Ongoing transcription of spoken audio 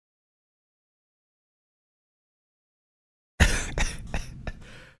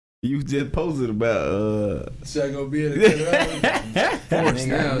You just posted about Should I go be in the Force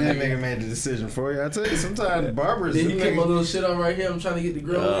now, that nigga made the decision for you. I tell you, sometimes barbers. Then he kept my little shit on right here. I'm trying to get the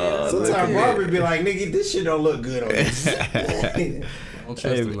grill in. Sometimes barbers be like, nigga, this shit don't look good on this. I don't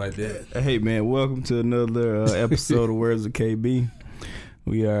trust him like that. Hey man, welcome to another episode of Words of KB.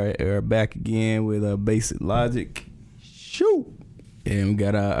 We are back again with Basic Logic. Shoot. And we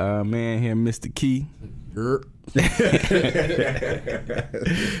got our man here, Mr. Key.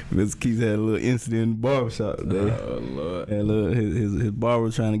 Mr. Keys had a little incident in the barbershop today. Oh Lord! And his barber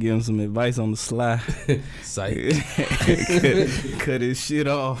was trying to give him some advice on the sly. Sight. Cut his shit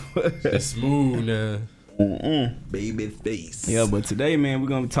off. It's smooth now. Baby face. Yeah, but today, man, we're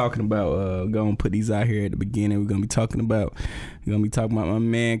gonna be talking about. Gonna put these out here at the beginning. We're gonna be talking about my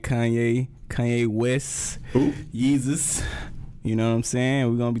man Kanye West, Yeezus. You know what I'm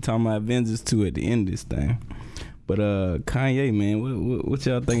saying? We're gonna be talking about Avengers 2 at the end of this thing. But Kanye, man, what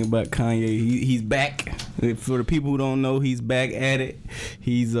y'all think about Kanye? He's back. For the people who don't know, he's back at it.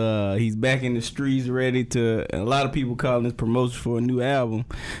 He's back in the streets, ready to. A lot of people calling this promotion for a new album,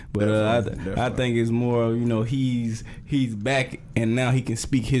 but I think it's more, he's back and now he can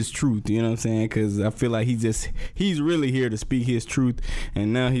speak his truth. You know what I'm saying? Because I feel like he's really here to speak his truth,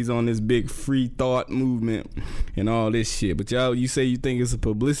 and now he's on this big free thought movement and all this shit. But y'all, you say you think it's a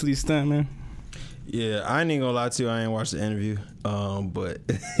publicity stunt, man? Yeah, I ain't gonna lie to you. I ain't watched the interview, but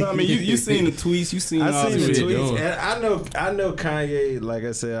I mean, you seen the tweets, you seen all the shit. tweets, and I know Kanye. Like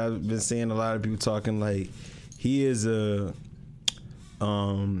I said, I've been seeing a lot of people talking like he is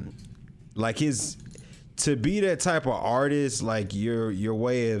like his to be that type of artist. Like your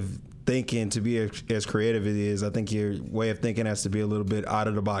way of thinking to be as creative as it is, I think your way of thinking has to be a little bit out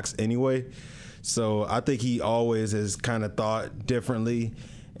of the box anyway. So I think he always has kind of thought differently.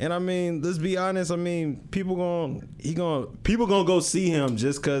 And I mean, let's be honest. I mean, people gonna go see him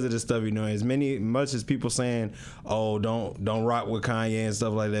just because of the stuff he doing. As much as people saying, "Oh, don't rock with Kanye" and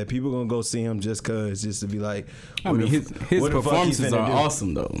stuff like that. People gonna go see him just to be like. I mean, his performances are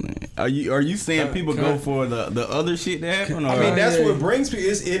awesome though, man. Are you saying people go for the other shit that happened? I mean, that's what brings people.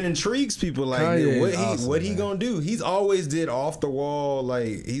 It intrigues people. Like what he gonna do? He's always did off the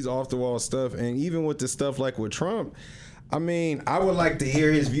wall stuff, and even with the stuff like with Trump. I mean, I would like to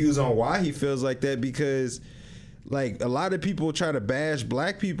hear his views on why he feels like that, because like a lot of people try to bash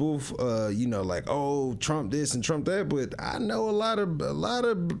black people, like, oh, Trump this and Trump that, but I know a lot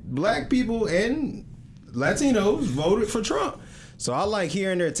of black people and Latinos voted for Trump. So I like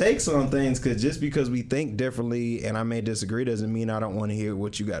hearing their takes on things, because just because we think differently and I may disagree doesn't mean I don't want to hear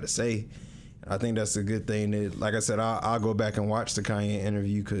what you got to say. I think that's a good thing. That, like I said, I'll go back and watch the Kanye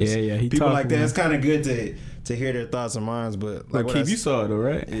interview, because people like that, it's kind of good to hear their thoughts and minds. But like, Keith, you saw it though,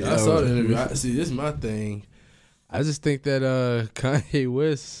 right? Yeah, I saw the interview. See, this is my thing. I just think that Kanye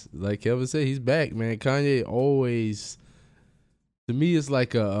West, like Kevin said, he's back, man. Kanye always, to me, it's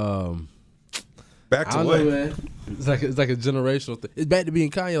like a back to what? Man. It's like a generational thing. It's back to being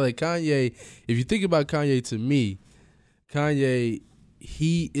Kanye. Like Kanye, if you think about Kanye, to me, Kanye,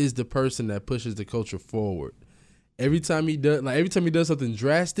 he is the person that pushes the culture forward. Every time he does something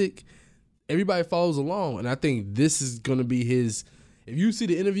drastic, everybody follows along. And I think this is going to be his. If you see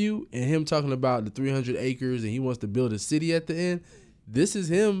the interview and him talking about the 300 acres and he wants to build a city at the end, this is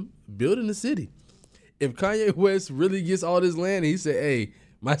him building the city. If Kanye West really gets all this land and he said, "Hey,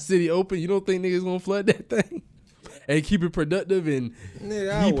 my city open," you don't think niggas gonna flood that thing? And keep it productive, and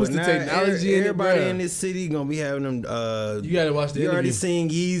he puts the technology in it. Everybody in this city gonna be having them. You gotta watch the interview. You already seen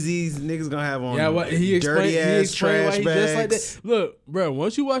Yeezys. Niggas gonna have on dirty ass trash bags. Just like that. Look, bro.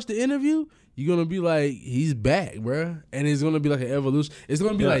 Once you watch the interview, you're gonna be like, he's back, bro. And it's gonna be like an evolution. It's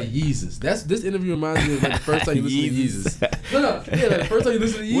gonna be like Yeezus. This interview reminds me of like the first time you listen to Yeezus. The first time you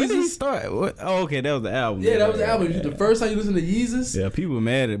listen to Yeezus. When did he start? What? Oh, okay, that was the album. Yeah, that was the album. The first time you listen to Yeezus. Yeah, people were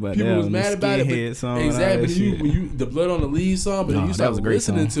mad about that. People was mad about it. Exactly. When you the Blood on the Leaves song, but you start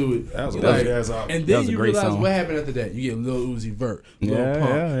listening to it. That was a great ass album. And then you realize what happened after that. You get Lil Uzi Vert, Lil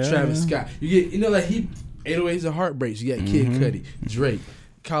Pump, Travis Scott. You get, like 808s and Heartbreaks. You got Kid Cudi, Drake.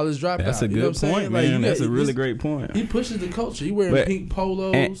 College Dropout. That's a good point, man. That's a really great point. He pushes the culture. He wearing pink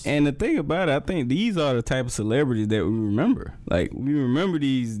polos. And the thing about it, I think these are the type of celebrities that we remember. Like, we remember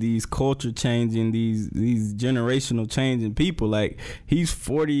these culture changing, these generational changing people. Like, he's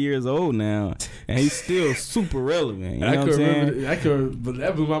 40 years old now, and he's still super relevant. You know what I'm saying? But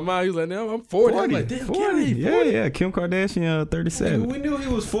that blew my mind. He was like, now I'm 40. I'm like, damn, 40. Yeah. Kim Kardashian, 37. We knew he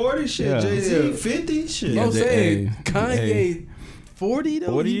was 40. Shit, Jay-Z, 50. Shit. I'm saying, Kanye... 40 though?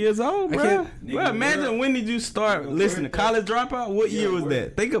 40 years old, bro. Imagine, when did you start listening to College Dropout? What year was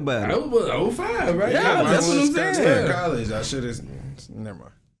that? Think about it. That was 05, right? Yeah, that's what I'm saying. College, I should have. Never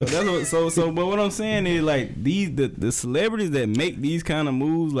mind. But what I'm saying is like the celebrities that make these kind of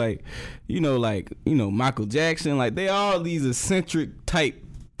moves, like Michael Jackson, like they all these eccentric type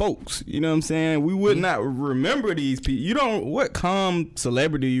folks. You know what I'm saying? We would not remember these people. What calm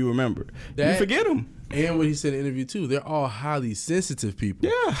celebrity you remember? You forget them. And what he said in the interview too, they're all highly sensitive people.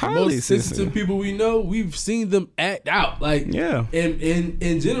 Yeah, highly the most sensitive people we know. We've seen them act out. Like, yeah. And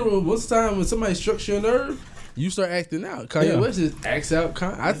in general, most time when somebody strikes your nerve, you start acting out. Kanye West just acts out.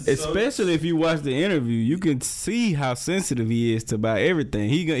 Especially if you watch the interview, you can see how sensitive he is to about everything.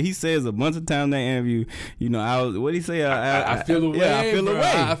 He says a bunch of times in that interview, what did he say? I feel away. Yeah, I feel away.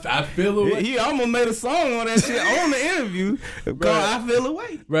 I feel away. He almost made a song on that shit on the interview called I Feel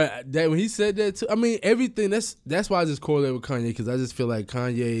Away. Right. That when he said that too, I mean, everything, that's why I just correlate with Kanye, because I just feel like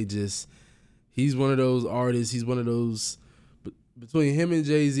Kanye he's one of those artists, he's one of those, between him and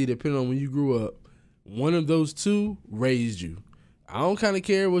Jay-Z, depending on when you grew up, one of those two raised you. I don't kind of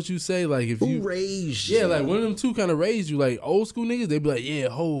care what you say. Like if Who raised you? Yeah, like one of them two kind of raised you. Like old school niggas, they be like, yeah,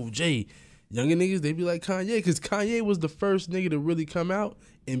 Hov, Jay. Younger niggas, they be like Kanye, because Kanye was the first nigga to really come out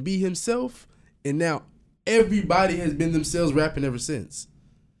and be himself. And now everybody has been themselves rapping ever since.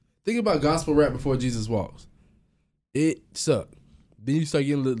 Think about gospel rap before Jesus Walks. It sucked. Then you start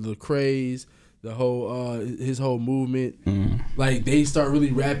getting the craze. The whole his whole movement, like they start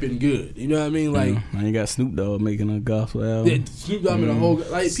really rapping good. You know what I mean? Like now you got Snoop Dogg making a gospel album. Yeah, Snoop Dogg making a whole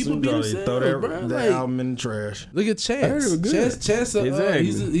like people be themselves, throw that like, album in the trash. Look at Chance. Chance, exactly.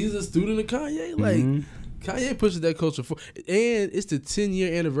 He's a student of Kanye. Like Kanye pushes that culture forward, and it's the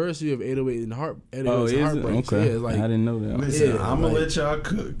 10-year anniversary of 808 and Heartbreak. Okay, yeah, like, I didn't know that. Listen, I'm gonna let y'all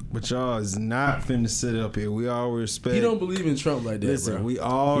cook, but y'all is not finna sit up here. We all respect. He don't believe in Trump like that. Listen, bro. we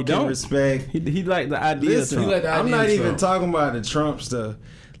all can respect. He like the idea. Listen, of Trump. Like the idea I'm not of even Trump. talking about the Trump stuff.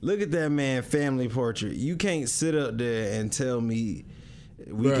 Look at that man family portrait. You can't sit up there and tell me.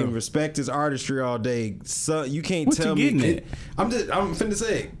 We can respect his artistry all day. So you can't tell me. I'm finna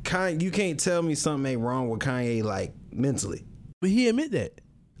say it. You can't tell me something ain't wrong with Kanye, like mentally. But he admit that.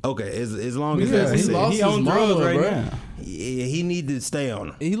 Okay, as long as he lost his on drugs right now. Yeah, he need to stay on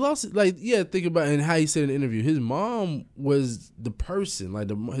him. And he lost it. Like, yeah, think about it and how he said in the interview. His mom was the person. Like,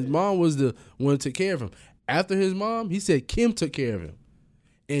 his mom was the one who took care of him. After his mom, he said Kim took care of him.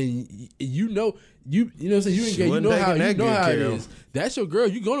 And you know what I'm saying? You know how it is. That's your girl.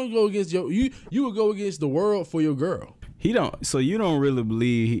 You gonna go against you would go against the world for your girl. He don't. So you don't really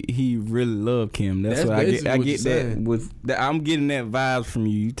believe he really loved Kim. That's what I get. I get that. I'm getting that vibes from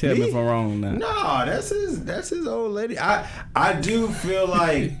you. You tell me if I'm wrong or not. No, that's his old lady. I do feel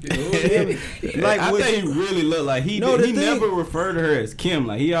like I think he really looked like he never referred to her as Kim.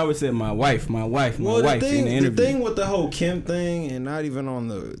 Like he always said my wife in the interview. The thing with the whole Kim thing, and not even on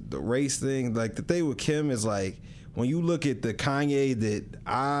the race thing, like the thing with Kim is like, when you look at the Kanye that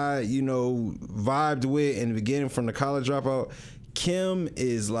I, vibed with in the beginning from the College Dropout, Kim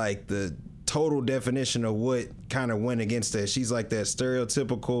is like the total definition of what kind of went against that. She's like that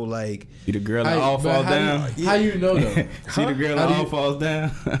stereotypical, like, see the girl that all falls down. How you know though? See the girl that all falls down.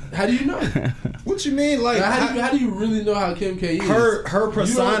 How do you know? What you mean? Like, how do you really know how Kim K is? Her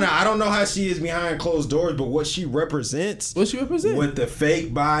persona. I don't know how she is behind closed doors, but what she represents. What she represents with the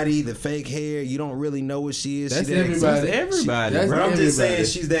fake body, the fake hair. You don't really know what she is. That's everybody. I'm just saying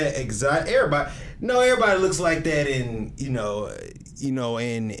she's that exact. Everybody looks like that in in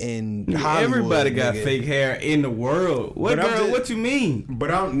Hollywood. Everybody got fake hair in the world. What girl? What you mean?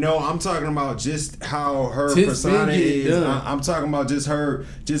 But I'm talking about just how her persona is. I'm talking about just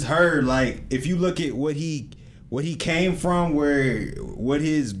her. Like, if you look at what he came from, what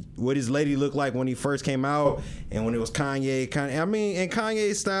his lady looked like when he first came out, and when it was Kanye. And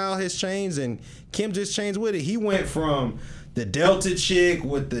Kanye's style has changed, and Kim just changed with it. He went from the Delta chick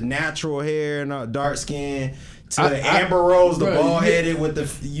with the natural hair and dark skin to the Amber Rose, the bald headed with the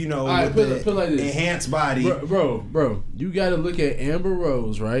like enhanced body. Bro, you got to look at Amber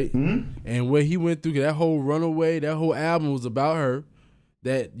Rose, right? Mm-hmm. And what he went through, that whole Runaway, that whole album was about her.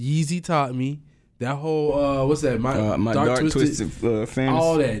 That Yeezy Taught Me. That whole what's that? My Dark Twisted Fantasy.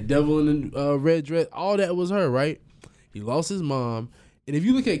 All that Devil in the Red Dress. All that was her, right? He lost his mom, and if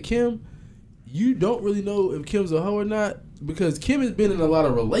you look at Kim, you don't really know if Kim's a hoe or not, because Kim has been in a lot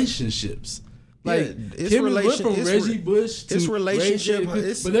of relationships. Like it's Kim relation- went from it's Reggie Bush to it's relationship- Ray J,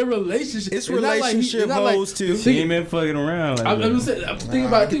 it's- but their relationship. it's relationship hoes too. She ain't been fucking around. Like I'm just saying. Think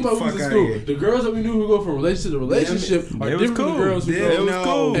about when we was in school. The girls that we knew who go from relationship to relationship are different from the girls who It was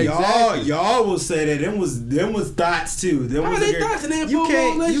cool. Exactly. Y'all will say that them was thoughts too. Them How was they thoughts and they full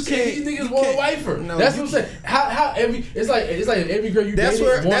relationship? These niggas want a wifer. No, that's what I'm saying. How every it's like every girl you that's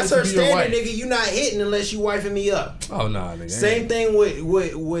dated that's her to be your wife. standard, nigga. You not hitting unless you wifing me up. Oh nah, nigga. Same thing with Ray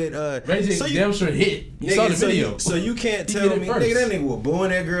J damn sure hit. You saw the video. So you can't tell me, nigga, that nigga was blowing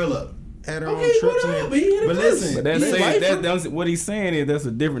that girl up. Had her on Okay, trips whatever, and but he hit it but first. listen, But that's what he's saying is that's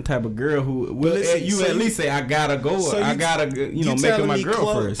a different type of girl who will listen, you so at you- least say I gotta go. so I you- gotta make her telling my me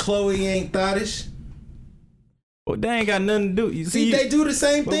girl first. Chloe ain't thottish. Well, they ain't got nothing to do. You See, see, they do the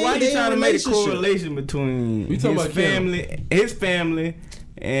same but thing. why They you in trying to make a relationship. correlation between We talking about his family,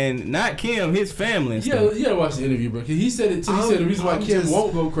 and not Kim, his family and Yeah, stuff. you gotta watch the interview, bro. Cause he said it too. He said the reason why I'm Kim just-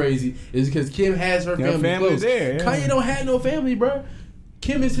 won't go crazy is because Kim has her family family close. there, yeah. Kanye don't have no family, bro.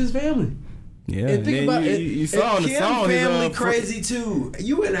 Kim is his family. Yeah, And think then about it. you saw in the Kim song his, family crazy too.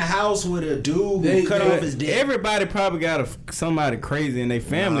 You in a house with a dude who cut off his dick. Everybody probably got somebody crazy in their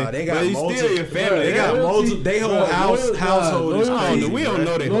family. Nah, they got but you multiple- still your family. They got multiple. They whole household is crazy. We don't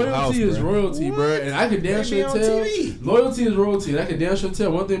know their whole house, Loyalty is bro. royalty, bro. And I can damn They sure be on tell. TV. Loyalty is royalty, and I can damn sure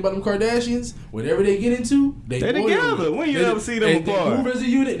tell one thing about them Kardashians. Whatever they get into, they loyal. together. When you ever see them apart? They move as a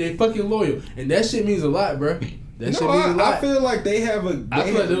unit. They fucking loyal, and that shit means a lot, bro. That shit means a lot. I feel like they have a. I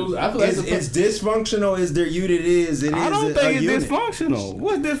feel like it's dysfunctional as their unit is. It I is don't a think it's unit. dysfunctional.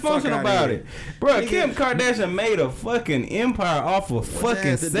 What's Fuck dysfunctional outta about here. it? Bro, Nigga. Kim Kardashian made a fucking empire off of What that fucking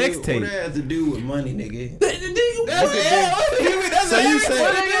have to sex do- tape. What that have to do with money, nigga? That's So you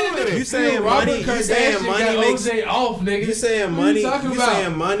saying you saying money? You saying money makes OJ off, nigga? you saying What money? you talking You about?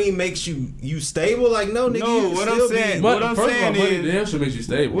 saying money makes you stable? Like no, nigga. No, you what still I'm saying- be- what I'm First of saying all, money is- damn sure makes you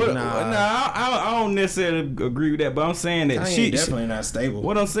stable. What, Nah. I don't necessarily agree with that, but I'm saying that Kanye she definitely not stable.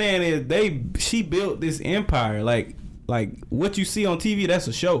 What I'm saying is she built this empire. Like what you see on TV, that's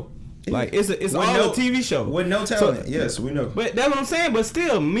a show. Like it's With all no- a TV show with no talent. Yes, we know. But that's what I'm saying. But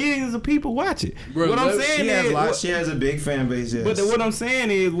still, millions of people watch it. Bro, what I'm saying She has a big fan base. Yes. But what I'm saying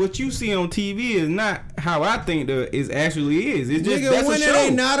is, what you see on TV is not how I think it actually is. It's just nigga, that's when a it show.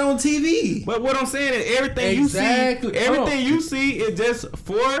 ain't not on TV. But what I'm saying is, everything Exactly. you see is just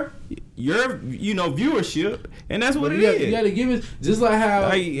for your viewership, and that's what But it you is. gotta give it just like how.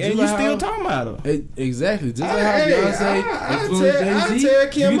 Like, just and like you still how- talking about her. Exactly. Just like how Beyonce I influenced tear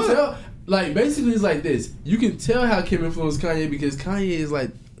Jay-Z. Kim You can up. tell, like, basically, it's like this. You can tell how Kim influenced Kanye because Kanye is like,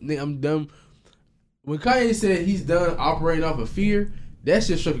 nigga, I'm done. When Kanye said he's done operating off of fear, that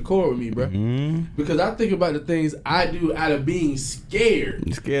shit struck a chord with me, bro. Mm-hmm. Because I think about the things I do out of being scared.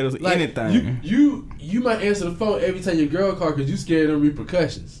 You scared of Like, anything. You might answer the phone every time your girl calls because you scared of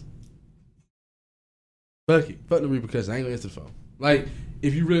repercussions. Fuck it. Fuck the repercussions. I ain't gonna answer the phone. Like,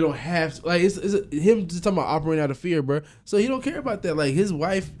 if you really don't have to. Like, it's him just talking about operating out of fear, bro. So he don't care about that. Like, his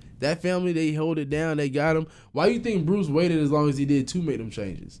wife, that family, they hold it down. They got him. Why you think Bruce waited as long as he did to make them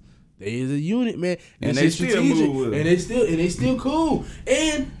changes? They is a unit, man. And they still move with and they still cool.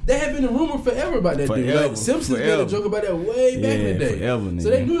 And there have been a rumor forever about that dude. Forever, Like, Simpsons made forever. a joke about that way back in the day. Forever, So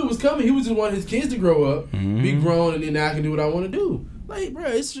they knew it was coming. He was just wanting his kids to grow up, be grown, and then now I can do what I want to do. Like, bro,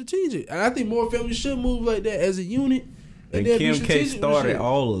 it's strategic. And I think more families should move like that as a unit. And then be Kim K strategic with started shit.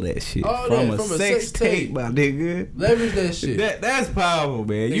 all of that shit All from that, a sex tape, my nigga. Leverage that shit. That's powerful,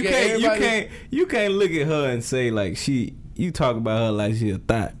 man. Nigga, everybody- You can't look at her and say like you talk about her like she a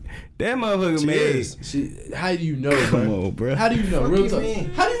thought. That motherfucker made. How do you know, bro? Come on, bro. How do you know? Fuck Real you talk.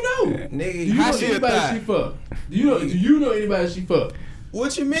 mean? How do you know? Nigga, Do you how know she a anybody thought? she fuck? Do you know anybody she fuck?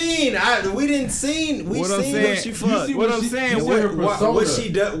 What you mean? We didn't seen. We What I'm seen saying- what she you fucked. see What I'm saying, you see what- her persona. What she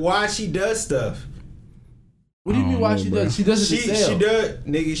does? Why she does stuff? What do you I mean? don't Why know, she bro. does? She does it to sell. She does,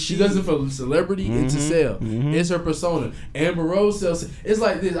 nigga. She does it for celebrity and to sell. It's her persona. Amber Rose sells. It's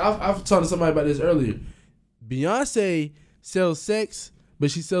like this. I've talked to somebody about this earlier. Beyonce sells sex,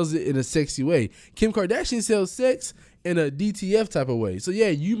 but she sells it in a sexy way. Kim Kardashian sells sex in a DTF type of way. So yeah,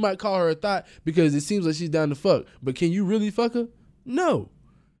 you might call her a thought because it seems like she's down to fuck. But can you really fuck her? No.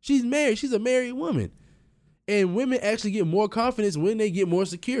 She's married. She's a married woman. And women actually get more confidence when they get more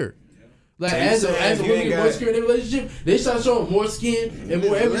secure. Like, as a woman get more secure in their relationship, they start showing more skin and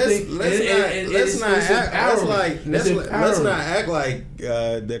more everything. Let's not act like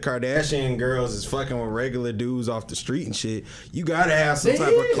the Kardashian girls is fucking with regular dudes off the street and shit. You gotta have some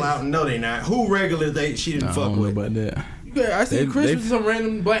type of clout. No, they not. Who regular she didn't I fuck don't know with? about that. I see Chris with some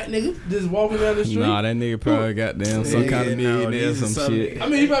random black nigga just walking down the street. Nah, that nigga probably got damn some kind of millionaire, some shit. I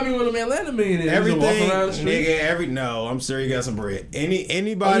mean, he might be one of them Atlanta millionaires. Everything, around the street. nigga. No, I'm sure he got some bread.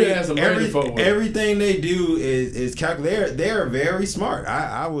 Anybody, everything they do is calculate. They're very smart.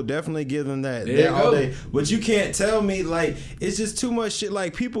 I will definitely give them that. All day. But you can't tell me like it's just too much shit.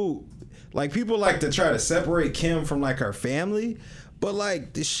 Like people like to try to separate Kim from like her family. But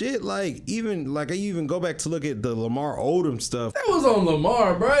like the shit, like even like I even go back to look at the Lamar Odom stuff. That was on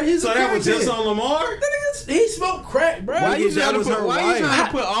Lamar, bro. That was just on Lamar. He smoked crack, bro. Why you trying to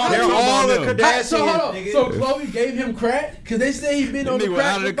put all the Kardashians? So hold on. So Khloe gave him crack because they say he been on the crack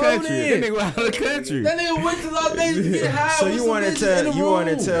out of the country. That nigga out of the country. That nigga went to Las Vegas to get high. So you want to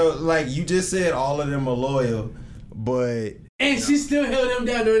tell like you just said all of them are loyal, but. And she still held him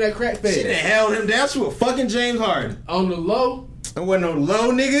down during that crack phase. She done held him down. She was fucking James Harden on the low. It wasn't no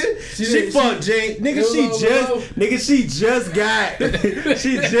low, nigga. She fucked James. Nigga, she just got on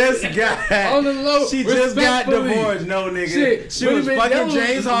the low. She just got divorced. No, nigga. She was fucking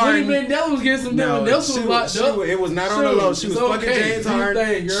James Harden. When Mandela was getting some Dylan Nelson was locked up. It was not on the low. She was fucking James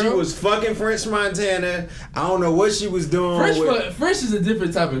Harden. She was fucking French Montana. I don't know what she was doing. French is a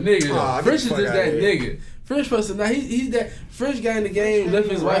different type of nigga. French is just that nigga. French person, now he's that French guy in the game, left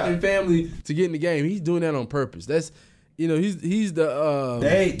his wife and family to get in the game. He's doing that on purpose. That's he's the he's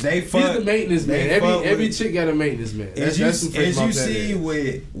the maintenance man. Every chick got a maintenance man. As you see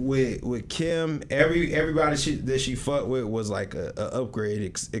with Kim, everybody that she fucked with was like a upgrade,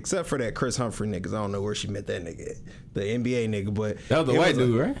 except for that Chris Humphrey nigga. I don't know where she met that nigga, the NBA nigga, but that was the white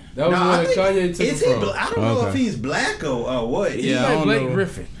dude, right? That was one Kanye took from. I don't know if he's black or what. Yeah, like Blake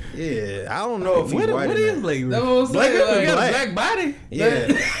Griffin. Yeah, I don't know if he's white. What is Blake Griffin? Blake Griffin got a black body. Yeah.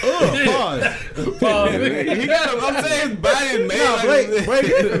 Pause. I'm saying his body is made. No, Blake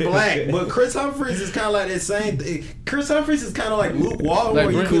Griffin black, but Chris Humphries is kind of like the same thing. Chris Humphries is kind of like Luke Walton, where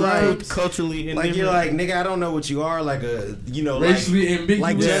you could like culturally, like you're like nigga, I don't know what you are, like a racially ambiguous,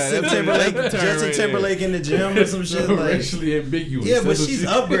 like Justin Timberlake in the gym or some shit, like racially ambiguous. Yeah, but she's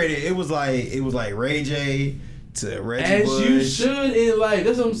upgraded. It was like Ray J. To Reggie Bush. You should in life.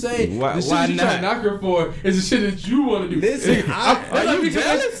 That's what I'm saying. The shit you try to knock her for is the shit that you want to do. Listen, are you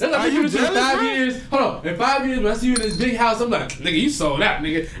jealous? Are you jealous? 5 years. Hold on. In 5 years, when I see you in this big house, I'm like, nigga, you sold out,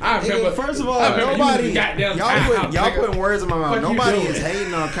 nigga. I remember. First of all, nobody. Y'all putting words in my mouth. Nobody is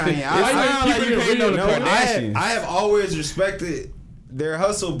hating on Kanye. I have always respected their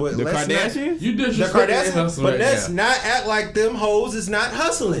hustle, but the Kardashians. You disrespect their hustle, but let's not act like them hoes is not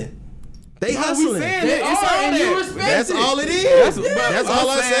hustling. They hustling. That's all it is. That's all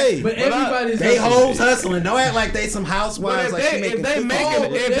I say. But everybody's they hoes hustling. Don't act like they some housewives. If they making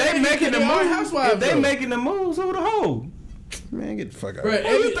the moves, who the hoe? Man, get the fuck out. Who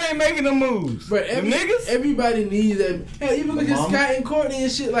you think making the moves? But niggas? Everybody needs that. Hell, even look at Scott and Courtney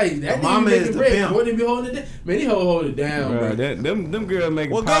and shit like that. Mama is the pimp. Courtney be holding it down. Man, he hold it down, bro. Them girls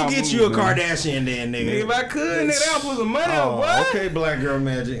making. Well, go get you a Kardashian then, nigga. If I could, nigga, I'll put some money on. What? Okay, Black Girl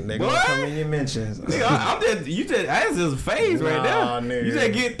Magic. They gonna come in your mentions. Nigga, that's just a phase right there. Nigga. You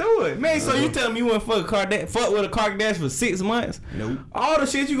just get through it, man. So you telling me you want to fuck with a Kardashian for 6 months? Nope. All the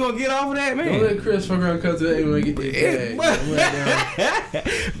shit you gonna get off of that, man. Don't let Chris fuck around come to that and get this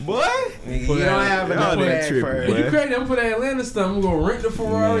boy, you don't have enough that trip. If you crazy, I'm put that Atlanta stuff. I'm gonna rent the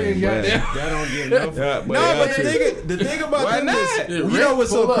Ferrari and goddamn. That don't get no. But the thing about them is, you know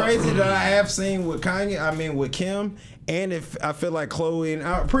what's so crazy that I have seen with Kanye? I mean, with Kim. And if I feel like Khloe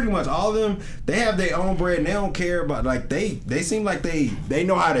and pretty much all of them, they have their own bread and they don't care about like they seem like they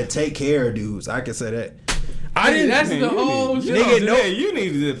know how to take care of dudes. I can say that. That's the whole shit. Nigga, you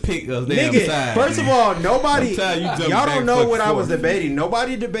need to pick a damn side. First of all, nobody. Y'all don't know what I was debating.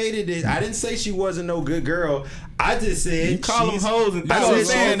 Nobody debated it. I didn't say she wasn't no good girl. I just said you call them hoes and thoughts.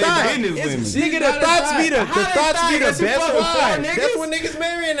 Nigga, the thoughts be the best of wives. That's what niggas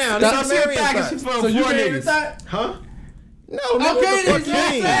marrying now. That's what marrying thoughts. So you marrying a thought? Huh? No, okay, what the fuck you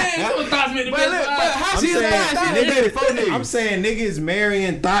mean? I'm saying niggas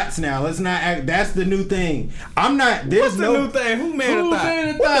marrying thoughts now. Let's not act. That's the new thing. I'm not. There's the new thing. Who married a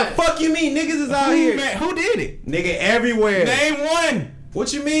thought? What the fuck you mean? Niggas is out here. Who did it? Nigga, everywhere. Name one.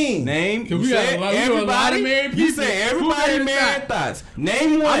 What you mean? Name. You said everybody. You say everybody married thoughts.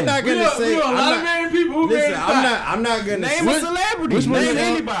 Name one. I'm not gonna say. A lot of married people who married thoughts. I'm not gonna name a celebrity. Name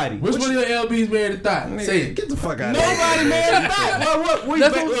anybody. Which one of your LBs married a thought? Say it. Get the fuck out of here. Nobody married a thought.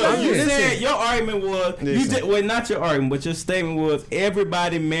 That's what I'm saying. You said your argument was well, not your argument, but your statement was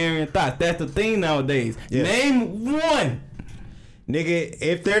everybody marrying thoughts. That's the thing nowadays. Name one. Nigga,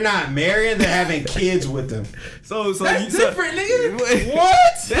 if they're not marrying, they're having kids with them. So that's different, nigga. What?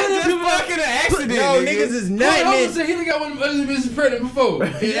 That's just fucking an accident. No, niggas is nutting. He done got one of them ugly bitches pregnant before. No,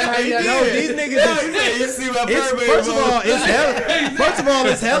 these niggas. You see my First of all,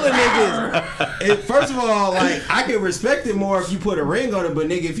 it's hella niggas. First of all, like I can respect it more if you put a ring on it, but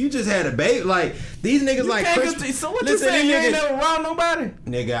nigga, if you just had a baby, like these niggas like Chris. So what you saying? You ain't never around nobody?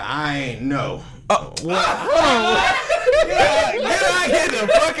 Nigga, I ain't know. What? Get the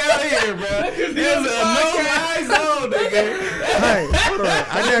fuck out of here, bro. There's a no-lie zone, nigga. Hey, hold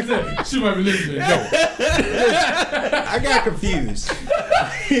on. She might be listening. I got confused.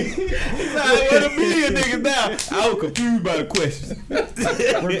 What a million niggas now. I was confused by the question.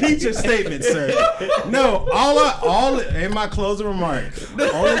 Repeat your statement, sir. No, all in my closing remark.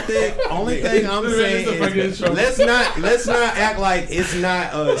 Only thing I'm saying is let's not act like it's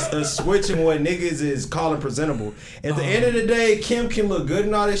not a switching what niggas is calling presentable. At the end of the day, Kim can look good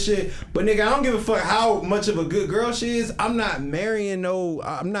and all this shit, but nigga, I don't give a fuck how much of a good girl she is. I'm not dating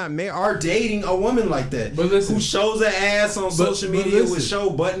a woman like that. But listen, who shows her ass on social media with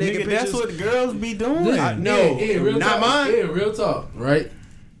show butt nigga pictures. That's what girls be doing. Not mine. Yeah, real talk, right?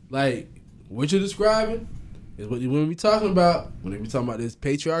 Like what you're describing is what when we talking about when we talking about this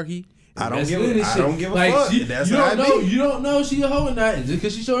patriarchy. I don't give a fuck. You don't know she a hoe or not. Just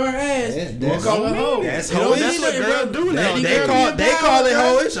because she show her ass, don't call her hoe. That's hoe. That's what girls do now. They call it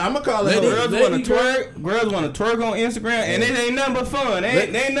hoish. I'm gonna call it hoe. Girls want to twerk on Instagram, and it ain't nothing but fun. Back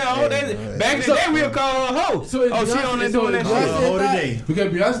in the day, we'll call her a hoe. She on there doing that shit.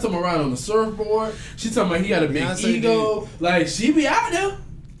 Because Beyonce talking around on the surfboard. She talking about he got a big ego. Like she be out there.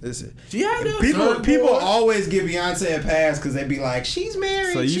 Listen, people always give Beyonce a pass because they be like, she's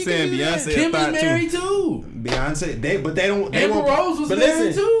married. So you saying Beyonce? Kim is married too. Beyonce, they don't. Amber Rose was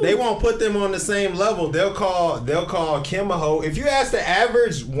married too. They won't put them on the same level. They'll call Kim a hoe. If you ask the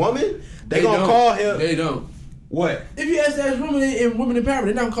average woman, they gonna call him. They don't. What? If you ask that women in women empowerment,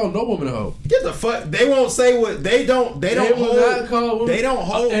 they're not calling no woman a hoe. Get the fuck. They won't say what they don't. They don't hold. They don't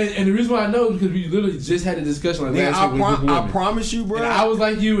hold. And the reason why I know is because we literally just had a discussion like last week. I promise you, bro. And I was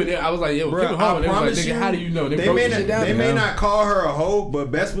like you, and I was like, yo, bro, I promise you. How do you know? They may not call her a hoe,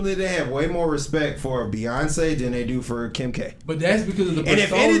 but best believe they have way more respect for Beyonce than they do for Kim K. But that's because of the persona.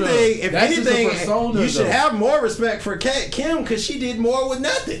 And if anything, you should have more respect for Kim because she did more with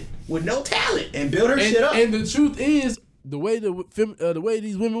nothing. With no talent and build her shit up. And the truth is, the way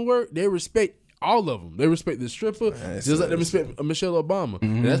these women work, they respect all of them. They respect the stripper just like they respect Michelle Obama.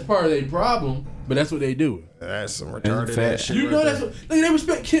 Mm-hmm. And that's part of their problem, but that's what they do. That's some retarded ass shit. You know that's what they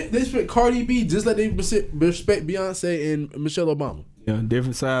respect. They respect Cardi B just like they respect Beyonce and Michelle Obama. Yeah,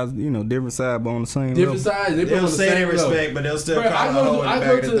 different sides, different side, but on the same different level. sides. They'll say they respect, but they'll still call her hoe in the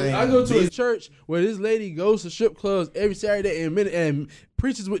back of the thing. I go to a church where this lady goes to strip clubs every Saturday and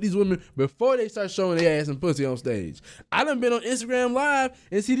preaches with these women before they start showing their ass and pussy on stage. I done been on Instagram Live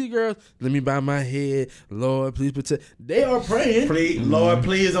and see these girls, let me bow my head, Lord, please protect. They are praying. Lord,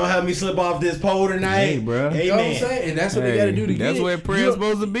 please don't help me slip off this pole tonight. Hey, bro. Amen. You know what I'm saying? And that's what they got to do to get it. That's where prayer's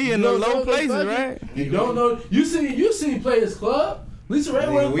supposed to be, in the low places, right? You don't know. You seen Players Club. Lisa Ray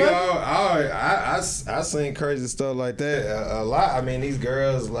I seen crazy stuff like that a lot. I mean, these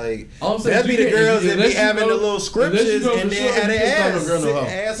girls that be the girls that be having the little scriptures and then had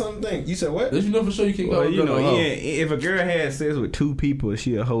their ass on the thing. You said what? Unless you know for sure you can't go. If a girl has sex with two people,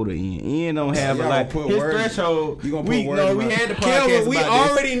 she'll hold her in. Ian don't have his threshold. You gonna put words? We had the podcast. We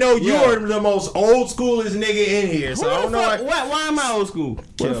already know you are the most old schoolest nigga in here. So I don't know why am I old school?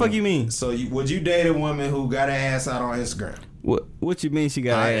 What the fuck you mean? So would you date a woman who got her ass out on Instagram? What you mean she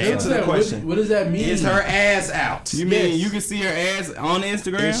got her ass out? Answer the question. What does that mean? Is her ass out? You mean you can see her ass on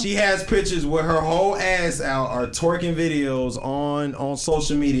Instagram? If she has pictures with her whole ass out or twerking videos on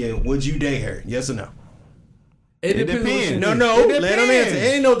social media, would you date her? Yes or no? It depends. No. Let them answer.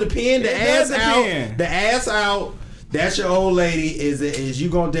 It ain't no depend. The ass out. That's your old lady. Is you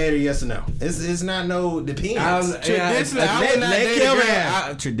gonna date her? Yes or no? It's not no depends.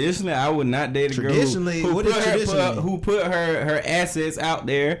 Traditionally, I would not date a girl who put her assets out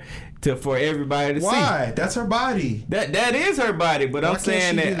there for everybody to see. Why? That's her body. That is her body. But I'm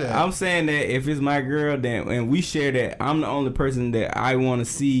saying that if it's my girl and we share that, I'm the only person that I want to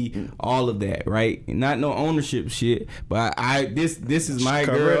see all of that, right? Not no ownership shit. But this is my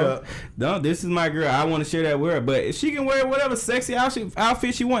girl. No, this is my girl. I want to share that with her. But if she can wear whatever sexy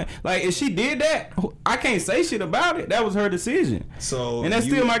outfit she wants, like if she did that, I can't say shit about it. That was her decision. And that's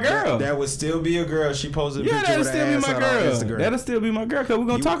still my girl. That would still be a girl. She posted a picture that'll with her ass out on Instagram. That'll still be my girl because we're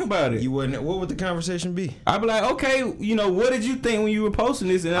gonna talk about it. about it. You wouldn't. What would the conversation be? I'd be like, okay, you know, what did you think when you were posting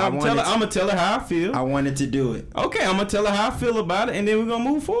this? And I'm gonna tell her how I feel. I wanted to do it. Okay, I'm gonna tell her how I feel about it, and then we're gonna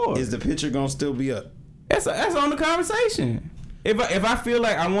move forward. Is the picture gonna still be up? That's on the conversation. If I feel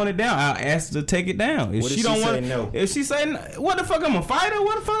like I want it down, I'll ask her to take it down. If she don't want, no? If she say, what the fuck, I'm a fighter?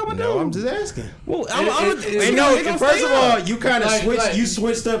 What the fuck am I doing? No, I'm just asking. Well, first of all, you kind of switched. You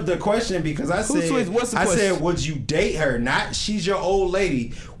switched up the question because I said, what's the I question? said, would you date her? Not she's your old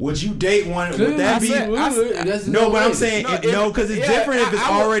lady. Would you date one? Would that be? No, but I'm saying because it's different if it's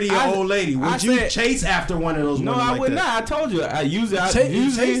already your old lady. Would you chase after one of those women? No, I would not. I told you. I use it.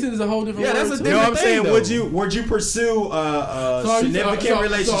 Chasing is a whole different. Yeah, that's a different thing. You know what I'm saying? Would you pursue significant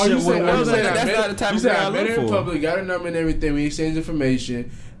relationship with one? That's not the type of guy I met her in public, got her number and everything. We exchanged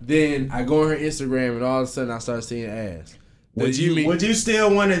information. Then I go on her Instagram, and all of a sudden I start seeing ass. Would you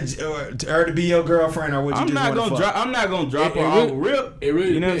still want her to be your girlfriend, or would you just want to fuck? I'm not gonna drop her off rip. It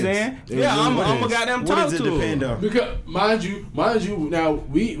really, you know what I'm saying? Yeah, I'm a goddamn talk to her. What does it depend on? Because mind you, now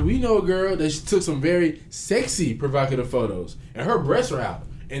we know a girl that she took some very sexy, provocative photos, and her breasts were out,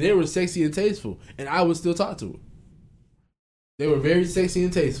 and they were sexy and tasteful, and I would still talk to her. They were very sexy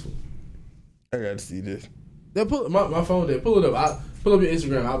and tasteful. I got to see this. Then pull my phone there. Pull it up. I'll pull up your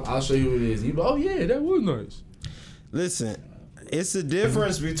Instagram. I'll show you who it is. You go, oh yeah, that was nice. Listen, it's the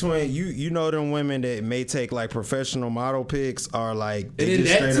difference between you know them women that may take like professional model pics or like they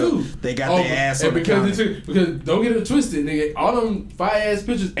just straight up they got their ass on the counter. Because don't get it twisted, nigga. All them fire ass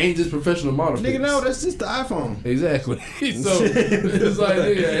pictures ain't just professional model pics. Nigga, no, that's just the iPhone. Exactly. So it's like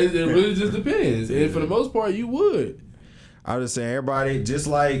nigga, it really just depends. And for the most part, you would. I was just saying, everybody, just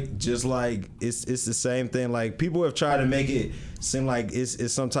like it's the same thing. Like people have tried to make it seem like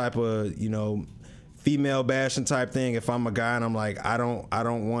it's some type of female bashing type thing. If I'm a guy and I'm like, I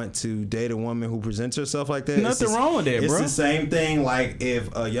don't want to date a woman who presents herself like that. Nothing wrong with that, bro. It's the same thing. Like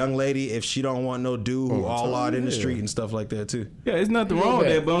if a young lady, if she don't want no dude who all out in the street and stuff like that too. Yeah, it's nothing wrong with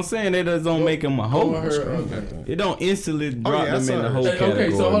that. But I'm saying that doesn't make him a hoe. It don't instantly drop them in the whole category.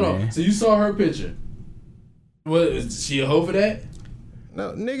 Okay, so hold on. So you saw her picture. What, is she a hoe for that?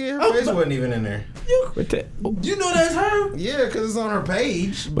 No, nigga, her face wasn't even in there. You know that's her? Yeah, because it's on her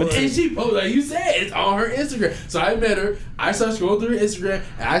page. But then she posted, like you said, it's on her Instagram. So I met her. I started scrolling through her Instagram,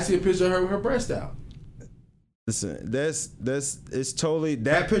 and I see a picture of her with her breast out. Listen, it's totally,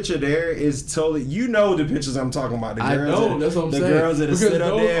 that picture there is totally, you know the pictures I'm talking about. The girls I know, that's what I'm saying. The girls that sit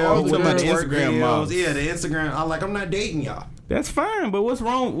up there with the Instagram models. Yeah, the Instagram. I'm not dating y'all. That's fine, but what's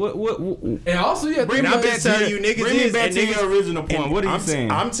wrong? What? And also, yeah, bring me back to your original point. What are you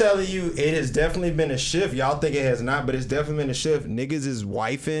saying? I'm telling you, it has definitely been a shift. Y'all think it has not, but it's definitely been a shift. Niggas is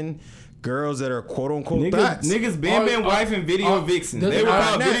wifing girls that are quote unquote thoughts. Niggas been wifing video vixens. They were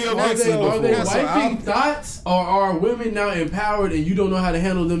called video vixens before. Are they wifing thoughts, or are women now empowered and you don't know how to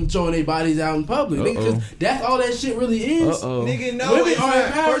handle them showing their bodies out in public? Nigga, that's all that shit really is. Nigga, no, women are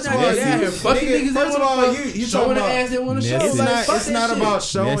empowered. First of all, you showing the ass they want to show. It's not about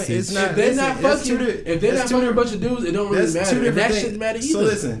showing. It's not. If they're not fucking a bunch of dudes, it don't really matter. And that shouldn't matter either. So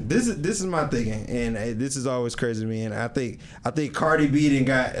listen, this is my thinking, and this is always crazy to me. And I think Cardi B done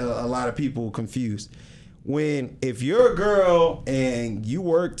got a lot of people confused. If you're a girl and you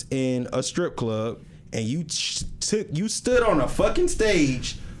worked in a strip club and you stood on a fucking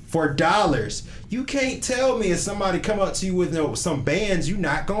stage for dollars, you can't tell me if somebody come up to you with some bands you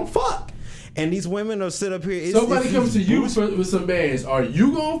not gonna fuck. And these women will sit up here. Somebody comes to you with some bands, are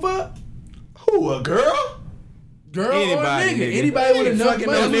you gonna fuck? Who, a girl? Girl or nigga. Anybody with enough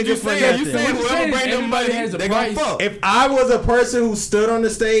money. You saying whoever bring them money, they gonna fuck. If I was a person who stood on the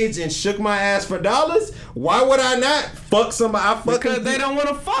stage and shook my ass for dollars, why would I not fuck somebody? Because they don't want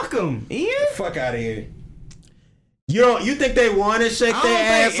to fuck them. Ian? Fuck out of here. You think they want to shake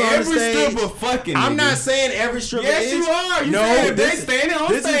their ass on the stage? Every stripper fucking. I'm not saying every stripper. Yes, is. you are. You no, if they standing on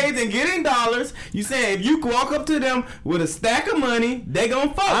stage and getting dollars, you saying if you walk up to them with a stack of money, they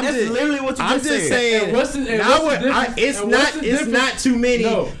gonna fuck. That's literally what you just said. I'm just saying. It's not too many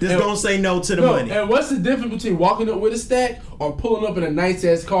that's gonna say no to the money. And what's the difference between walking up with a stack or pulling up in a nice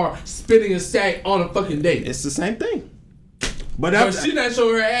ass car, spitting a stack on a fucking date? It's the same thing. But she not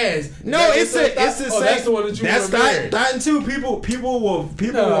showing her ass. No, it's the same. That's the one that you want to marry. That and two people will.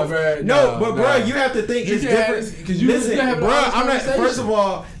 But bro, you have to think it's different. Listen, bro, I'm not. First of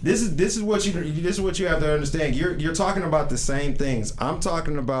all, this is what you have to understand. You're talking about the same things. I'm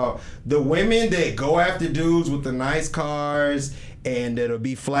talking about the women that go after dudes with the nice cars and that'll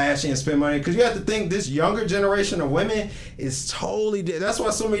be flashy and spend money. Because you have to think this younger generation of women is totally that's why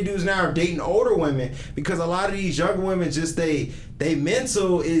so many dudes now are dating older women, because a lot of these younger women just they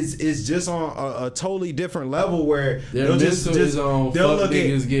mental is just on a totally different level, where their mental is on they'll fuck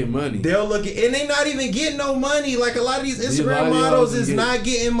niggas get money. They'll look at, and they not even getting no money. Like a lot of these Instagram models is not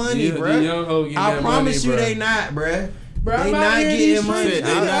getting money, bruh. I promise you they not, bruh. They not getting money. They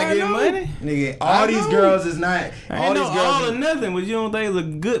not getting money. Nigga, all these girls is not. All these girls all or nothing. But you don't think it's a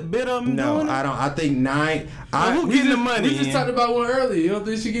good bit of them? No, I don't. I think 9. Who getting the money? We just talked about one earlier. You don't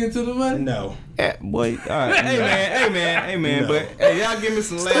think she getting to the money? No. Boy, all right. Hey man. No. But hey, y'all give me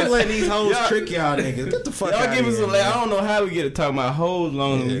some laughs. Stop letting these hoes trick y'all niggas. Get the fuck out of here. Y'all give me some laughs. I don't know how we get to talk about hoes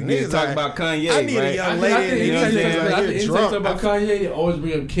long as we get to talk about Kanye. I need a young lady. You know what I'm saying? I think talk about Kanye, always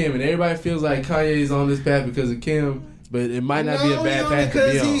bring up Kim, and everybody feels like Kanye is on this path because of Kim. But it might not be a bad path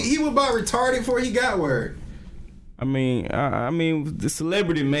to be on. He was about retarded before he got word. I mean, the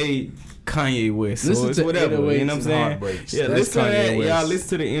celebrity made Kanye West, so listen it's to whatever. You know what I'm saying? Yeah, listen to that. Y'all listen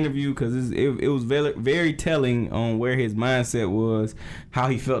to the interview, because it was very, very telling on where his mindset was, how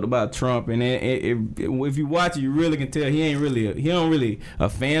he felt about Trump, and if you watch it, you really can tell he don't really a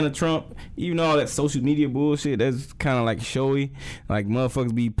fan of Trump. Even all that social media bullshit, that's kind of like showy. Like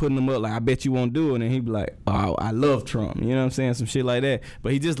motherfuckers be putting him up like, I bet you won't do it, and he be like, oh, I love Trump. You know what I'm saying? Some shit like that.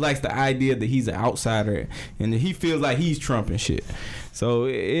 But he just likes the idea that he's an outsider and that he feels like he's Trump and shit. So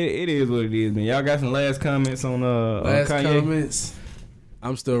it is what it is, man. Y'all got some last comments on last Kanye? Comments.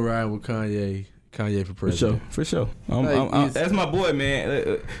 I'm still riding with Kanye. Kanye for president. For sure. That's my boy,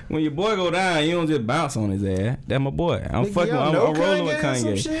 man. When your boy go down, you don't just bounce on his ass. That's my boy. I'm rolling with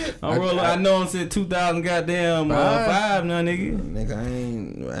Kanye. I'm rolling. I know him since 2000 goddamn 5 now, nigga. Nigga, I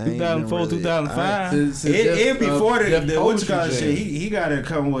ain't 2004, really, 2005. It before the what you call shit. He gotta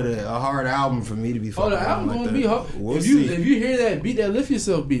come with a hard album for me to be fucking. Oh, the album gonna be hard. If you hear that beat, that Lift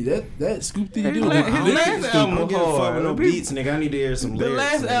Yourself beat, that Scoop D do. His last album was hard. No beats, nigga. I need to hear some lyrics. The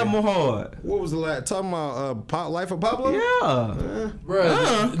last album hard. What was the talking about Life of Pablo? Yeah,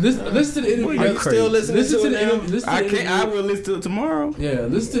 bro. Listen to the interview. Are you still listening to it now? I will listen to it tomorrow. Yeah,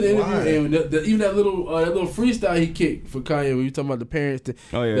 listen to the interview, and even that little freestyle he kicked for Kanye, when you talking about the parents, the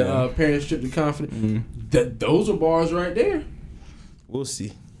parents stripped the confidence. Mm-hmm. Those are bars right there. We'll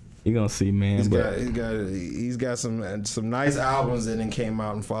see. You gonna see, man. He's got some nice albums that then came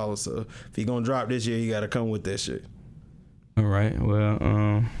out and followed. So if he gonna drop this year, he gotta come with that shit. All right.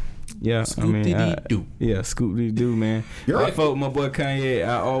 Well, yeah, Scoop-dee-doo, man. I fuck with my boy Kanye.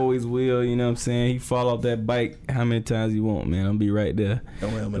 I always will, you know what I'm saying? He fall off that bike how many times you want, man. I'll be right there.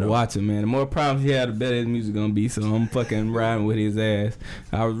 Watch him, man. The more problems he had, the better his music gonna be. So I'm fucking riding with his ass.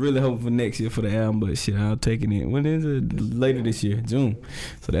 I was really hoping for next year for the album, but shit, I'll take it in. When is it? Later this year, June.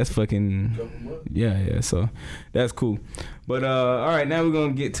 So that's fucking, yeah. So that's cool. But all right, now we're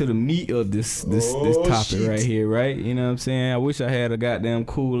gonna get to the meat of this topic right here, right? You know what I'm saying? I wish I had a goddamn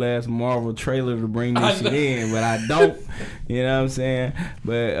cool ass Marvel trailer to bring this shit in, but I don't. You know what I'm saying?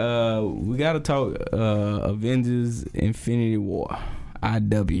 But we gotta talk Avengers Infinity War,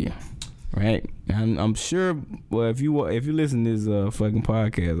 IW, right? I'm sure. Well, if you listen to this fucking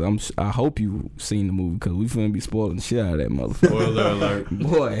podcast, I hope you seen the movie, because we finna be spoiling the shit out of that motherfucker. Spoiler alert,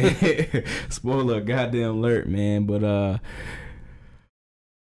 boy. Spoiler goddamn alert, man. But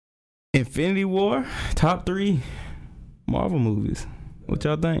Infinity War, top 3 Marvel movies. What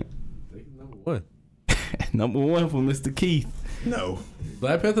y'all think? Number 1. Number 1 for Mr. Keith. No.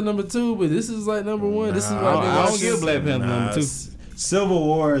 Black Panther number 2, but this is like number 1. This is why I don't give Black Panther number 2. Civil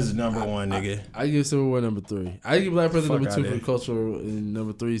War is number 1, nigga. I give Civil War number 3. I give Black Panther number 2 for the cultural, and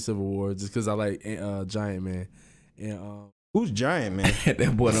number 3 Civil War, just because I like Giant Man. And who's Giant Man?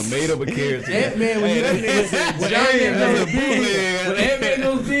 That boy done made up a character. Ant-Man, when Giant Man goes big, when Ant-Man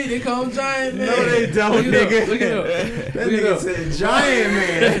goes big, they call him Giant Man. No, they don't, nigga. Look it up. That nigga said Giant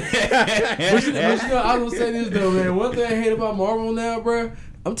Man. But you know, I was gonna say this though, man. One thing I hate about Marvel now, bro,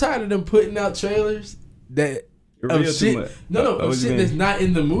 I'm tired of them putting out trailers that of shit. Of shit that's not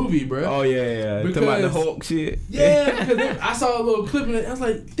in the movie, bro. Oh yeah. Because, talking about the Hulk shit. Yeah, because I saw a little clip in it. I was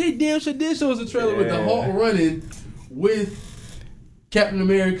like, they damn sure did show us a trailer with the Hulk running with Captain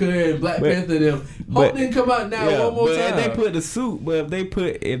America and Black Panther. Them Hulk didn't come out now one more time. If they put the suit, but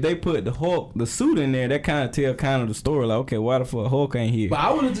if they put the Hulk the suit in there, that kind of tell the story. Like, okay, why the fuck Hulk ain't here? But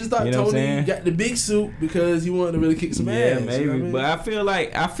I would have just thought Tony got the big suit because he wanted to really kick some ass. Yeah, maybe. You know what I mean? But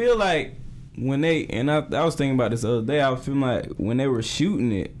I feel like when they, and I was thinking about this the other day, I was feeling like when they were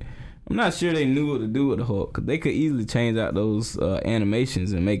shooting it, I'm not sure they knew what to do with the Hulk, because they could easily change out those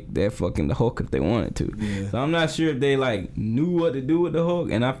animations and make that fucking the Hulk if they wanted to. Yeah. So I'm not sure if they like knew what to do with the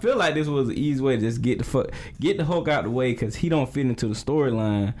Hulk, and I feel like this was an easy way to just get the Hulk out the way, because he don't fit into the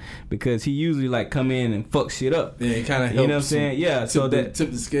storyline, because he usually like come in and fuck shit up. Yeah, it kind of helps. You know what I'm saying? Yeah, so that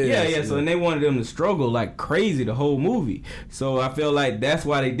tip the scale. Yeah. So and they wanted them to struggle like crazy the whole movie. So I feel like that's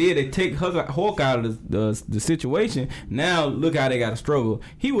why they did. They take Hulk out of the situation. Now look how they got to struggle.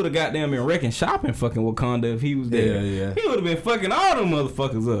 He would have got them in wrecking shop in fucking Wakanda if he was there. Yeah. He would have been fucking all them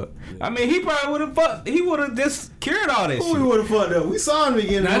motherfuckers up. Yeah. I mean, he probably would have fucked. He would have just cured all that shit. Who he would have fucked up? We saw him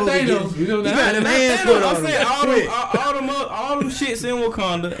again. I think he got them hands put on him. all them shits in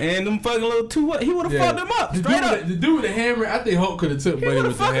Wakanda and them fucking little two. He would have fucked them up straight up. The dude with the hammer. I think Hulk could have took Buddy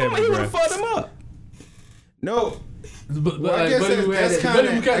with the hammer. He would have fucked him up. No. But I guess that's kind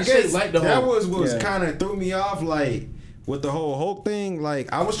of like the Hulk. That was kind of threw me off, like with the whole Hulk thing.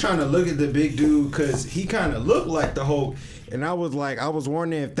 Like I was trying to look at the big dude because he kind of looked like the Hulk, and I was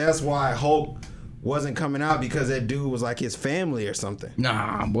wondering if that's why Hulk wasn't coming out, because that dude was like his family or something.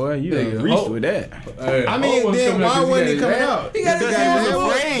 Nah, boy, you ain't reached with that. I mean, then why wasn't he coming out? He got his ass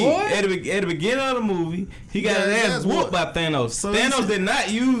whooped at the beginning of the movie. He got his ass whooped by Thanos. So Thanos did not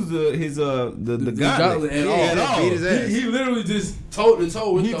use the gauntlet at all. He literally just toe to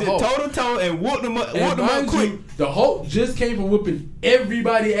toe with the Hulk. He did toe to toe and whooped him up quick. The Hulk just came from whooping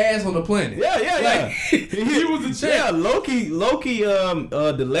everybody ass on the planet. Yeah. He was a champ. Yeah, Loki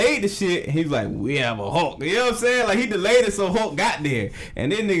delayed the shit. He's like, we have a Hulk. You know what I'm saying? Like he delayed it so Hulk got there, and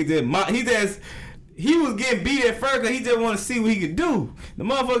then niggas he was getting beat at first because he just wanted to see what he could do. The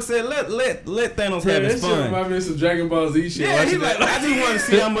motherfucker said, let Thanos have his fun. That shit remind me of some Dragon Ball Z shit. Yeah, he's like, I just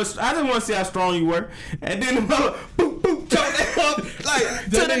want to see how strong you were. And then the mother, boop, boop, choke that up,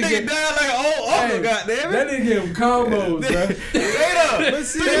 like, till that nigga down like an old uncle, goddamn it. That nigga gave him combos, bro. Straight up. But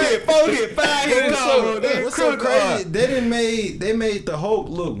see, 3 hit, 4 hit, 5 hit combos. What's so crazy? They made the Hulk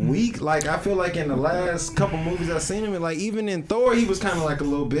look weak. Like, I feel like in the last couple movies I've seen him, and like, even in Thor, he was kind of like a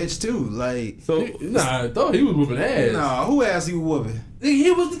little bitch, too. Like, so... Nah, Thor, he was whooping ass. Nah, who ass he was whooping?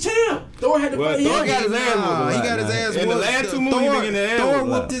 He was the champ. Thor had to fight him. Thor got his ass whooped. He got his ass whooped. In the last 2 movies, Thor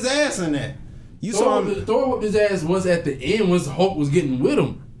whooped his ass in that. You saw him. Thor whooped his ass once at the end, once Hulk was getting with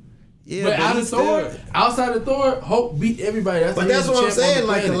him. Yeah, but outside of Thor, Hulk beat everybody. But that's what I'm saying.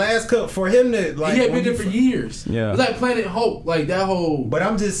 Like the last cut for him to like, he had been there for years. Yeah, it was like Planet Hulk, like that whole. But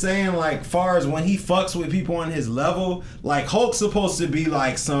I'm just saying, like, far as when he fucks with people on his level, like Hulk's supposed to be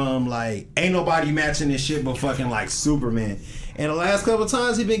like some like ain't nobody matching this shit but fucking like Superman. And the last couple of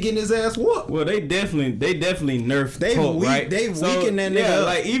times he been getting his ass whooped. Well, they definitely nerfed Hulk, right? They weakened that nigga.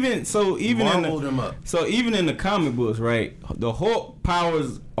 Like even in the comic books, right? The Hulk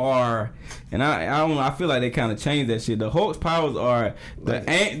powers are, and I don't know, I feel like they kind of changed that shit. The Hulk's powers are the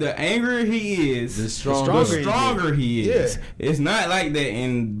angrier he is, the stronger he is. Yeah. It's not like that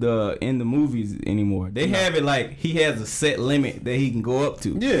in the movies anymore. They have it like he has a set limit that he can go up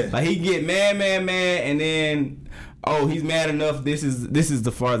to. Yeah, like he get mad, and then. Oh, he's mad enough. This is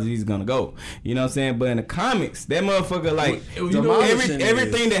the farthest he's gonna go. You know what I'm saying? But in the comics, that motherfucker like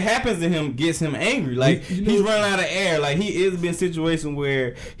everything that happens to him gets him angry. Like he's running out of air. Like he has been in a situation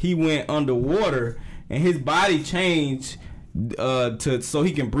where he went underwater and his body changed so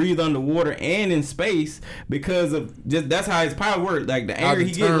he can breathe underwater and in space because of just that's how his power works. Like the anger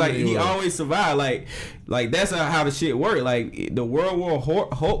he gets, like he always survived. Like that's how the shit worked. Like the World War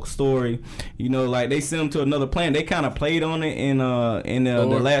Hulk story, you know, like they sent him to another planet. They kind of played on it in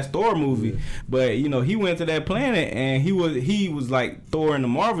the last Thor movie, yeah. But you know he went to that planet and he was like Thor in the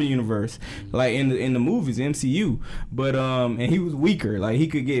Marvel universe, like in the movies MCU. But and he was weaker. Like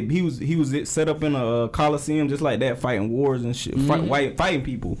he was set up in a coliseum just like that, fighting wars and shit, fighting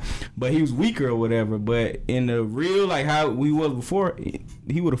people. But he was weaker or whatever. But in the real, like how we was before,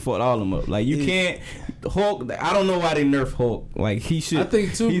 he would have fought all of them up. Like you can't. Hulk, I don't know why they nerf Hulk. Like he should. I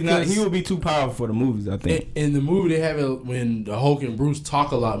think too. He would be too powerful for the movies. I think in the movie they have it when the Hulk and Bruce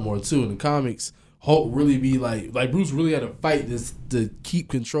talk a lot more too. In the comics, Hulk really be like Bruce really had to fight this to keep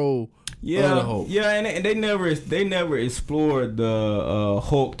control. Yeah, of the Hulk. Yeah, and they never explored the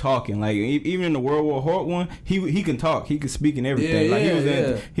Hulk talking. Like even in the World War Hulk one, he can talk, he can speak and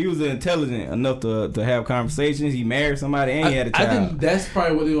everything. He was intelligent enough to have conversations. He married somebody and he had a child. I think that's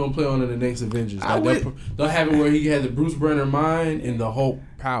probably what they're gonna play on in the next Avengers. Like they'll have it where he had the Bruce Banner mind and the Hulk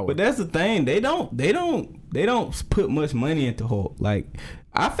power. But that's the thing, they don't put much money into Hulk. Like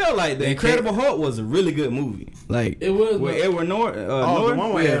I felt like The Incredible Hulk was a really good movie. Like it was. Where Edward Norton. The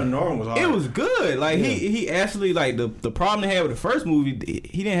one where Edward Norton was. It was good. Like he actually like the problem they had with the first movie.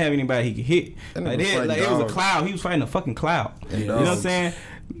 He didn't have anybody he could hit. Like it was a cloud. He was fighting a fucking cloud. You know what I'm saying?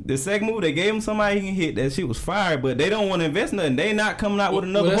 The second movie, they gave him somebody he can hit. That shit was fire, but they don't want to invest nothing. They not coming out with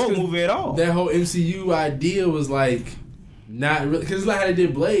another Hulk movie at all. That whole MCU idea was like not really, because it's like how they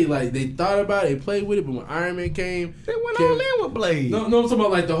did Blade. Like they thought about it, they played with it, but when Iron Man came, they went all in with Blade. No, I'm talking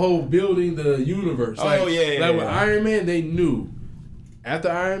about like the whole building the universe. Like, like with Iron Man, they knew.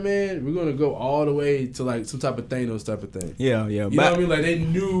 After Iron Man, we're gonna go all the way to like some type of Thanos type of thing. Yeah. You know what I mean? Like they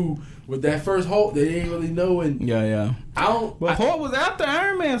knew with that first Hulk, they didn't really know. And But Hulk was after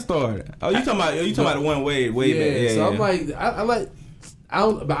Iron Man started. Oh, you talking about the one way back? Yeah. So I'm like,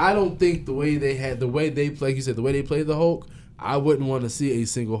 I don't think the way they play, like you said, the way they played the Hulk, I wouldn't want to see a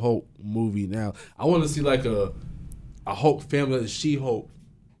single Hulk movie now. I want to see like a Hulk family, a She-Hulk.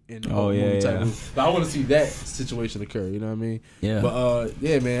 But I want to see that situation occur. You know what I mean? Yeah. But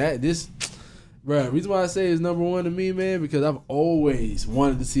man, reason why I say it's number one to me, man, because I've always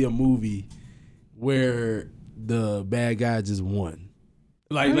wanted to see a movie where the bad guy just won.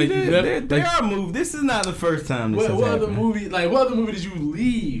 They are moved. This is not the first time this has what happened. What other movie did you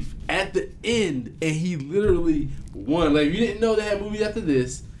leave at the end and he literally won? Like, if you didn't know they had movies after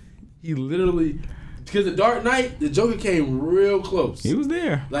this, he literally. Because The Dark Knight, the Joker came real close. He was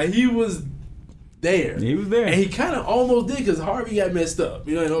there. Like, he was there. He was there. And he kind of almost did because Harvey got messed up.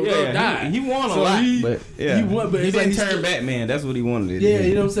 You know, died. He won a lot. He won, but he didn't turn Batman. That's what he wanted to do. Yeah,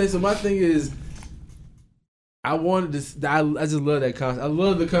 you know what I'm saying? So my thing is, I just love that concept. I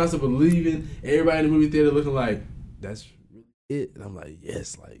love the concept of leaving everybody in the movie theater looking like, that's really it. And I'm like,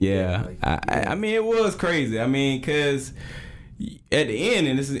 yes. Like, I mean, it was crazy. I mean, because at the end,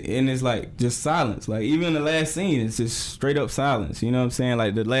 and it's like just silence. Like even the last scene, it's just straight up silence. You know what I'm saying?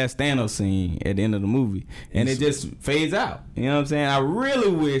 Like the last Thanos scene at the end of the movie, and it just fades out. You know what I'm saying? I really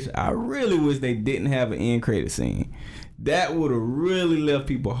wish they didn't have an end credit scene. That would have really left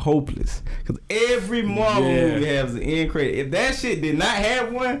people hopeless. Because every Marvel movie has an end credit. If that shit did not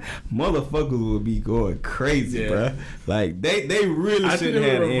have one, motherfuckers would be going crazy, bro. Like, they really shouldn't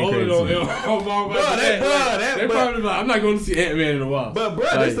have an end credit scene. They probably like, I'm not going to see Ant-Man in a while. But, bro,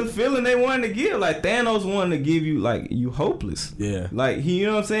 that's the feeling they wanted to give. Like, Thanos wanted to give you, like, you hopeless. Yeah. Like, you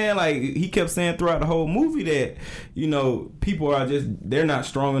know what I'm saying? Like, he kept saying throughout the whole movie that, you know, people are just, they're not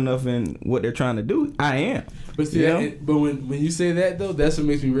strong enough in what they're trying to do. I am. But see, but when you say that though, that's what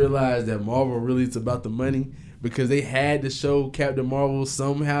makes me realize that Marvel really is about the money, because they had to show Captain Marvel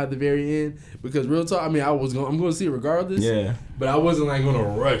somehow at the very end. Because real talk, I mean, I'm going to see it regardless. Yeah. But I wasn't like going to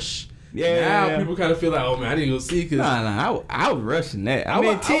rush. Now people kind of feel like, oh man, I need to go see it. I was rushing that. I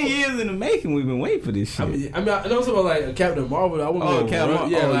mean, 10 years in the making, we've been waiting for this shit. I know something like Captain Marvel. I wasn't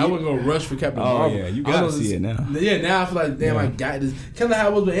going to rush for Captain Marvel. Yeah, you got to see it now. Yeah, now I feel like, damn, I got this. Kind of like how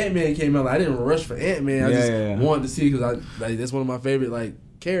it was when Ant-Man came out. Like, I didn't rush for Ant-Man. I just wanted to see it because that's one of my favorite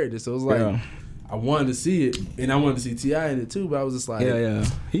characters. So it was like, I wanted to see it, and I wanted to see T.I. in it too, but I was just like... Yeah.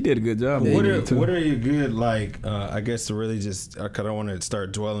 He did a good job. What are you good, I guess to really just... I kind of want to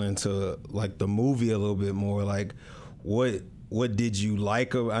start dwelling into, the movie a little bit more. Like, what did you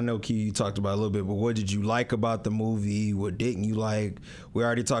like? I know, Key, you talked about it a little bit, but what did you like about the movie? What didn't you like? We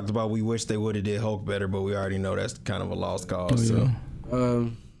already talked about we wish they would have did Hulk better, but we already know that's kind of a lost cause.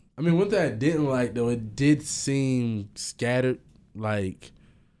 One thing I didn't like, though, it did seem scattered,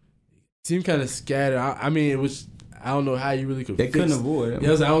 seemed kind of scattered. I mean, it was. I don't know how you really could. They couldn't avoid it.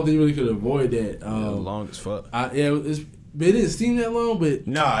 Yeah, I don't think you really could avoid that. Long as fuck. But it didn't seem that long. But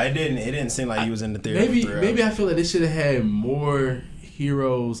no, it didn't. It didn't seem like he was in the theater. Maybe I feel like they should have had more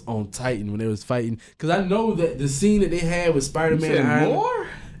heroes on Titan when they was fighting. Because I know that the scene that they had with Spider-Man and Iron Man. More.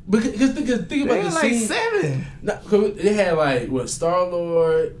 Because think about the scene. 7. They had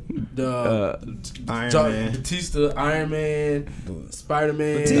Star-Lord, Iron Man, Batista, Iron Man,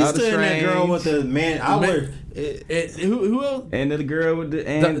 Spider-Man, Batista, and that girl with the man. Who else? And the girl with the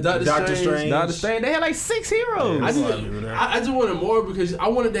Doctor Strange. Doctor Strange. They had 6 heroes. I just wanted more because I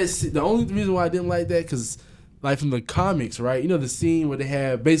wanted that. The only reason why I didn't like that because from the comics, right? You know the scene where they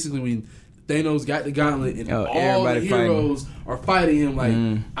have basically when Thanos got the gauntlet and all the heroes are fighting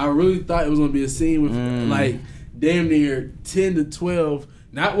him. I really thought it was going to be a scene with damn near 10 to 12,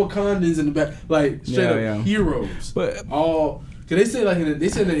 not Wakandans in the back, straight up heroes. But all because they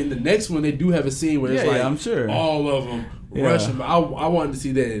said that in the next one they do have a scene where it's I'm sure all of them rushing. But I wanted to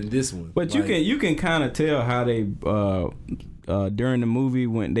see that in this one. But you can kind of tell how they. During the movie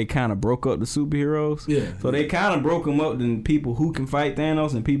when they kind of broke up the superheroes. So they kind of broke them up in people who can fight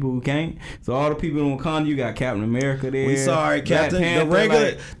Thanos and people who can't. So all the people in Wakanda, you got Captain America there. We sorry, Captain. The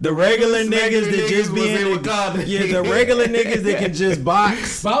regular niggas that just be in Wakanda. Yeah, the regular niggas that can just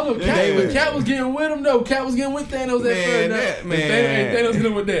box. But I don't know, Cap was getting with him though. Cap was getting with Thanos at first. Man. Thanos hit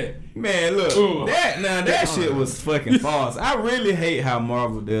him with that. Man, look, that shit was fucking false. I really hate how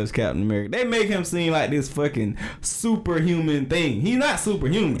Marvel does Captain America. They make him seem like this fucking superhuman thing. He's not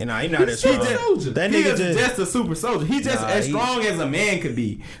superhuman. Nah, he's not as strong. He is just a super soldier. He's just as strong as a man could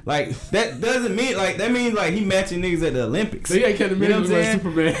be. Like that doesn't mean like that means like he matching niggas at the Olympics. So yeah, Captain America like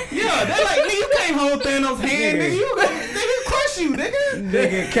Superman. Yeah, they're like, nigga, you can't hold Thanos' hand, nigga. You nigga crush you,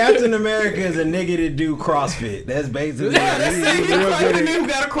 nigga. Captain America is a nigga that do CrossFit. That's basically. Yeah, that's it. He's a nigga who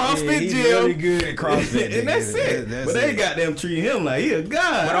got a CrossFit he's gym. Really good at CrossFit, and that's it. But they goddamn treating him like he a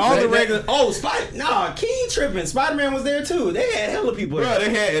god. But all the regular, Key tripping. Spider-Man was there too. They had hella people. Bro, they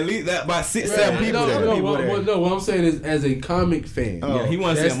had at least about 6-7 people. No, what I'm saying is, as a comic fan, yeah, he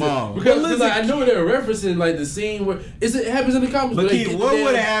wants to see them all. Because like, I know they're referencing like the scene where it happens in the comics. But Key, what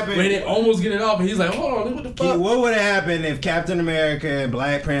would have happened? When they almost get it off, and he's like, "Hold on, what the fuck?" Key, what would have happened if Captain America and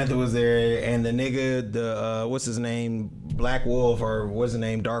Black Panther was there, and the nigga, the what's his name, Black Wolf or what's his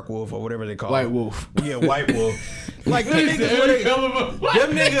name, Dark Wolf or whatever they call White it. Wolf. Yeah, White Wolf. Like them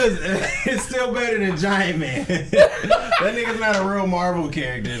niggas is still better than Giant Man. That nigga's not a real Marvel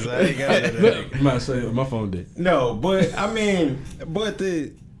character. So I ain't got it. My phone did. No, but I mean,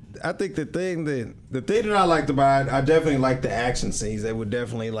 I think the thing that I liked about it, I definitely liked the action scenes. They would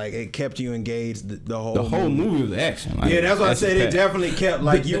definitely like it kept you engaged the whole movie was action. Like, yeah, that's what I said. It definitely kept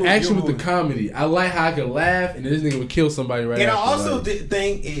like the action with the comedy. I like how I could laugh and this nigga would kill somebody right. And after, I also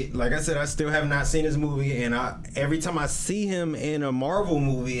think it. Like I said, I still have not seen this movie, and every time I see him in a Marvel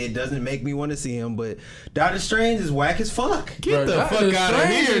movie, it doesn't make me want to see him. But Doctor Strange is whack as fuck. Get the fuck out of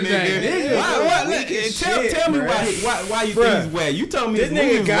here, nigga. Tell me why you think he's whack. You told me this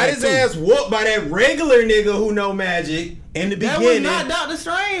nigga got his ass whooped by that regular nigga who know magic in the beginning. That was not Doctor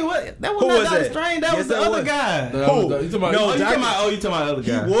Strange. That was not Doctor Strange. That was the other guy. Who? You talking about the other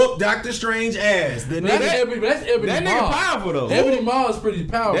guy. He whooped Doctor Strange ass. That's Ebony that nigga powerful though. Ebony Maw is pretty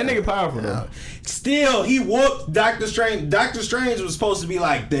powerful. That nigga powerful though. Still, he whooped Doctor Strange. Doctor Strange was supposed to be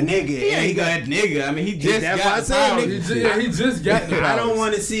like the nigga. Yeah, he got that nigga. I mean, he just got the power. He just got the power. I don't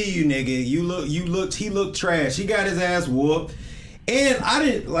want to see you, nigga. He looked trash. He got his ass whooped. And I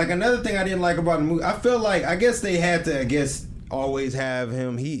didn't like another thing I didn't like about the movie. I felt like I guess they had to always have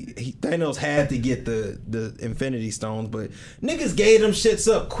him. Thanos had to get the Infinity Stones, but niggas gave them shits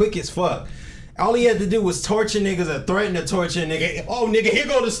up quick as fuck. All he had to do was torture niggas or threaten to torture a nigga. Oh, nigga, here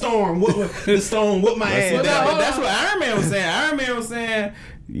go the storm. The storm whoop my ass. That's what Iron Man was saying. Iron Man was saying,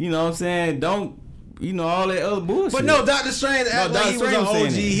 you know what I'm saying, don't. You know, all that other bullshit. But no, Doctor Strange acted like he was an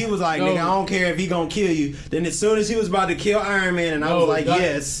OG. He was like, nigga, I don't care if he gonna kill you. Then as soon as he was about to kill Iron Man, and I was like,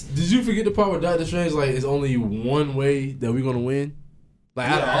 yes. Did you forget the part where Doctor Strange like, it's only one way that we're gonna win? Like,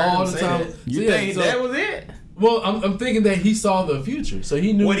 out of all the time. You think that was it? Well, I'm thinking that he saw the future, so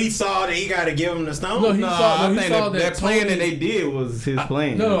he knew what he saw that he got to give him the stone. No, I think that plan that they did was his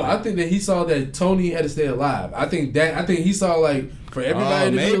plan. No, I think that he saw that Tony had to stay alive. I think he saw like for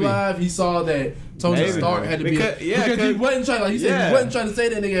everybody to be alive. He saw that Tony Stark had to be because he wasn't trying. Like he said, he wasn't trying to say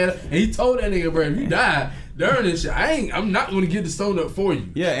that nigga, and he told that nigga, bro, if you die during this shit, I'm not going to get the stone up for you.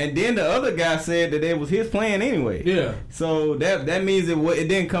 Yeah, and then the other guy said that it was his plan anyway. Yeah. So that means it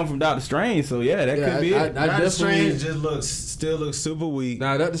didn't come from Doctor Strange. So yeah, that could be it. Doctor Strange still looks super weak.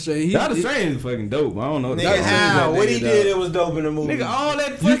 Nah, Doctor Strange is fucking dope. I don't know. Nigga, what he did, it was dope in the movie. Nigga, all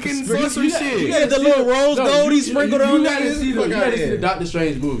that fucking sorcery shit. You got the little rose gold he sprinkled on that. You gotta see the Doctor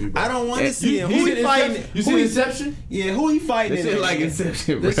Strange movie, bro. I don't want to see him. Who he fighting? You see Inception? Yeah, who he fighting in there? Like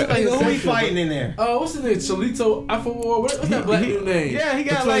Inception, bro. Who he fighting in there? What's his name? Cholito Alpha. What's that black dude name? Yeah, he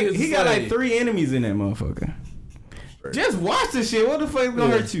got like 3 enemies in that motherfucker. Just watch this shit. What the fuck is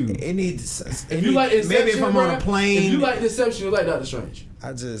gonna hurt you? It needs. If you like Inception, maybe if I'm on a plane. If you like Inception, you like Doctor Strange.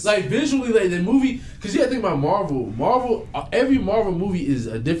 I just like visually, like the movie, because you gotta think about Marvel. Every Marvel movie is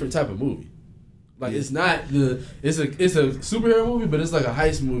a different type of movie. Like it's not it's a superhero movie, but it's like a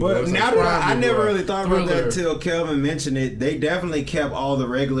heist movie. But now that I never really thought about that till Kelvin mentioned it. They definitely kept all the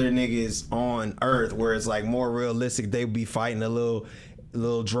regular niggas on Earth, where it's like more realistic. They'd be fighting a little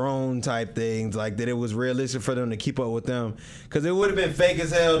drone type things, like that it was realistic for them to keep up with them, because it would have been fake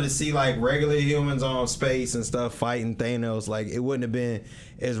as hell to see like regular humans on space and stuff fighting Thanos. Like it wouldn't have been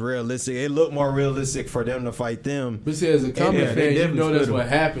as realistic. It looked more realistic for them to fight them. But see, as a comic fan, you know that's what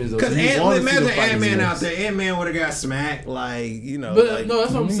happens. Because imagine Ant-Man out there. Ant-Man would have got smacked, like, you know. But like, no,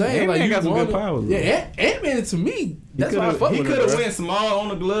 that's what I'm saying. Ant-Man like, got some good powers. Yeah, Ant-Man to me, that's why I fuck with him. He could have went small on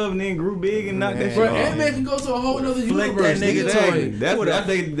the glove and then grew big and knocked that shit off. Bro, Ant-Man can go to a whole other universe. That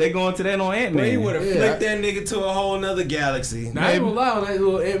nigga they going to that on Ant-Man. He would have flicked that nigga to a whole nother galaxy. Now, I ain't gonna lie on that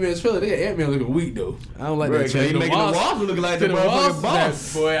little Ant-Man trailer. They got Ant-Man looking weak though. I don't like that trailer. He making the Wasp look like the motherfucking boss.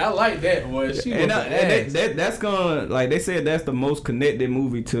 Boy, I like that. Boy, she was that's gonna, like they said, that's the most connected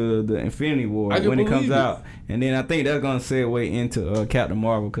movie to the Infinity War when it comes out. And then I think that's gonna segue into Captain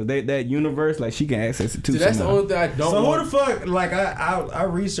Marvel, because that universe, like she can access it too. See, that's the only thing I don't. So who the fuck? Like I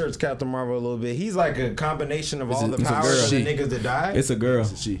researched Captain Marvel a little bit. He's like a combination of all the powers of the niggas that died. It's a girl.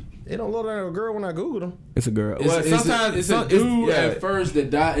 It's a she. It don't look like a girl when I Googled him. It's a girl. Sometimes it's a dude at first that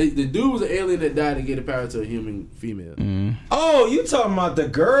died. The dude was an alien that died and gave the power to a human female. Mm. Oh, you talking about the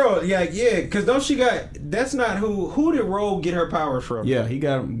girl? Yeah. Because don't she got? That's not who did Rogue get her powers from? Yeah, he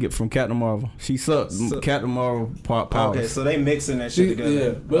got from Captain Marvel. She sucked Captain Marvel powers. Okay, so they mixing that shit together.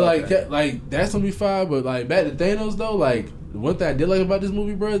 Yeah, but like that's gonna be fine. But like back to Thanos though, like one thing I did like about this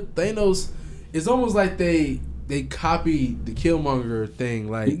movie, bro, Thanos, it's almost like they copied the Killmonger thing.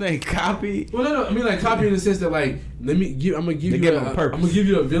 Like they copy. Well, no. I mean, like copy in the sense that like I'm gonna give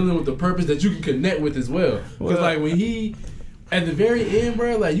you a villain with a purpose that you can connect with as well. Because like when he at the very end,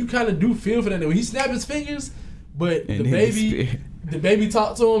 bro, like you kind of do feel for that. When he snapped his fingers, but the baby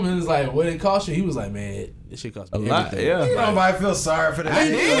talked to him and was like, "What it cost you?" He was like, "Man, this shit cost me a lot." Yeah, nobody feel sorry for that. I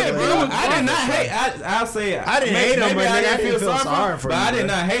did, bro. I did not hate. I'll say I didn't hate him, but I didn't feel sorry for him. But I did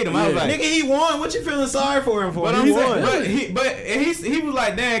not hate him. I was like, nigga, he won. What you feeling sorry for him for? But he won. He was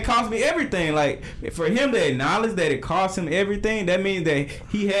like, damn, it cost me everything. Like for him to acknowledge that it cost him everything, that means that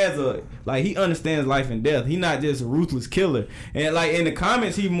he has he understands life and death. He not just a ruthless killer. And like in the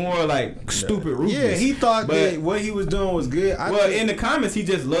comics, he more like stupid ruthless. Yeah, he thought that what he was doing was good. In the comics, he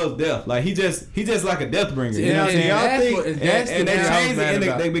just loves death. Like he just like a death bringer. You know what I'm saying? And they changed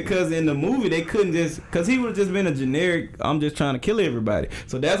it because in the movie they couldn't because he would have just been a generic, I'm just trying to kill everybody.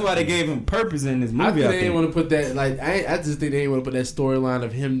 So that's why they gave him purpose in this movie. I think they didn't want to put that, like, I just think they didn't want to put that storyline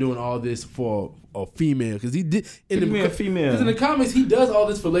of him doing all this for a female, because he did in the comics he does all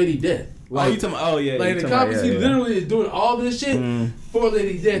this for Lady Death. Like, you talking about? Oh yeah. Like in the comics, he literally is doing all this shit for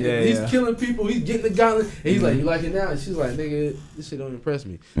Lady Death. Yeah, he's killing people. He's getting the gauntlet. And he's like, "You like it now?" And she's like, "Nigga, this shit don't impress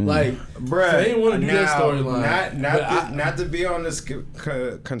me." Like, bruh, so they didn't want to do that storyline. Not to be on this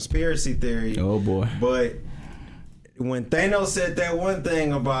conspiracy theory. Oh boy. But when Thanos said that one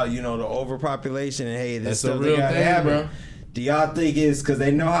thing about the overpopulation and hey, this stuff that gotta happen, bro. Do y'all think it's because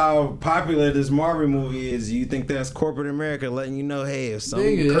they know how popular this Marvel movie is? You think that's corporate America letting you know, hey, if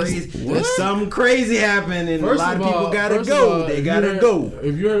something crazy happened and a lot of people gotta go, they gotta go.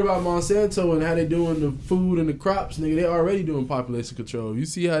 If you heard about Monsanto and how they doing the food and the crops, nigga, they already doing population control. You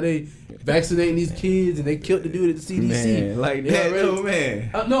see how they vaccinating these kids and they killed the dude at the CDC. Man, like that,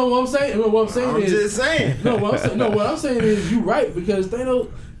 man. No, what I'm saying is, just saying. What I'm saying is, you right, because Thanos.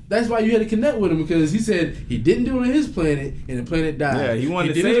 That's why you had to connect with him, because he said he didn't do it on his planet and the planet died. Yeah, he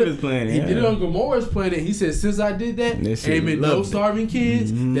wanted to save his planet. He did it on Gamora's planet. He said, since I did that, ain't been no starving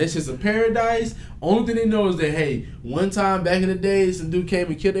kids. That's just a paradise. Only thing they know is that, hey, one time back in the day, some dude came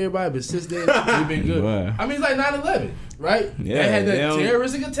and killed everybody, but since then, we've been good. Wow. I mean, it's like 9/11, right? Yeah, they had that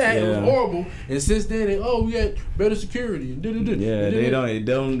terroristic attack. Yeah. It was horrible. And since then, we got better security. Yeah, they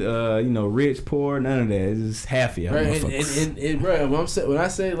don't, rich, poor, none of that. It's just half of y'all. Right, and bro, when I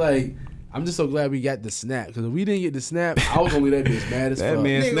say, like, I'm just so glad we got the snap, because if we didn't get the snap, I was gonna be that bitch mad as fuck. That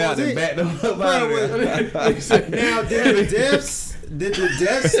man snapped and backed him up out of there. Now, did the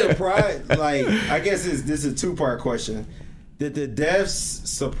deaths surprise? Like, I guess this is a 2-part question. Did the deaths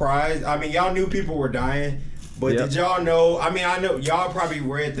surprise? I mean, y'all knew people were dying, but did y'all know? I mean, I know y'all probably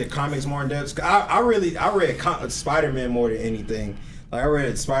read the comics more in depth. I read Spider-Man more than anything. Like, I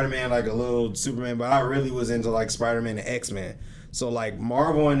read Spider-Man like a little Superman, but I really was into like Spider-Man and X-Men. So like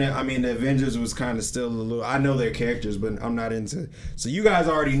Marvel and the Avengers was kind of still a little. I know their characters, but I'm not into. So you guys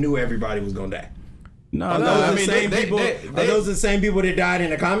already knew everybody was gonna die. Are those the same people that died in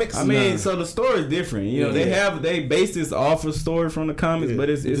the comics? I mean, so the story is different. They base this off a story from the comics, but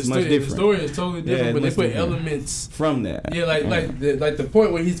it's much different. The story is totally different, but they put elements from that. Yeah, like the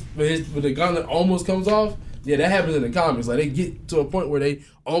point where when the gauntlet almost comes off. Yeah, that happens in the comics. Like, they get to a point where they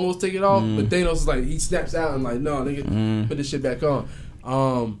almost take it off, but Thanos is like, he snaps out and like, no, nigga, put this shit back on.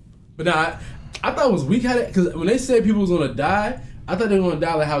 But now, I thought it was weak how that, because when they said people was gonna die, I thought they were gonna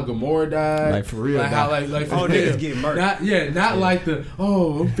die like how Gamora died, like for real, like how like for real. Niggas get murdered. Not like the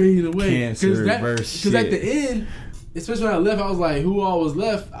I'm fading away, because at the end. Especially when I left, I was like, who all was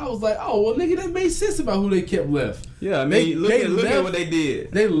left? I was like, oh, well, nigga, that made sense about who they kept left. Yeah, I mean, look at what they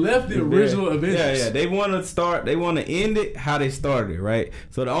did. They left the original Avengers. Yeah. They want to end it how they started, right?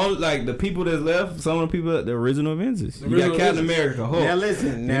 So the people that left, some of the people, the original Avengers. You got Captain America, Hulk. Now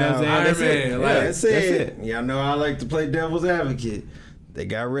listen, Iron Man. That's it. Y'all know I like to play devil's advocate. They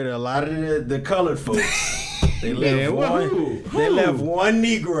got rid of a lot of the colored folks. They left one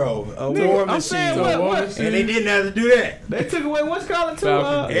Negro, a war machine, and they didn't have to do that. They took away one Scarlet too.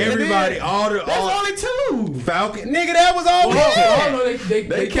 Everybody, that's only 2. Falcon, nigga, that was all.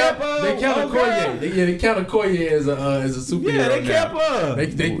 They kept Okoye. They counted Okoye as a superhero. Yeah, they kept her. They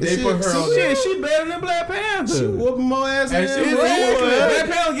put her on. Shit, she better than Black Panther. She whooping more ass than Black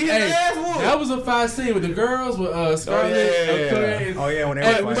Panther get his ass whooped. That was a fight scene with the girls with Scarlett. When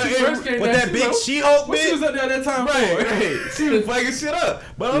they when she first came with down, that big She-Hulk bitch. She was up there that time. Right. She was fucking shit up.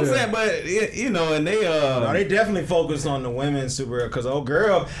 But I'm saying, and they no, they definitely focused on the women superhero because old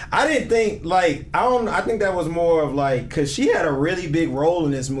girl. I didn't think I think that was more of because she had a really big role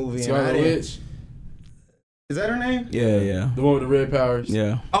in this movie. Scarlet Witch. Is that her name? Yeah. The one with the red powers.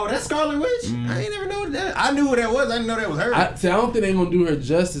 Yeah. Oh, that's Scarlet Witch? I ain't never know that. I knew who that was. I didn't know that was her. I don't think they're going to do her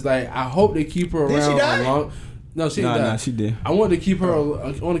justice. I hope they keep her around. Did she die? No, she didn't die. Nah, she did. I want to keep her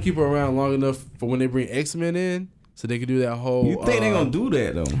around long enough for when they bring X-Men in so they can do that whole... You think they going to do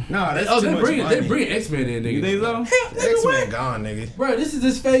that, though? No, that's too much money. They bring X-Men in, nigga. You think so? X-Men gone, nigga. Bro, this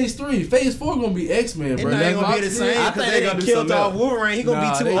is phase 3. Phase 4 going to be X-Men, bro. It ain't going to be the same because they done killed off Wolverine. He going to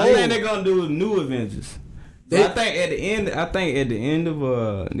be too old. I think they're going to do new Avengers. I think at the end of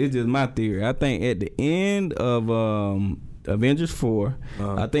this is just my theory. I think at the end of Avengers 4,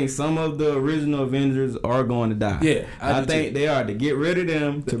 I think some of the original Avengers are going to die. Yeah, I think they are to get rid of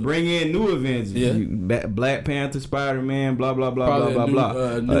them to bring in new Avengers. Yeah. Black Panther, Spider-Man, blah blah blah probably blah blah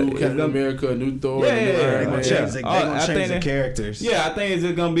blah. New Captain America, new Thor. They're gonna change the characters. Yeah, I think it's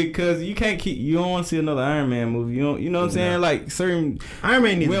just gonna be because you don't want to see another Iron Man movie. You know what I'm saying? Like certain Iron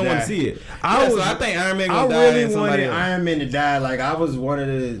Man needs we to don't die. want to see it. I think Iron Man gonna die. I really wanted Iron Man to die. Like I was one of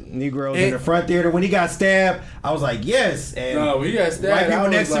the Negroes in the front theater when he got stabbed. I was like, yes. And no, when he got stabbed, right people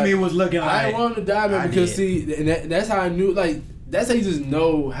next to me was looking like I didn't want him to die, man, because see, and that's how I knew. Like that's how you just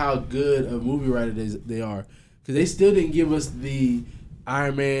know how good a movie writer they are, because they still didn't give us the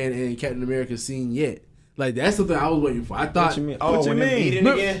Iron Man and Captain America scene yet. Like that's something I was waiting for. I thought. What you mean? Oh, when they beat it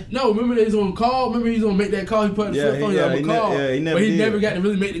again? No, remember they was on call. Remember he was gonna make that call. He put the flip phone on the call, but he never got to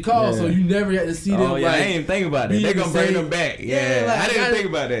really make the call. So you never got to see them. Oh yeah, I didn't even think about it. They gonna bring them back. Yeah, I didn't think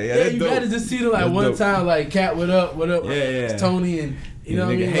about that. Yeah, you got to just see them like one time, like Cat, what up? Yeah. It's Tony and. You know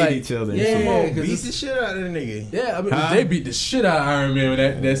what I mean? Hate each other. Yeah, beat the shit out of the nigga. Yeah, I mean, they beat the shit out of Iron Man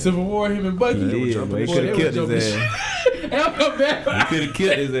with that Civil War, him and Bucky. They could have killed his ass. They could have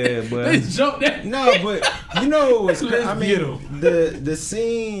killed his ass, but they jumped that. No, but you know what's crazy? I mean, the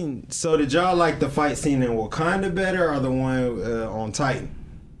scene. So did y'all like the fight scene in Wakanda better or the one on Titan?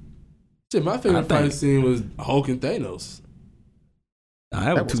 Shit, my favorite fight scene was Hulk and Thanos.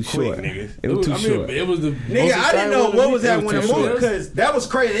 Nah, that was too short. Nigga. It was too short. It was the nigga. I didn't know what was that when the movie because that was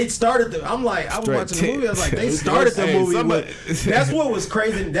crazy. They started the. I'm like, I was watching the movie. I was like, they started the movie. That's what was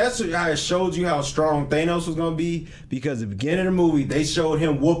crazy. That's how it showed you how strong Thanos was gonna be because at the beginning of the movie they showed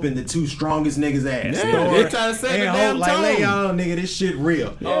him whooping the two strongest niggas ass. Yeah, they trying to set the damn like, tone. Like, y'all, nigga, this shit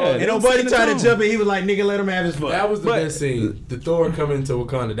real. Yeah, and nobody tried to jump in. He was like, nigga, let him have his fun. That was the best scene. The Thor coming to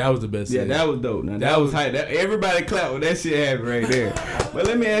Wakanda. That was the best scene. Yeah, that was dope. Now that was hype. Everybody clapped when that shit happened right there. But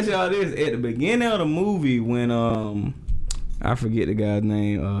let me ask y'all this: at the beginning of the movie, when I forget the guy's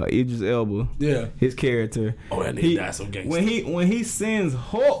name, Idris Elba, his character. Oh, that nigga died so gangster. When he sends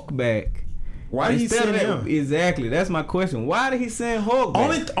Hulk back, why did he send him? Exactly, that's my question. Why did he send Hulk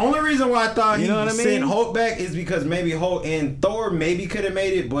back? Only reason why I thought he sent Hulk back is because maybe Hulk and Thor maybe could have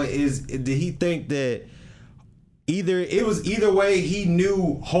made it, but did he think that? Either way, he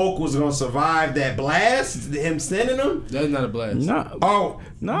knew Hulk was gonna survive that blast. Him sending him. That's not a blast. No. Oh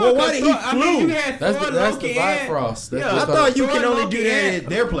no. Well, why did he flew? I mean, that's the Bifrost. I thought you can only do that at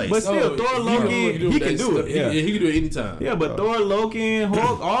their place. But still, Thor, Loki, he can do it. Yeah, he can do it anytime. Yeah, but Thor, Loki, and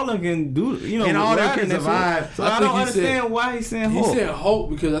Hulk, all of them can do. You know, and all them can survive. So I don't understand why he sent Hulk. He sent Hulk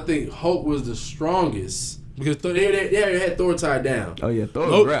because I think Hulk was the strongest. Because they had Thor tied down. Oh yeah, Thor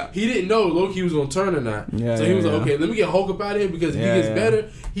was wrapped. He didn't know Loki was gonna turn or not. Yeah, so he was like, okay, let me get Hulk up out of here because if he gets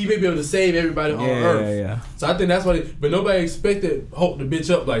better, he may be able to save everybody on Earth. Yeah. So I think that's why. But nobody expected Hulk to bitch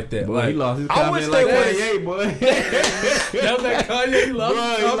up like that. Boy, like, he lost his confidence like Kanye, boy. That was like Kanye. He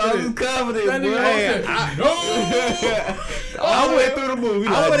lost his confidence. I went through the movie.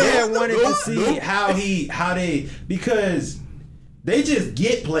 I would have wanted to see how they because. They just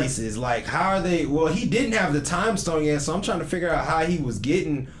get places. Like, how are they? Well, he didn't have the time stone yet, so I'm trying to figure out how he was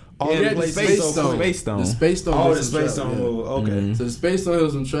getting all the places. The space stone. The space stone. Oh, the space stone. Yeah. Okay. Mm-hmm. So the space stone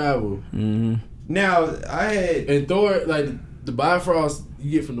has some travel. Mm-hmm. Now, and Thor, like, the Bifrost you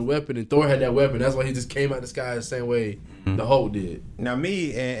get from the weapon, and Thor had that weapon. That's why he just came out the sky the same way the Hulk did. Now,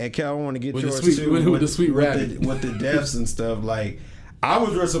 me and Cal, I want to get with yours too. With the sweet rabbit. With the deaths and stuff, like, I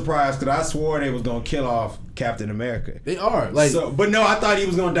was real surprised because I swore they was going to kill off Captain America. They are like, so, but no, I thought he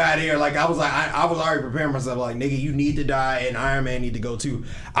was gonna die there. Like I was like, I was already preparing myself. Like nigga, you need to die, and Iron Man need to go too.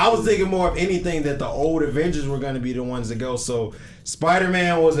 I was thinking more of anything that the old Avengers were gonna be the ones to go. So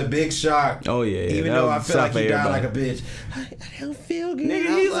Spider-Man was a big shock. Oh yeah, even though I feel like he died like a bitch. I don't feel good.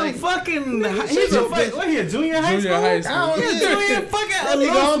 Nigga, he's like, a fucking. He's a fucking. What here? Junior high school. Junior fucking.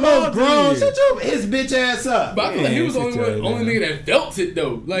 Nigga almost grown. Shut his bitch ass up. But I feel like he was the only nigga that felt it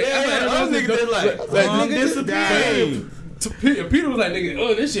though. Like I nigga did like disappeared. Peter was like, nigga,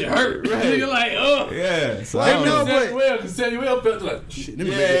 oh, this shit hurt. Right. Nigga like, oh. Yeah. So I know, but Samuel felt like, shit, let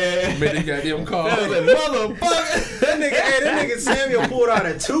me make that goddamn call. I was like, motherfucker. that nigga Samuel pulled out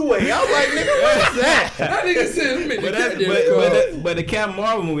a two-way. I was like, nigga, what's that? That nigga said, let me make that goddamn call. But the Captain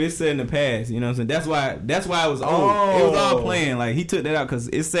Marvel movie is set in the past. You know what I'm saying? That's why it was old. It was all playing. Like, he took that out because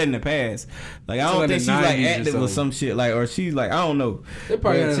it's set in the past. Like, I don't think she's like active or some shit. Like, or she's like, I don't know. They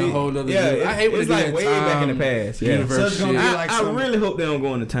probably got a whole nother. Yeah, I hate when it's like way back in the past. Yeah. I really hope they don't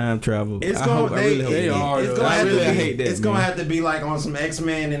go into time travel. It's gonna have to be like on some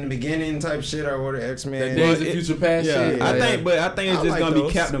X-Men in the beginning type shit or what X-Men. Days of Future Past shit. Yeah. I think it's just gonna be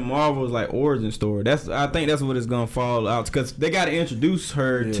Captain Marvel's like origin story. I think that's what it's gonna fall out because they got to introduce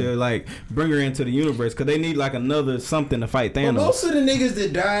her to like bring her into the universe because they need like another something to fight Thanos. Well, most of the niggas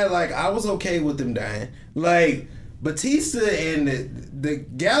that died, like I was okay with them dying. Like Batista and the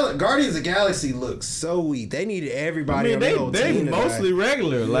Guardians of the Galaxy look so weak. They needed everybody. They mostly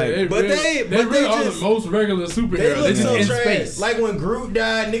regular, like, they're really all the most regular superheroes. They look so in trash. space. Like when Groot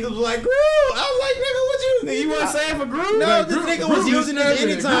died, niggas was like Groot. I was like, nigga, what you? You wasn't saying for Groot? No, this nigga was using it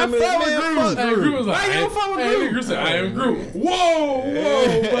anytime. Groot was like, why you don't fuck with Groot? Groot said, I am Groot. Whoa,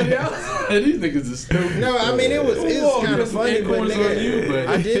 buddy. These niggas are stupid. No, I mean it was kind of funny, but nigga,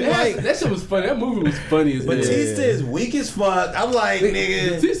 I didn't like that shit was funny. That movie was funny as hell. Batista is weak as fuck. I'm like,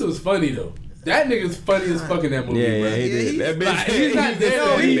 nigga. Batista was funny though. That nigga's funny as fuck in that movie. Yeah, he did. That bitch, like, he's not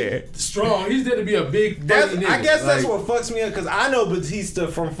there. He's strong. He's there to be a big funny nigga. I guess that's what fucks me up because I know Batista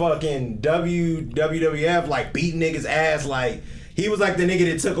from fucking WWF, like beating niggas ass. Like he was like the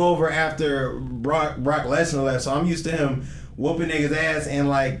nigga that took over after Brock Lesnar left. So I'm used to him whooping niggas ass, and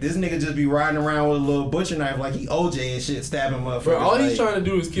like this nigga just be riding around with a little butcher knife like he OJ and shit, stabbing motherfuckers. Bro, all he's trying to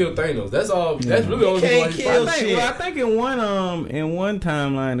do is kill Thanos. That's all. Yeah. That's really all he's kill shit. I think in one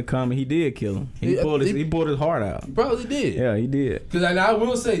timeline to come, he did kill him. He pulled his heart out. He probably did. Yeah, he did. Because I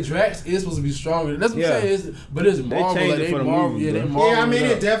will say Drax is supposed to be stronger. That's what I'm saying. But it's Marvel. They changed it for the movie. I mean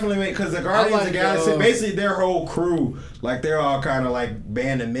it definitely made because the Guardians of the Galaxy, basically their whole crew, like they're all kind of like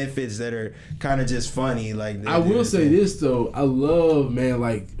band of misfits that are kind of just funny. Like I will say this though, I love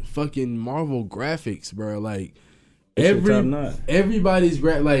like fucking Marvel graphics, bro. Like everybody's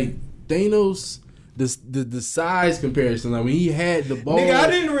like Thanos. The size comparison, like when he had the ball in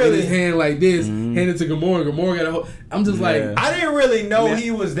his hand like this, handed to Gamora got a whole. I'm just like, I didn't really know he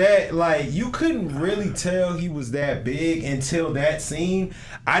was that. Like you couldn't really tell he was that big until that scene.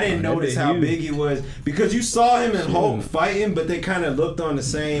 I didn't notice how big he was because you saw him and Hulk fighting, but they kind of looked on the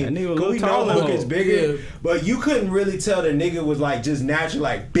same. We know Hulk is bigger, but you couldn't really tell the nigga was like just naturally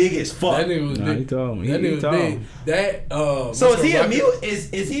like big as fuck. That nigga was big. He told me. That nigga was big. So is he a mutant?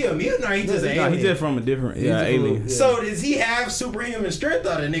 Is he a mutant or he just an alien? He's just from a different alien. Yeah. So does he have superhuman strength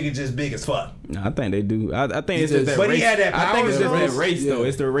or the nigga just big as fuck? No, I think they do. I think it's just that but race. He had that power. I think it's just that race though.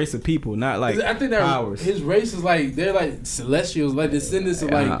 It's the race of people, not like I think that powers. His race is like they're like celestials, like descendants of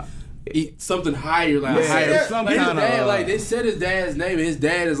like something higher, like higher. Some like kind his dad, of like they said his dad's name, and his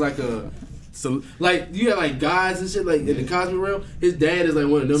dad is like a. So like you got like guys and shit like in the cosmic realm. His dad is like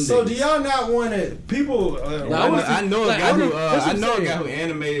one of them. So niggas. do y'all not want to people? I know a guy who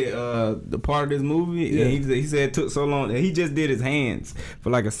animated the part of this movie, and he said it took so long. He just did his hands for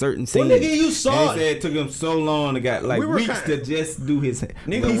like a certain scene. Well, nigga, you saw and he said it took him so long to got like weeks to just do his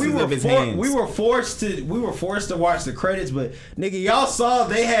nigga. We were forced to watch the credits, but nigga, y'all saw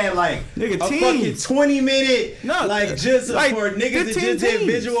they had like a fucking 20-minute for niggas that just did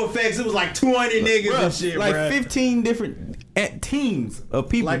visual effects. It was like 200 niggas and shit, like bruh. 15 different teams of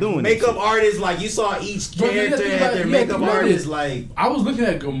people like doing makeup artists. Like you saw each character had their makeup artists. Like I was looking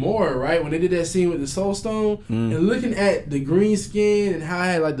at Gamora right when they did that scene with the Soul Stone and looking at the green skin and how I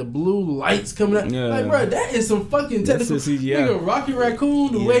had like the blue lights coming out. Like, bro, that is some fucking technical. Nigga, Rocky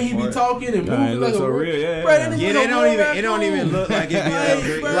Raccoon, the way he be talking and moving like a real. It don't even look like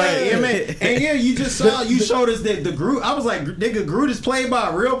it. And you showed us that the Groot. I was like, nigga, Groot is played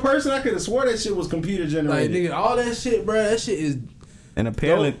by a real person. I could have swore that shit was computer generated. Like nigga, all that shit, bro. That shit is. And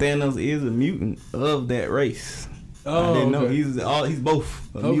apparently Thanos is a mutant of that race. I didn't know he's both.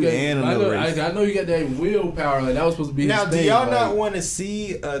 Okay, I know you got that willpower. Like that was supposed to be. Now, his do thing, y'all like, not want to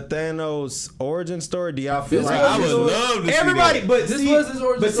see a Thanos origin story? Do y'all feel This like was I would his love to everybody? see that. But This see, was his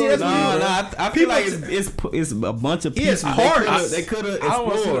origin but see, story. that's I feel like it's a bunch of pieces. parts. They could have I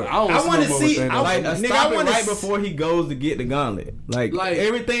explored. want to see. Like nigga, stop I it want right before he goes to get the gauntlet. Like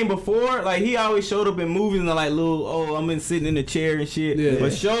everything before, like he always showed up in movies and like little, I'm sitting in the chair and shit. Yeah.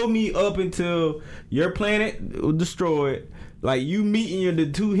 But show me up until your planet was destroyed. Like you meeting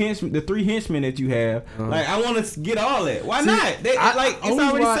the three henchmen that you have. Like I want to get all that. Why not? It's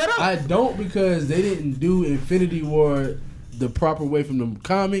already set up. I don't, because they didn't do Infinity War the proper way from the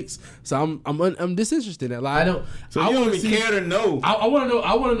comics. So I'm disinterested in that. Like I don't. So you don't even care to know. I want to know.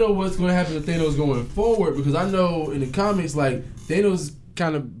 I want to know what's going to happen to Thanos going forward, because I know in the comics, like Thanos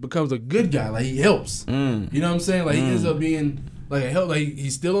kind of becomes a good guy. Like he helps. You know what I'm saying? Like he ends up being like a help. Like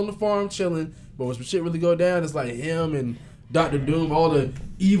he's still on the farm chilling, but when some shit really go down, it's like him and Dr. Doom, all the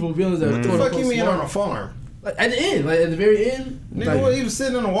evil villains that What the fuck you mean on a farm? Like at the end, like at the very end, Nigga, like, he was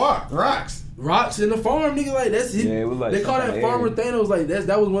sitting on rocks. rocks in the farm, nigga. Like that's his, like they call that Farmer Thanos. Like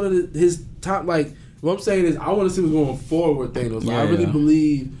that was one of his top. Like what I'm saying is, I want to see what's going forward with Thanos. Like, I really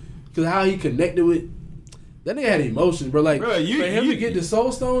believe, because how he connected with that nigga had emotions, bro. Like for him to get the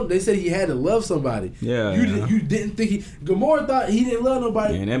Soul Stone, they said he had to love somebody. Yeah, you didn't think Gamora thought he didn't love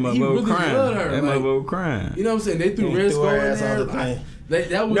nobody. And that he motherfucker really crying. loved her. That like, motherfucker crying. You know what I'm saying? They threw Red Skull in there.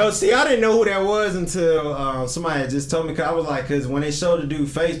 That was, no, see, I didn't know who that was until somebody had just told me. Cause I was like, because when they showed the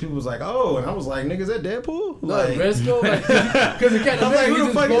dude face, people was like, oh, and I was like, nigga, is that Deadpool? Like Red Skull, because the Captain America, who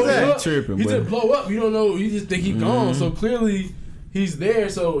the fuck is that? He just blow up. You don't know. You just think he gone. So clearly, he's there.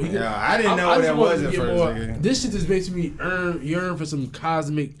 So he I didn't know what that was at first. This shit just makes me yearn for some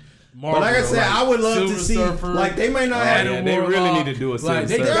cosmic Marvel. But like I said, I would love to see. Surfer, like they may not have. They really need to do a Silver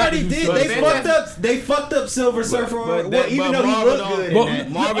Surfer. They already did. They fucked up Silver Surfer. Even though he looked good.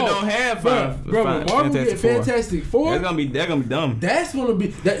 Marvel don't have Marvel get Fantastic Four. They're gonna be dumb. That's gonna be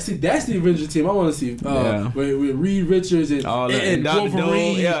that. See, that's the Avengers team I want to see. With Reed Richards and Dr.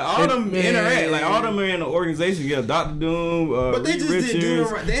 Wolverine. Doom. Yeah, all them interact. Like all them are in the organization. Yeah, Dr. Doom. But they just didn't do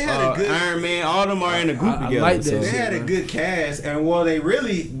it right. They had a good Iron Man. All them are in a group together. Like that. They had a good cast, and they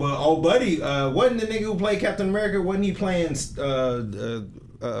really. Old buddy, wasn't the nigga who played Captain America? Wasn't he playing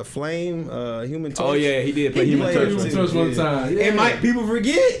Flame, Human Torch? Oh yeah, he did play Human Torch one time. Yeah. And people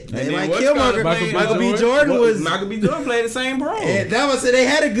forget. And like Michael B. Jordan Michael B. Jordan played the same role. And that was it. They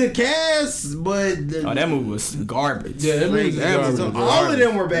had a good cast, but that movie was garbage. Yeah, that movie was garbage. All of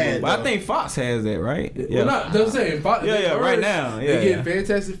them were bad. But I think Fox has that, right? Yeah, well, not. I'm saying Fox. Right now. Yeah, they get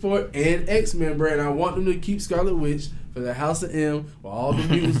Fantastic Four and X-Men, bro. And I want them to keep Scarlet Witch for the House of M, where all the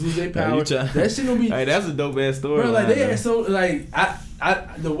mutants lose their power. That shit gonna be. Hey, that's a dope ass story. Bro, like they had so like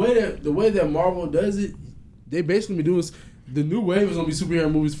the way that Marvel does it, they basically be doing the new wave is gonna be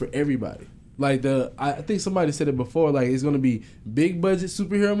superhero movies for everybody. Like I think somebody said it before. Like it's gonna be big budget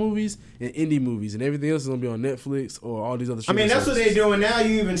superhero movies and indie movies, and everything else is gonna be on Netflix or all these other. I mean, that's what they're doing now.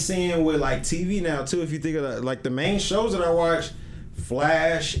 You even seeing with like TV now too. If you think of that, like the main shows that I watch,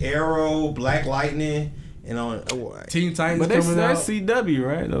 Flash, Arrow, Black Lightning. And on Teen Titans, but that's CW,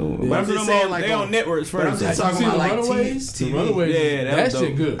 right? Though. Yeah. I'm just saying, like they on networks first. But I'm just talking about like Runaways. TV. Runaways, yeah, that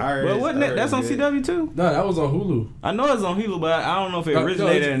shit good. But wasn't that's on CW too? No, that was on Hulu. I know it's on Hulu, but I don't know if it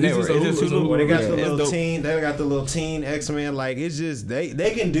originated in network. It's just Hulu. Well, they got the little teen. They got the little teen X-Men. Like it's just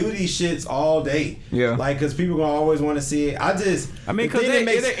they can do these shits all day. Yeah. Like because people gonna always want to see it. I mean, because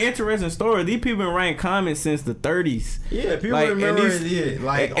it's an interesting story. These people been writing comics since the 30s. Yeah, people remember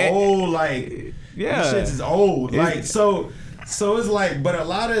old like. Yeah, this shit is old. Like so it's like, but a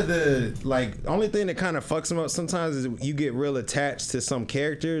lot of the only thing that kind of fucks them up sometimes is you get real attached to some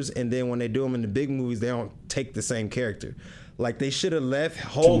characters, and then when they do them in the big movies, they don't take the same character. Like they should have left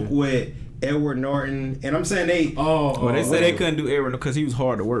Hulk with Edward Norton, and I'm saying they said they couldn't do Edward because he was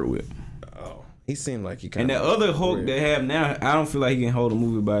hard to work with. He seemed like he kind of. And the other Hulk they have now, I don't feel like he can hold a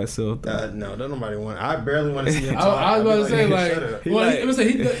movie by himself. No, don't nobody want. I barely want to see him. I was about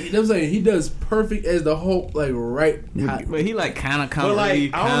to say, he does perfect as the Hulk, like right. But he like kind of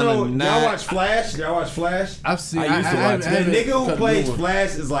comedy. But like I don't know. Y'all watch Flash? I've seen. I used to watch. The nigga who plays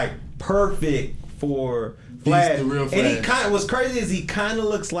Flash is like perfect for Flash. The real Flash. And he kind of what's crazy is he kind of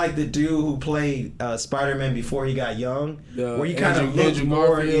looks like the dude who played Spider-Man before he got young, where he kind of looked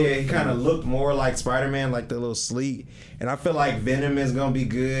more. Yeah, he kind of looked more like Spider-Man, like the little sleek. And I feel like Venom is gonna be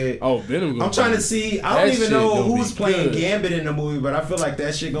good. Oh, Venom! I'm trying to see. I don't even know who's playing Gambit in the movie, but I feel like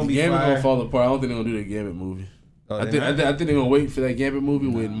that shit gonna be. Gambit gonna fall apart. I don't think they're gonna do that Gambit movie. I think they're gonna wait for that Gambit movie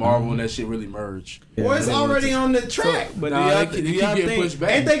when Marvel and that shit really merge. Well, it's already on the track. But do y'all think pushed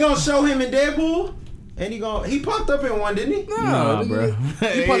back? Ain't they gonna show him in Deadpool? And he popped up in one, didn't he? Nah, bro.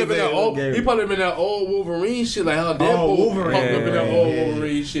 He probably been that old Wolverine shit, like how Deadpool Wolverine. popped up in that old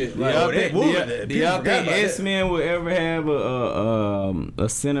Wolverine shit. Do Like, y'all think X-Men will ever have a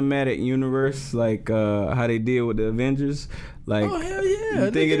cinematic universe like how they did with the Avengers? Like, oh hell yeah!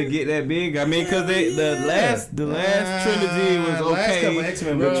 You think it'll get that big? I mean, because the last trilogy was okay.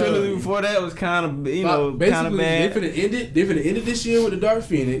 The trilogy before that was kind of kind of bad. They finna end it this year with the Dark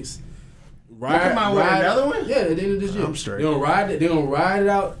Phoenix. Come out with another one? Yeah, at the end of this year. I'm straight. They're gonna ride it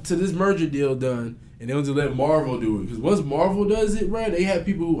out to this merger deal done, and they're gonna let Marvel do it. Because once Marvel does it, bro, they have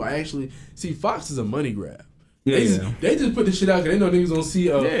people who actually see Fox is a money grab. They just put this shit out because they know niggas gonna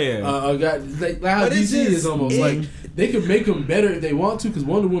see like how DC is almost like they can make them better if they want to, because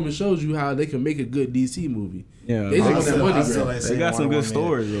Wonder Woman shows you how they can make a good DC movie. Yeah, they just that money grab. They got some good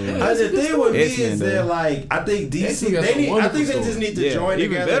stories. The thing with me is that like I think DC they just need to join even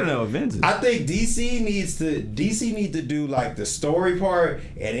together. Better than Avengers. I think DC need to do like the story part,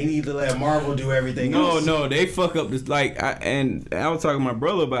 and they need to let Marvel do everything else. No, they fuck up this. Like, I was talking to my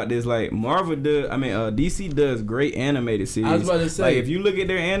brother about this. Like, DC does great animated series. I was about to say, like, if you look at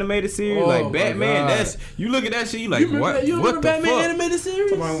their animated series, like Batman, you look at that shit, you like, what? You remember what Batman the fuck? animated series?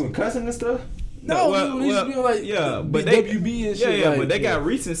 Somebody with cussing and stuff. No, but WB and shit. But they got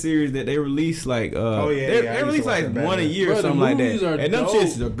recent series that they release like they release like one a year or something like that. And them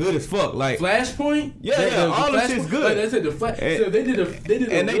shits are good as fuck. Like Flashpoint. All them shit's good. Like they said the Flash. So they did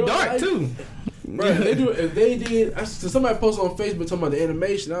and they dark too. Bro, they do. If they did, somebody posted on Facebook talking about the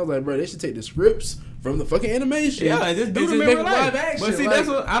animation. I was like, bro, they should take the scripts from the fucking animation. Yeah, and just do them in live action. But see, that's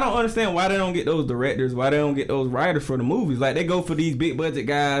what I don't understand. Why they don't get those directors? Why they don't get those writers for the movies? Like they go for these big budget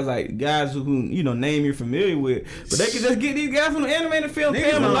guys, like guys who name you're familiar with. But they can just get these guys from the animated film,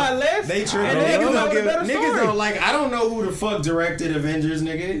 pay them a lot less. They true. Niggas don't like. I don't know who the fuck directed Avengers,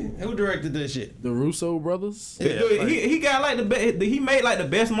 nigga. Who directed that shit? The Russo brothers. Yeah, he got like he made like the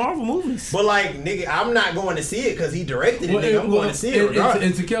best Marvel movies. But like, nigga, I'm not going to see it because he directed it. I'm going to see it.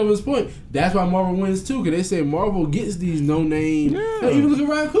 And to Kelvin's point, that's why Marvel wins too, because they say Marvel gets these no name. Yeah. Even look at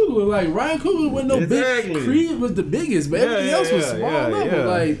Ryan Coogler. Like Ryan Coogler wasn't big. Creed was the biggest, but everything else was small level.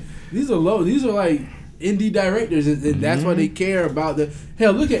 Like these are low. These are like indie directors, and that's why they care about the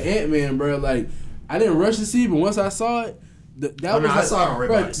hell. Look at Ant-Man, bro. Like I didn't rush to see, but once I saw it. I saw it,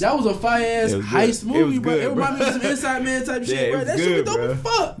 bro. That was a fire ass heist movie, bro. It reminded me of some Inside Man type shit, bro. That shit was dope as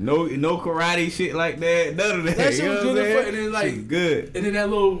fuck. No karate shit like that. None of that. That shit was good as fuck. And then like good. And then that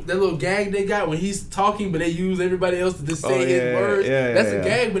little gag they got when he's talking, but they use everybody else to just say his words. That's a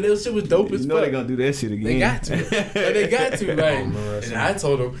gag, but that shit was dope as fuck. They gonna do that shit again. They got to. They got to, right? And I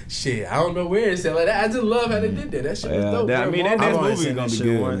told them, shit, I don't know where it's at. Like that. I just love how they did that. That shit was dope. I mean, that movie is gonna be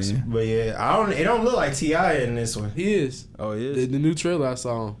good. But yeah, it don't look like T.I. in this one. He is. Oh, he is. The new trailer I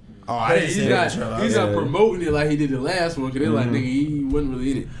saw him. Oh, I didn't see that trailer. He's not promoting it like he did the last one, because they're like, nigga, he wasn't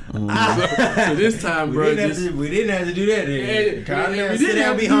really in it. So this time, bro, we didn't have to do that. We didn't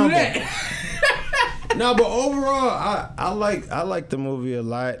have to be humble. No, but overall, I like the movie a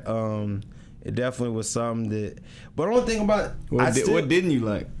lot. It definitely was something that. But the only thing about what didn't you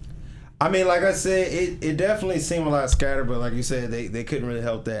like? I mean, like I said, it definitely seemed a lot scattered. But like you said, they couldn't really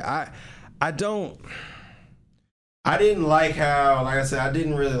help that. I didn't like how, like I said, I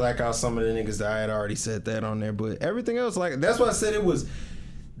didn't really like how some of the niggas that I had already said that on there, but everything else, like, that's why I said it was,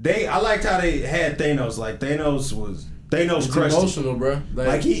 I liked how they had Thanos, like, Thanos crushed emotional, bro.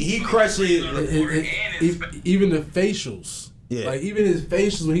 Like he crushed it. Even the facials. Yeah. Like, even his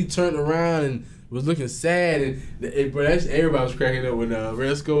facials when he turned around and was looking sad, and everybody was cracking up when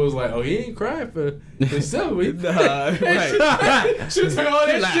Red Skull was like, "Oh, he ain't crying for himself." She was like, all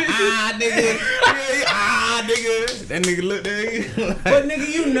that shit. Nigga. That nigga looked at him. But nigga,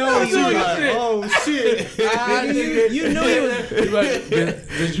 you know he was like, "Oh shit." Nigga, you know he was like,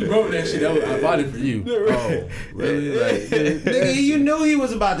 "Because you wrote that shit, I bought it for you." Oh, really? Like, nigga, you knew he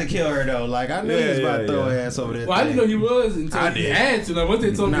was about to kill her though. Like, I knew he was about to throw her ass over there. Well, I didn't know he was until he had to. Like, once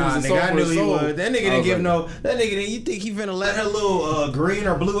they told me he was a soul for a soul. That nigga didn't give no. That nigga, you think he finna let her little green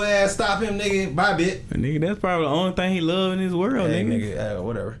or blue ass stop him, nigga? Bye, bit. Nigga, that's probably the only thing he love in his world, nigga.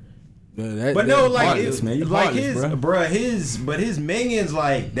 Whatever. But no, like heartless, man. Like his minions,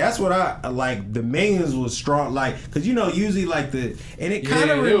 like that's what I like. The minions was strong, like because usually like and it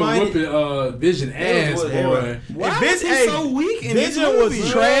kind of reminded Vision ass boy. Why was he so weak in Vision this movie?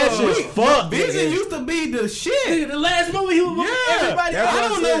 Was trash as fuck. Vision used to be the shit. The last movie he was everybody. I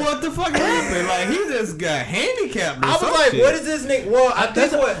don't know what the fuck happened. Like he just got handicapped. I was like, what is this nigga? Well, I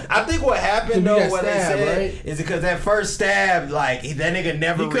think what happened though, what they said is because that first stab, like that nigga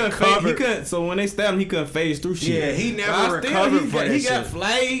never recovered. recovered. So when they stabbed him, he couldn't phase through shit. Yeah, he never recovered from that shit. He got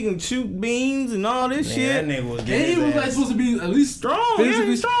flag and shoot beams and all this shit. That nigga was getting and he was like supposed to be at least strong,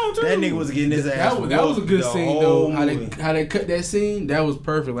 physically strong too. That nigga was getting his ass. That was a good scene though. How they cut that scene, that was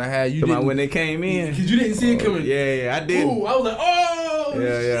perfect. Like how you didn't when they came in, because you didn't see it coming. Yeah, I did. Ooh, I was like, oh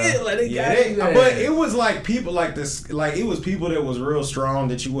shit, like they got it. But it was like people like this, like it was people that was real strong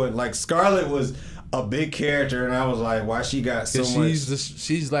that you wouldn't like. Scarlett was a big character, and I was like, why she got so much?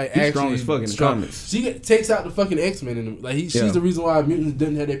 She's like He's actually strong as fucking comics. She takes out the fucking X-Men and like she's the reason why mutants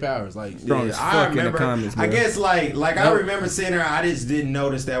didn't have their powers. Like strong as fuck in the comics. I guess like I remember seeing her. I just didn't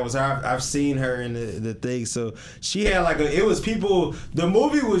notice that was her. I've seen her in the thing, so she had like it was people. The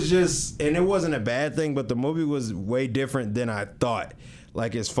movie was just, and it wasn't a bad thing, but the movie was way different than I thought.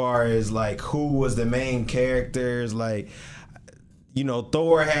 Like as far as like who was the main characters, like. You know,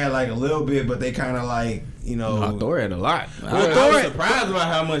 Thor had like a little bit, but they kind of like, you know. Thor had a lot. I was surprised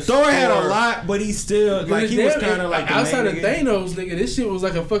about how much Thor had a lot, but he still, like, he was kind of like outside of Thanos, nigga, this shit was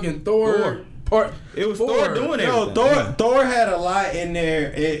like a fucking Thor. It was Thor doing it. No, Thor had a lot in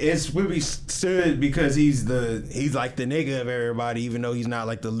there. It's really stood because he's like the nigga of everybody, even though he's not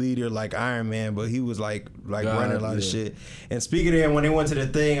like the leader like Iron Man, but he was like running a lot of shit. And speaking of that, when they went to the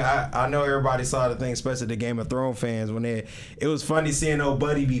thing, I know everybody saw the thing, especially the Game of Thrones fans, when it was funny seeing old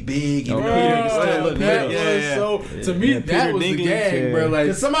Buddy be big and Peter still look little. To me, that was the gag, bro.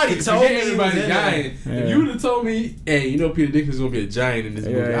 Like somebody told me everybody dying. If you would have told me, hey, you know Peter Dinklage's gonna be a giant in this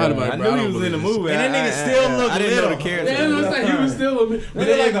movie, I knew he was in the movie, and that nigga still looked little. I didn't know the character. Yeah, it looks like he was still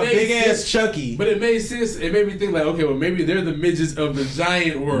like a big ass Chucky. But it made sense. It made me think like, okay, well maybe they're the midgets of the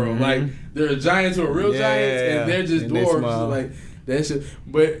giant world. Mm-hmm. Like they're giants who are real giants, and they're just dwarves. So like that shit.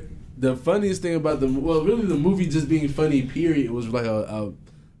 But the funniest thing about the movie just being funny, period, was like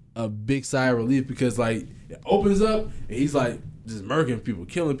a big sigh of relief because like it opens up and he's like just murking people,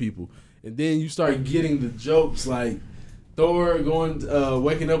 killing people, and then you start getting the jokes like Thor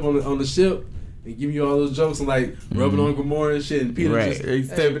waking up on the ship and giving you all those jokes and like rubbing on Gamora and shit, and Peter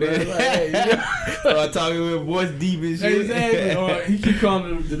just stepping in, talking with voice deep and shit. Exactly. Or he keep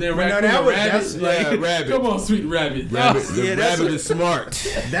calling the damn rabbit. Rabbit. Come on, sweet rabbit. Rabbit is smart.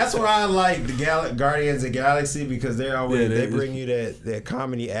 That's why I like the Guardians of the Galaxy, because they're always they bring you that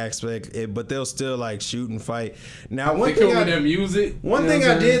comedy aspect, but they'll still like shoot and fight. Now one thing I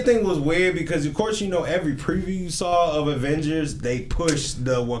did think was weird, because of course every preview you saw of Avengers, they pushed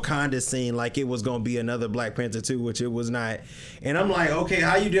the Wakanda scene like it was gonna be another Black Panther 2, which it was not. And I'm like, okay,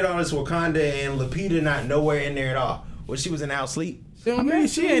 how you did all this Wakanda and Lupita not nowhere in there at all? Well, she was in House Sleep. I mean,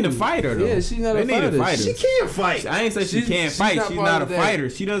 she ain't a fighter though. Yeah, she's not a fighter. She can't fight. I ain't say she can't fight. She's not a fighter.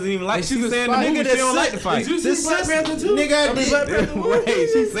 She doesn't even like. She's saying the nigga that don't like to fight. Did you see Black Panther 2? Nigga, wait.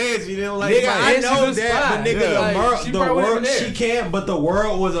 She said she didn't like. Nigga, I know that, but nigga, the world she can't. But the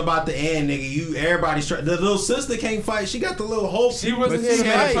world was about to end, nigga. Everybody's trying. The little sister can't fight. She got the little hope. She wasn't in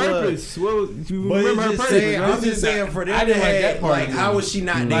a purpose. Well, you remember her purpose? I'm just saying for them. I didn't like that part. Like, how was she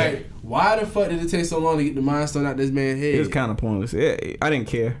not there? Why the fuck did it take so long to get the Mind Stone out this man's head? It was kind of pointless. I didn't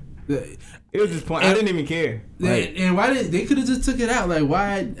care. It was just pointless. I didn't even care. And why they could have just took it out? Like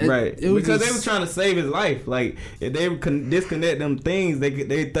why? Right. It was because they were trying to save his life. Like if they disconnect them things,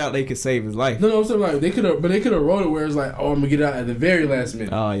 they thought they could save his life. No, I'm saying like they could have wrote it where it's like, oh, I'm gonna get out at the very last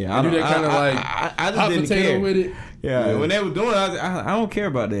minute. Oh yeah, I do that kind of like I just didn't care with it. Yeah, when they were doing it, I don't care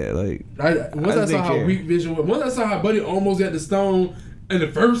about that. Like once I saw how weak Vision was, once I saw how Buddy almost got the stone in the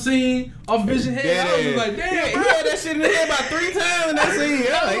first scene off Vision head, I was just like, damn, bro. He had that shit in his head about 3 times in that scene.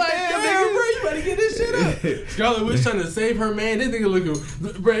 I was like, damn, bro, you better get this shit up. Scarlet Witch trying to save her man. This nigga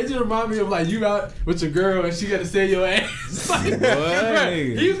looking, bro, it just remind me of like you out with your girl and she got to save your ass. Like, bro,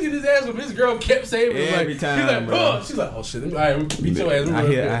 he was getting his ass when his girl kept saving him. Every time, he's like, bro. She's like, oh shit, all right, beat your ass.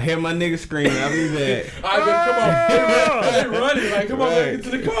 I hear my nigga screaming. I be mad. All right, come on, running, like, come on, get to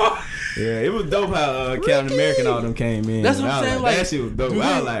the car. Yeah, it was dope how Captain America and all them came in. That's what I'm saying. Like, that shit was dope.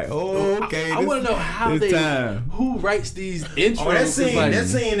 I was like, oh, okay. I want to know how who writes these intros. Oh, that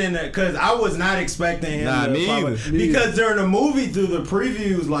scene in there, because I was not expecting him. Nah, me either. Because during the movie, through the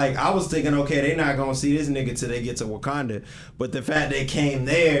previews, like I was thinking, okay, they not gonna see this nigga till they get to Wakanda. But the fact they came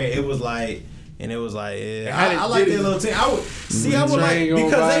there, it was like. And it was like, yeah, I like that little thing. I would like,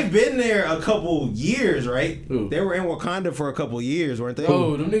 because they've been there a couple years, right? Ooh. They were in Wakanda for a couple years, weren't they?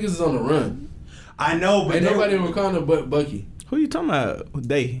 Oh, them niggas is on the run. I know, but ain't nobody in Wakanda but Bucky. Who you talking about?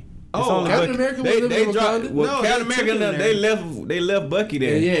 They. Oh, Captain America was living in Wakanda? Well, Captain America, they left Bucky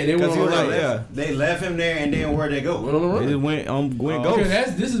there. Yeah, they went on the run. They left him there, and then where'd they go? Went on the run. They just went Ghost.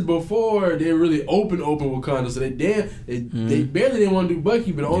 Okay, this is before they really open Wakanda. So they barely didn't want to do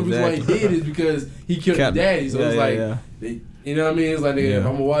Bucky, but the only reason why he did is because he killed his daddy. So it's like You know what I mean? It's like, nigga, if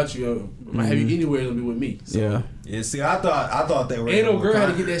I'm gonna watch you, I'm gonna have you anywhere, it'll be with me. So. Yeah. See, I thought they were. Ain't no girl had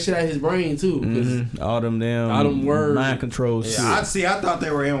to get that shit out of his brain too. All them words, mind control shit. I thought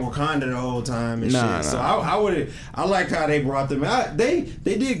they were in Wakanda the whole time and shit. So I liked how they brought them out. They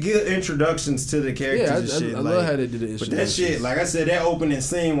did good introductions to the characters and shit. I love how they did it. But that shit, like I said, that opening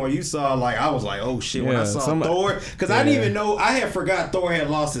scene where you saw, like, I was like, oh shit, when I saw Thor, because I didn't even know, I had forgot Thor had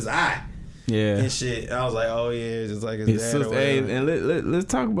lost his eye. Yeah. And shit. I was like, oh yeah, it's just like his dad. Sister, and let's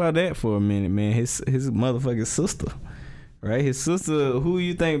talk about that for a minute, man. His motherfucking sister. Right? His sister, who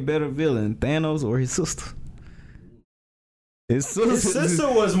you think better villain, Thanos or his sister? His sister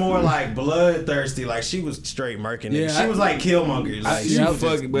was more like bloodthirsty. Like, she was straight murking niggas. She was like Killmonger. Like, she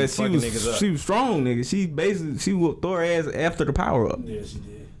was strong, nigga. She whooped Thor ass after the power up. Yeah, she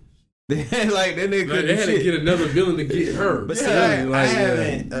did. They had to get another villain to get her. But see,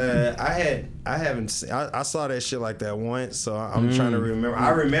 I saw that shit like that once, so I'm trying to remember. I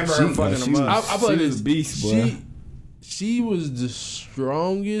remember her fucking him up. She was a beast, boy. She was the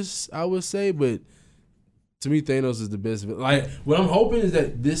strongest, I would say, but to me, Thanos is the best. Like, what I'm hoping is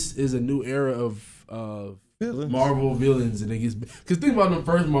that this is a new era of Marvel villains, and it gets, because think about the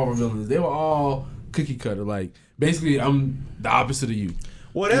first Marvel villains, they were all cookie cutter. Like, basically, I'm the opposite of you.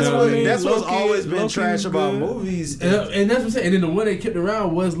 Well, that's what's always been trash about movies. And that's what I'm saying. And then the one they kept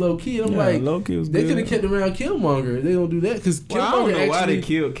around was low key. And I'm like, Loki was they could have kept around Killmonger. They don't do that because Killmonger. I don't know why they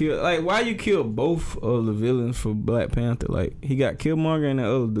killed. Like, why you killed both of the villains for Black Panther? Like, he got Killmonger and the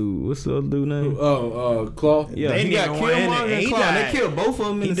other dude. What's the other dude name? Claw. Yeah, he got Killmonger and Claw. They killed both of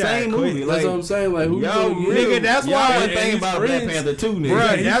them in the same movie. That's what I'm saying. Like, who yo, nigga, that's why I think about Black Panther too, nigga.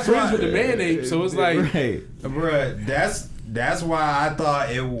 Right, that's friends with the man-ape. So it's like, bruh, that's why I thought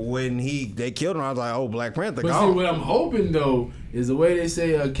when they killed him, I was like, oh, Black Panther. But see, what I'm hoping though is the way they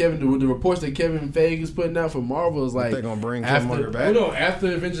say the reports that Kevin Feige is putting out for Marvel is like they're gonna bring Killmonger back.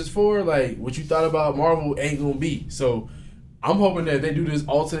 After Avengers 4, like what you thought about Marvel ain't gonna be. So I'm hoping that they do this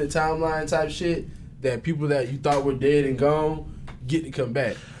alternate timeline type shit, that people that you thought were dead and gone get to come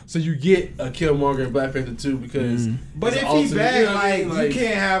back. So you get a Killmonger in Black Panther 2 because. But if he's back, you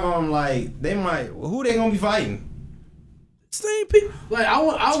can't have him like they might. Who they gonna be fighting? Same people. Like I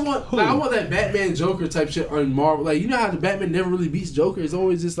want that Batman Joker type shit on Marvel. Like, you know how the Batman never really beats Joker. It's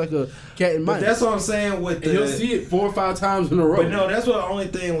always just like a cat and mouse. But that's what I'm saying with and you'll see it 4 or 5 times in a row. But no, that's what the only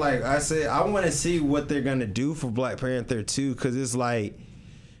thing. Like I said, I want to see what they're gonna do for Black Panther 2 because it's like,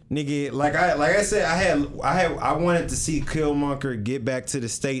 nigga, like I said, I wanted to see Killmonger get back to the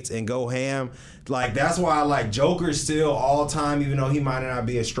States and go ham. Like, that's why I like Joker still all time, even though he might not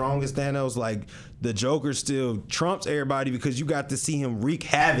be as strong as Thanos. Like, the Joker still trumps everybody because you got to see him wreak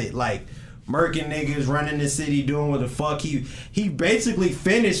havoc, like murking niggas, running the city, doing what the fuck he basically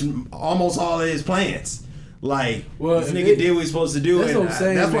finished almost all of his plans. Like, this nigga did what he's supposed to do. That's what I'm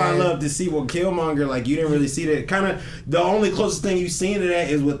saying, that's why I love to see what Killmonger, like, you didn't really see that. Kind of the only closest thing you've seen to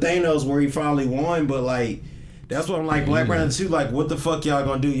that is with Thanos, where he finally won. But like, that's what I'm like, Black Panther 2, like, what the fuck y'all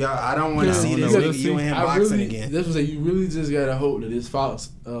gonna do? Y'all, I don't want to see this nigga, you and him boxing again. That's what I'm saying. You really just gotta hope that this Fox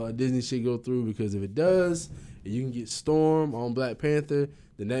Disney shit go through, because if it does, and you can get Storm on Black Panther,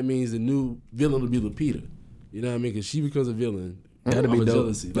 then that means the new villain will be Lupita. You know what I mean? Because she becomes a villain. That'd be dope.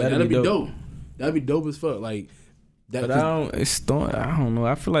 Jealousy. Like, that'd be dope. That'd be dope as fuck. Like, that. But Storm. I don't know.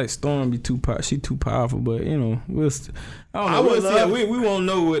 I feel like Storm be she too powerful. But you know, I don't know. We won't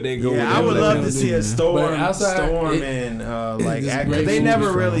know what they go. Yeah, I would love to see a Storm and like act. They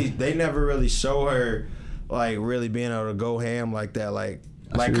never really show her like really being able to go ham like that. Like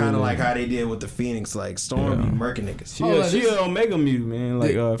kind of like how they did with the Phoenix, like Storm be murking niggas. She an Omega mutant, man.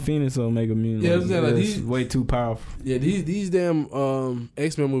 Like Phoenix Omega mutant. Yeah, like these way too powerful. Yeah, these damn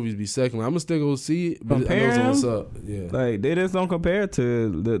X-Men movies be second. I'm gonna still go see it, but I know what's up. Yeah, like they just don't compare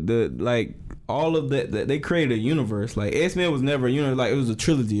to the like all of that. They created a universe. Like X-Men was never a universe. Like it was a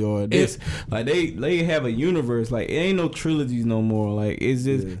trilogy or this. Like they have a universe. Like it ain't no trilogies no more. Like it's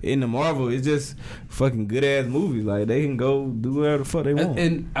just in the Marvel. It's just fucking good ass movies. Like they can go do whatever the fuck they want.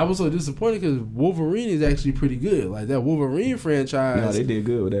 And I was so disappointed because Wolverine is actually pretty good. Like that Wolverine franchise. No, they did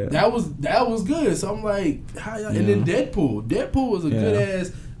good with that. That was good. So I'm like, how y'all? And then Deadpool was a good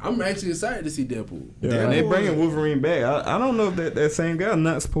ass. I'm actually excited to see Deadpool. Yeah, and they bringing Wolverine back. I don't know if that same guy's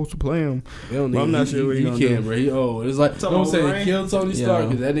not supposed to play him. I'm not sure what he can, bro. He old. It's like, don't say kill Tony Stark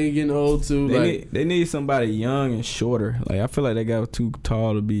because that nigga getting old too. They need somebody young and shorter. Like I feel like that guy was too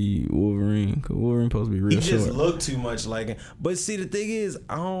tall to be Wolverine. Because Wolverine supposed to be real short. He just looked too much like him. But see, the thing is,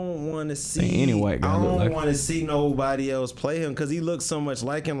 I don't want to see any white guy. I don't want to see nobody else play him because he looks so much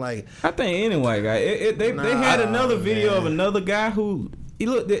like him. Like I think any white guy. They had another video of another guy who.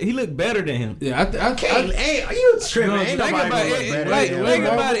 He looked better than him. Yeah, Ain't you tripping? No, Ain't think nobody about gonna it. look better Like, than think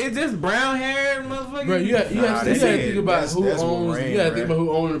him. about it. It's just brown hair, motherfucker. Bro, you have to think about who that's owns. Wolverine, You got to think bro. about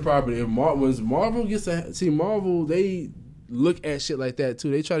who owns the property. If Marvel gets to see Marvel, they look at shit like that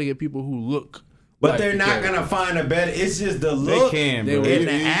too. They try to get people who look. But like they're the not character. gonna find a better. It's just the They look can, They bro. will. and You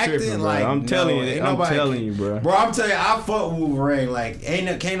the tripping, acting. bro. Like I'm telling you, ain't I'm nobody telling can- you, bro. Bro, I'm telling you, I fuck Wolverine. Like,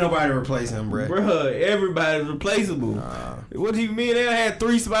 can't nobody replace him, bro. Bruh, everybody's replaceable. What do you mean? They had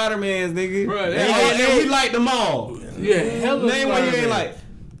 3 Spider-Mans, nigga. Bruh, And we like them all. Yeah, hella Name one you ain't Spider-Man.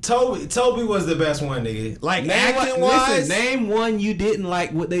 like. Toby was the best one, nigga. Like acting Listen, wise, name one you didn't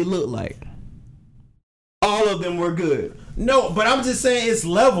like what they look like. All of them were good. no. But I'm just saying it's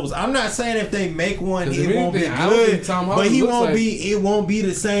levels. I'm not saying if they make one, 'Cause it if won't be anything, I don't good. think Tom But Holland he looks won't like- be. It won't be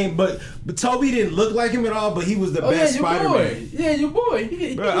the same. But Toby didn't look like him at all. But he was the Oh, best yeah, your Spider-Man. boy. Yeah, your boy.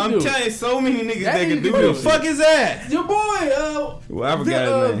 He Bro, can I'm do it. telling you, so many niggas That that can nigga do can Who this. the fuck is that? Your boy. Well, I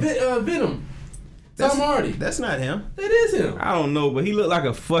forgot his name. Venom. Tom Hardy. That's not him. That is him. I don't know, but he looked like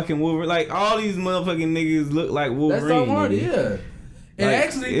a fucking Wolverine. Like, all these motherfucking niggas look like Wolverine. That's Tom Hardy. nigga. Yeah. And Like,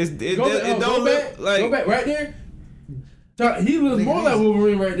 actually, it go don't back, look like- go back right there. He looks Nigga, more like these-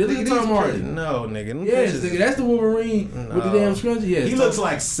 Wolverine right there. Look at Nigga, Tom these Hardy. No, nigga. them Yes, bitches- nigga, that's the Wolverine with the No. damn scrunchie. Yes, He looks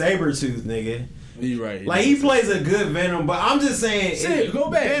like Sabretooth, nigga. You right. Like he plays a good Venom, but I'm just saying. Shit, go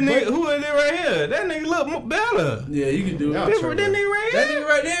back. That nigga, who is it right here? That nigga look better. Yeah, you can do it. Y'all That tripping. nigga right That here? nigga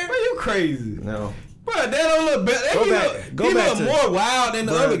right there. Bro, you crazy. No. Bro, that don't look better. Go He back- look, go he back look to- more wild than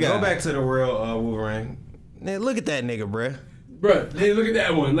the other guy. Go back to the real Wolverine. Man, look at that nigga, bruh. Bro, then look at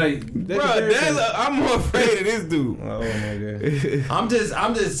that one. Like, Bro, I'm more afraid of this dude. Oh nigga. I'm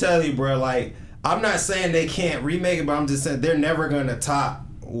just telling you, bro. Like, I'm not saying they can't remake it, but I'm just saying they're never gonna top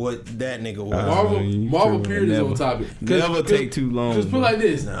what that nigga was. Marvel period is on topic. Never take too long. Just put it like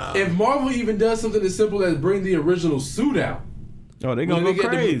this: Nah. if Marvel even does something as simple as bring the original suit out, Oh, they gonna go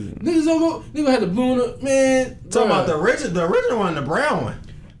crazy. Niggas gonna have the blue on the man. Talking bruh. about the original one, the brown one.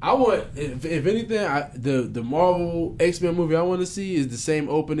 I want, if anything, the Marvel X-Men movie I want to see is the same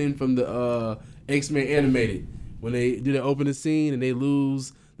opening from the X-Men animated when they do the opening scene and they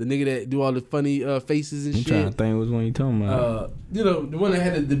lose the nigga that do all the funny faces and I'm shit. trying to think which one you talking about. You know, the one that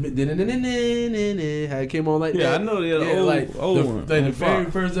had the how it came on like that. Yeah, I know the old one. Like the On very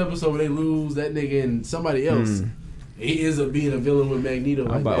Fox. first episode where they lose that nigga and somebody else. He ends up being a villain with Magneto.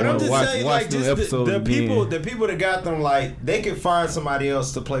 Like about that. But I'm just watch saying, them like, just episodes the people, again. the people that got them, like, they could find somebody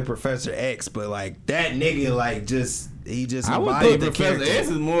else to play Professor X, but like that nigga, like, he just I would embodied think the Professor character. X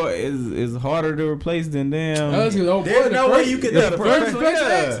is more is harder to replace than damn. There's There's no way you could the do first Professor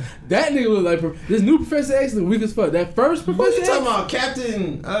Professor X. That nigga look like this new Professor X look weak as fuck. That first What Professor you X. talking about,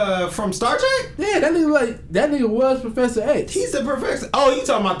 Captain from Star Trek? Yeah, that nigga was Professor X. He's the professor. Oh, you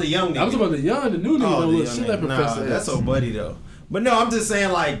talking about the young nigga? I'm talking about the young, the new nigga. Oh, don't the look young shit like nigga. Professor Nah, X. that's old buddy though. But no, I'm just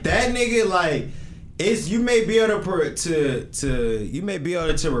saying, like, that nigga, like, it's you may be able to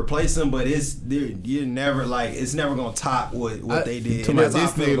replace him, but you're never like it's never gonna top what they did. To And me, that's how I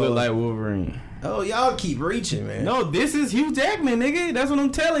this feel nigga about- look like Wolverine. Oh, y'all keep reaching, man. No, this is Hugh Jackman, nigga. That's what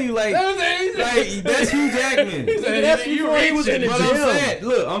I'm telling you. Like that's Hugh Jackman. That's before he was in the But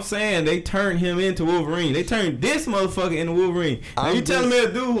gym. I'm saying they turned him into Wolverine. They turned this motherfucker into Wolverine. Now I'm you telling me a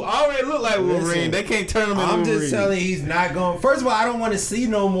dude who already look like Wolverine, Listen, they can't turn him into I'm Wolverine. just telling you, he's not going. First of all, I don't want to see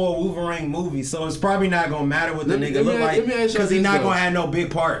no more Wolverine movies, so it's probably not gonna matter what the Let me- nigga let me look ask- like let me ask you because he's this, not though. gonna have no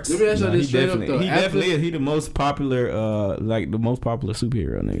big parts. Let me ask you Nah, this he straight up definitely, though. he definitely is. He the most popular, like the most popular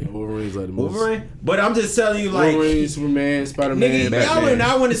superhero, nigga. Wolverine's like the most. Wolverine, but I'm just telling you, like, Wolverine, Superman, Spider-Man, nigga, y'all Batman. would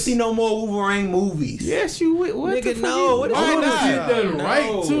not want to see no more Wolverine movies. Yes, you would. What Nigga, the fuck no, you- what the Why fuck is not? that? Done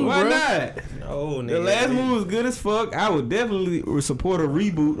right too, Why bro. not? No, nigga. The last movie was good as fuck. I would definitely support a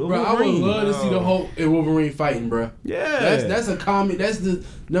reboot of Bro, I would Wolverine. love to see the Hulk and Wolverine fighting, bro. Yeah, That's a comic. That's the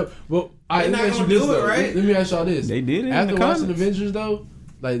no. Well, They let me not ask you gonna this do it, though. right? Let me ask y'all this. They did it in After the watching comics. Avengers though,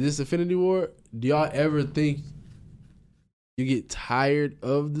 like this Infinity War, do y'all ever think you get tired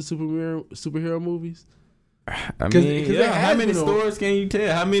of the superhero movies? I 'Cause mean, it yeah, how has many been on- stories can you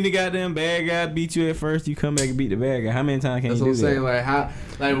tell? How many goddamn bad guys beat you at first? You come back and beat the bad guy. How many times can That's you what do I'm that? saying. Like how,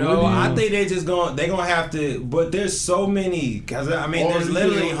 like No, what do you, I think they gonna have to. But there's so many because I mean, Or there's you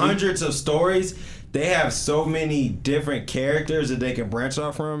literally know, hundreds of stories. They have so many different characters that they can branch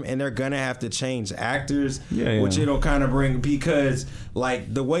off from, and they're gonna have to change actors, which it'll kind of bring because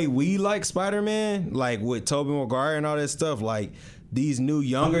like the way we like Spider-Man, like with Tobey Maguire and all that stuff, like these new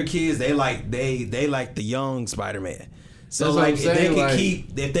younger kids, they like the young Spider-Man. So like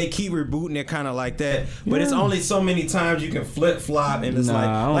if they keep rebooting it kind of like that, but it's only so many times you can flip flop, and it's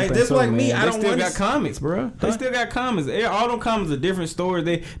like this so, like man. Me. I don't still got comics, bro. They still got comics. All them comics are different stories.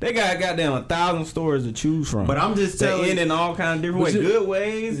 They got goddamn 1,000 stories to choose from. But I'm just telling you, in all kinds of different ways, good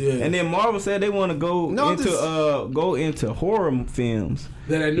ways. Yeah. And then Marvel said they want to go into horror films.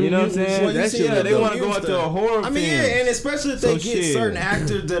 You know what I'm saying? They want to go into a horror. I mean, and especially if they get certain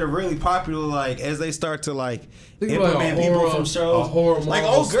actors that are really popular, like as they start to like implement people from shows, like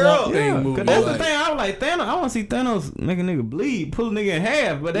old girl. That's the thing. I was like Thanos. I want to see Thanos make a nigga bleed, pull a nigga in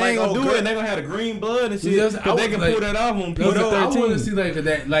half, but they ain't gonna do it. They gonna have the green blood and shit. Because they can pull that off on PG-13. I want to see like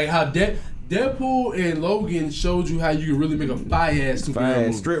that, like how Deadpool and Logan showed you how you can really make a fire-ass superhero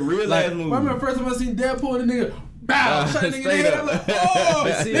movie. Straight real-ass movie. I remember the first time I seen Deadpool and the nigga, bow, nigga, I'm like, oh,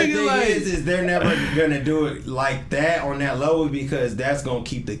 but see, the thing is they're never gonna do it like that on that level because that's gonna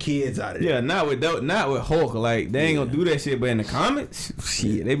keep the kids out of it. Yeah, not with Hulk. Like they ain't gonna do that shit, but in the comics,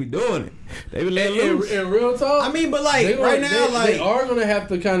 shit, they be doing it. They be letting loose. In real talk, I mean, but like they are gonna have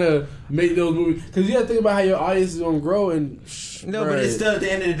to kind of make those movies because you gotta think about how your audience is gonna grow and. No, but it's still at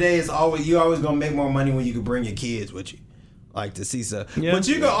the end of the day, you always gonna make more money when you can bring your kids with you. Like to see stuff. Yeah. But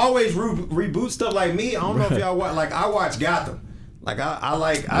you can always reboot stuff like me. I don't know if y'all watch. Like I watch Gotham. Like I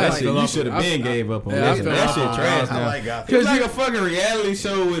like that shit. You should have been gave up on that shit. That shit trash now. I like Gotham. It's like a fucking reality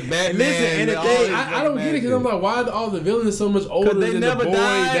show with Batman. Listen, and the thing, I don't get it because I'm like, why are all the villains so much older than the boy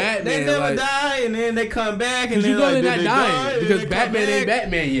Batman? They never die, and then they come back, and you know they're not dying because Batman ain't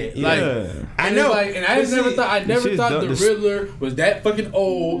Batman yet. Like I know, and I never thought the Riddler was that fucking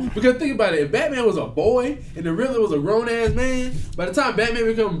old. Because think about it, if Batman was a boy and the Riddler was a grown ass man, by the time Batman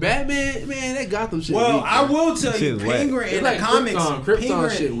become Batman, man, that Gotham shit. Well, I will tell you, Penguin in the comics.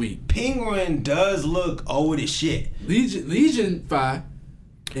 Krypton shit weak. Penguin does look old as shit. Legion 5. I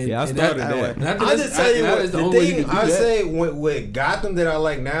started that. I'll just tell you what the thing I say with Gotham that I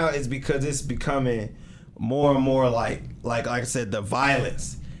like now is because it's becoming more and more like I said, the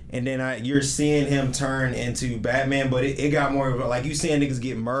violence. And then you're seeing him turn into Batman, but it got more like you seeing niggas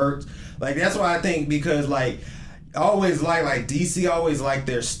get murked. Like that's why I think because like I always like DC always like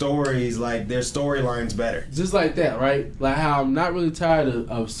their stories, like their storylines better. Just like that, right? Like how I'm not really tired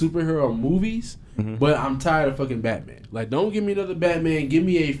of superhero movies, but I'm tired of fucking Batman. Like don't give me another Batman. Give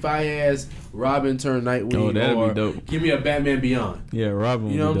me a fire-ass Robin turned Nightwing. Oh, that'd be dope. Give me a Batman Beyond. Yeah, Robin.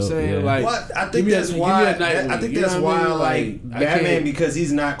 You know what I'm saying? Yeah. Like, well, I think that's why. I think that's why like Batman because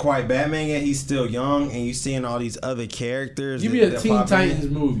he's not quite Batman yet. He's still young, and you seeing all these other characters. Give me a Teen Titans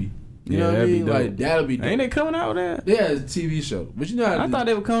movie. You know what I mean? Like that'll be dope. Ain't they coming out with that? Yeah, it's a TV show. But you know I thought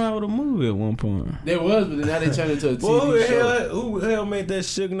they were coming out with a movie at one point. There was, but then now they turned into a TV show. Who the hell made that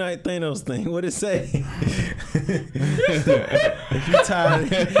Suge Knight Thanos thing? What'd it say? If you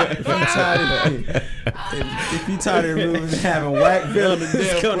tired of movies having whack villains,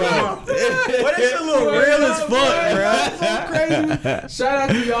 come on. What is your little real as fuck, bro? So crazy. Shout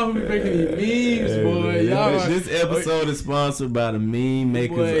out to y'all who be making these memes, boy. Y'all this episode is sponsored by the meme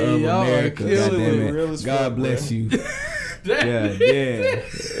makers of America. God, God bless you. Yeah.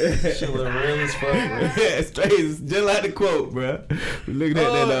 Shit look real as fuck, bro. Yeah, straight, just like the quote, bro. We're looking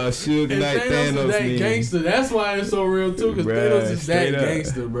at that Suge Knight Thanos is that meme. Gangster. That's why it's so real too, because Thanos is that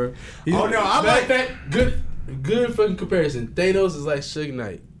gangster, bro. I like that. Good fucking comparison. Thanos is like Suge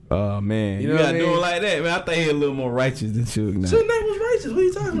Knight. Oh man, you gotta do it like that, man. I think he's a little more righteous than Suge Knight. Suge Knight was righteous. What are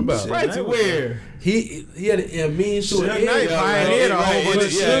you talking about? Righteous where? He had a mean Suge Knight pioneered a whole bunch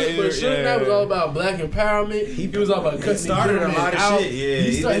of shit. But Suge Knight was all about black empowerment. He was all about cutting started a lot of shit. Yeah,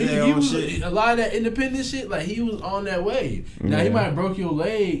 he was a lot of that independent shit. Like he was on that wave. Now he might have broke your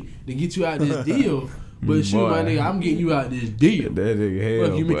leg to get you out this deal. But shoot, my nigga, I'm getting you out this deal. That nigga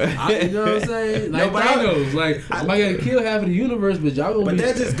hell, you know what I'm saying? Like Thanos, like I gotta kill half of the universe, but y'all gonna. But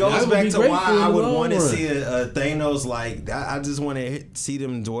that just goes back to why I would want to see a Thanos. Like I just want to see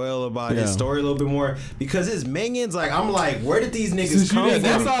them dwell about his story a little bit more because his minions. Like I'm like, where did these niggas come from?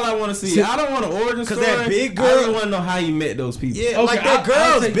 That's all I want to see. I don't want an origin story. Because that big girl, I just want to know how you met those people. Yeah, like that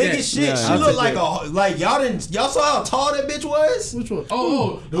girl's big as shit. She looked like y'all saw how tall that bitch was. Which one?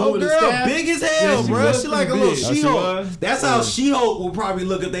 Oh, girl, big as hell, bro. She like a little She-Hulk. That's how She-Hulk will probably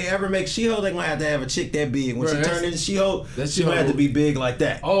look if they ever make She-Hulk. They gonna have to have a chick that big. When she turn into She-Hulk, she gonna have to be big like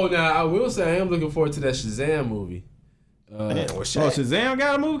that. Oh, now I will say I am looking forward to that Shazam movie. Shazam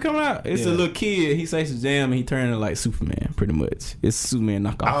got a movie coming out. It's a little kid. He say Shazam and he turned into like Superman, pretty much. It's Superman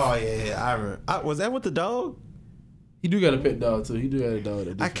knockoff. Oh yeah. I remember. Was that with the dog? He do got a pet dog too. He do got a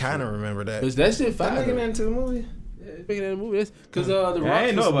dog. I kind of remember that. Is that shit fire? That nigga into the movie. They making that movie because the Rock. I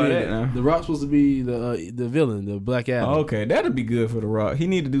ain't know about that. Now. The Rock's supposed to be the villain, the Black Adam. Oh, okay, that'd be good for the Rock. He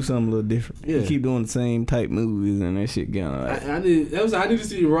need to do something a little different. Yeah. He keep doing the same type movies and that shit going. I need to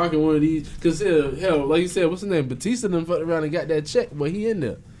see the Rock in one of these because hell, like you said, what's his name? Batista done fucked around and got that check, but he in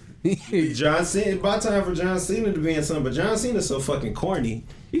there. John Cena. About time for John Cena to be in something, but John Cena's so fucking corny.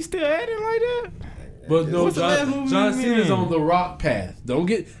 He still acting like that. But no, John Cena's on the Rock path. Don't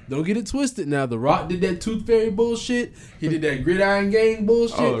get it twisted. Now the Rock did that Tooth Fairy bullshit. He did that Gridiron Gang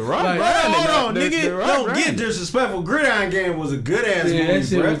bullshit. Oh, the Rock. Hold on, nigga. Don't get disrespectful. Gridiron Gang was a good ass movie, that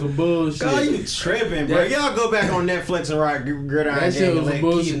shit bro. was some bullshit. God, you tripping, bro? Y'all go back on Netflix and rock Gridiron Gang. That shit was some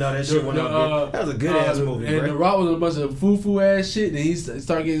bullshit. That shit went up. That was a good ass movie, and bro. the Rock was a bunch of foo ass shit. Then he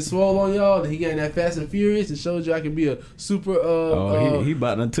started getting swole on y'all. Then he got in that Fast and Furious and showed you I can be a super. He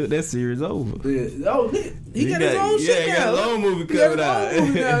about to took that series over. Yeah. He got his own shit now. He got his own movie coming out.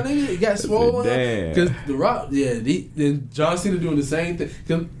 He got swole because the Rock. Yeah, then John Cena doing the same thing.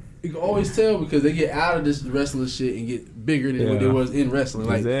 Cause you can always tell because they get out of this wrestling shit and get bigger than what they was in wrestling,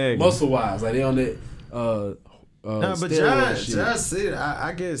 like muscle wise, like they on that. No, but John Cena,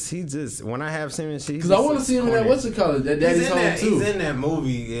 I guess he just when I have seen him, because I want to see him in that what's it called? That Daddy's Home too. He's in that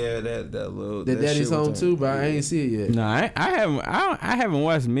movie, yeah. That little that Daddy's Home too, but I ain't see it yet. No, I haven't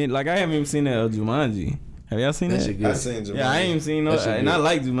watched many. Like I haven't even seen that Jumanji. Have y'all seen that? I seen Jumanji. Yeah, I ain't even seen no. And I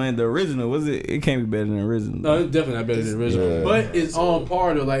like Jumanji. The original was it? It can't be better than the original. No, it's definitely not better than the original. Yeah. But it's on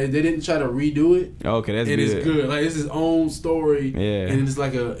par though. Like they didn't try to redo it. Okay, that's good. It is good. Like it's his own story. Yeah, and it's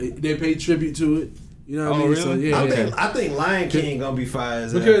like they pay tribute to it. You know what I mean? Really? So, yeah, I think Lion King gonna be fire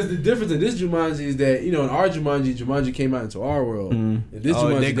as because the difference in this Jumanji is that in our Jumanji came out into our world, and this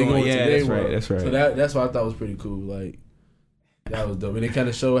Jumanji going into their world. That's right. So that's what I thought was pretty cool. Like that was dope, and it kind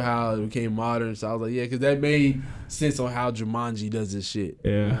of showed how it became modern. So I was like, yeah, because that made sense on how Jumanji does this shit.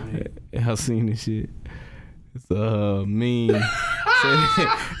 Yeah, you know what I mean? I've seen this shit. It's a meme.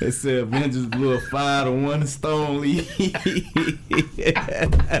 It said Avengers blew a 5-1 Stone Lee.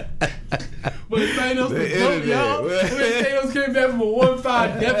 But Thanos was dope, y'all. When Thanos came back from a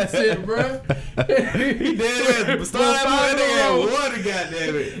 1-5 deficit, bro. He did. Stone Lee won,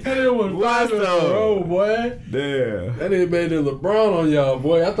 goddammit. That nigga won 5 in a row, boy. Damn. That nigga made it LeBron on y'all,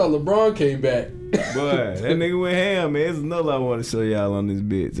 boy. I thought LeBron came back. Boy, that nigga went ham, man. There's another I want to show y'all on this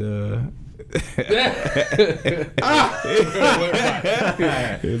bitch. It's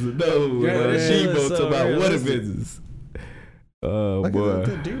another one. She talk about what Avengers. Oh boy. Where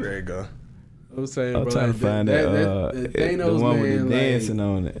the D-Rag go? I'm saying, I'm bro, trying to find that Thanos, the one man, with the dancing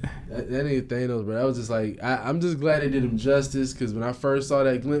on it. That nigga Thanos, bro. I was just like, I'm just glad they did him justice because when I first saw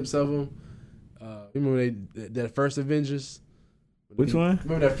that glimpse of him, remember that first Avengers. Which one?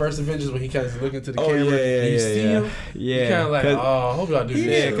 Remember that first Avengers when he kind of looked into the camera and you see him? Yeah. You kind of like, I hope y'all do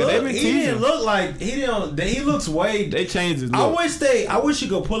this. He didn't look like he looks way. They changed his look. I wish you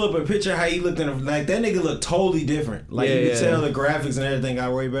could pull up a picture of how he looked like that nigga looked totally different. Like you could tell the graphics and everything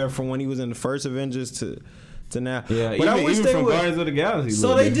got way better from when he was in the first Avengers to now. Yeah, but even from Guardians of the Galaxy.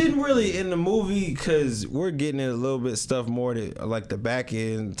 So they didn't really in the movie because we're getting in a little bit stuff more to like the back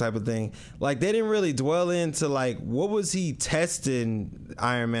end type of thing. Like they didn't really dwell into like what was he testing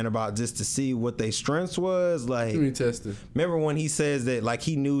Iron Man about just to see what their strengths was. Like testing. Remember when he says that like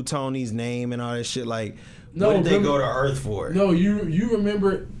he knew Tony's name and all that shit. Like what did they go to Earth for? No, you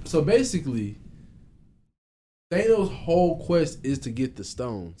remember. So basically, Thanos' whole quest is to get the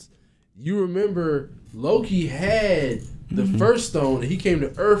stones. You remember Loki had the first stone and he came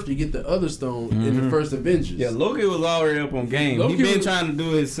to Earth to get the other stone in the first Avengers. Yeah, Loki was already up on game. He been trying to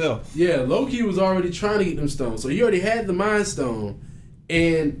do it himself. Yeah, Loki was already trying to get them stones. So he already had the Mind Stone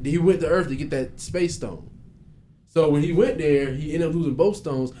and he went to Earth to get that Space Stone. So when he went there, he ended up losing both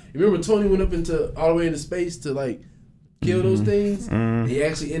stones. Remember Tony went up all the way into space to like kill those things? He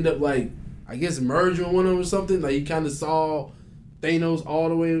actually ended up like, I guess merging with one of them or something. Like he kind of saw Thanos all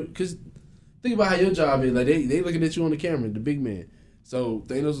the way, because think about how your job is. Like they looking at you on the camera, the big man. So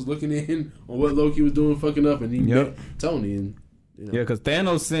Thanos was looking in on what Loki was doing, fucking up, and he met Tony. And yeah, because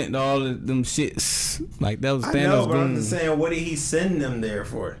Thanos sent all of them shits. Like that was Thanos. I know, but I'm just saying, what did he send them there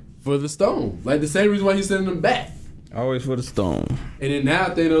for? For the stone. Like the same reason why he's sending them back. Always for the stone. And then now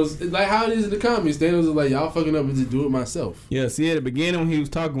Thanos, like how it is in the comics, Thanos is like, y'all fucking up and just do it myself. Yeah, see at the beginning when he was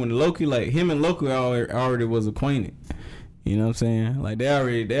talking with Loki, like him and Loki already was acquainted. You know what I'm saying? Like they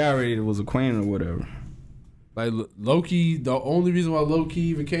already was acquainted or whatever. Like Loki, the only reason why Loki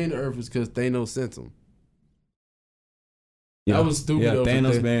even came to Earth is because Thanos sent him. Yeah. That was stupid. Yeah,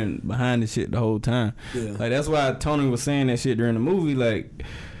 Thanos been behind the shit the whole time. Yeah. Like that's why Tony was saying that shit during the movie. Like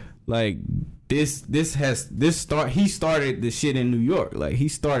like he started the shit in New York. Like he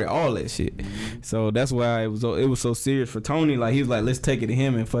started all that shit. So that's why it was so serious for Tony. Like he was like, let's take it to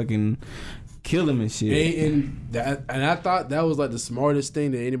him and fucking kill him and shit. And I thought that was like the smartest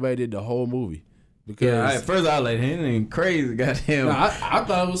thing that anybody did the whole movie. Because at first I was like, he ain't crazy, goddamn. No, I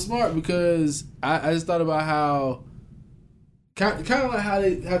thought it was smart because I just thought about how kind of like how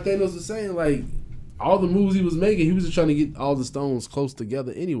Thanos was saying, like all the moves he was making, he was just trying to get all the stones close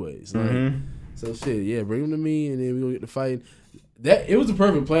together anyways. Like, so shit, yeah, bring him to me and then we gonna get to fighting. It was a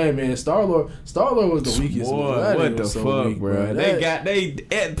perfect plan, man. Star-Lord was the weakest. Boy, what the fuck, weak, bro?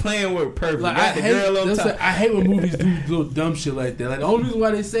 They playing with perfect. Like, got the girl on top. I hate when movies do little dumb shit like that. Like the only reason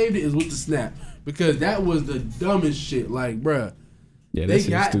why they saved it is with the snap. Because that was the dumbest shit. Like, bruh. Yeah,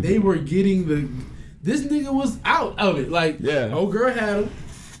 they were getting this nigga was out of it. Like, old girl had him.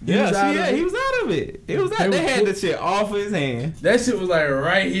 He was out of it. It was out. They had the shit off his hand. That shit was like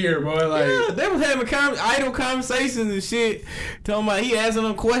right here, bro. Like, they was having idle conversations and shit. Talking about he asking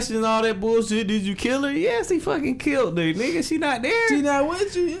them questions, all that bullshit. Did you kill her? Yes, he fucking killed her, nigga. She not there. She not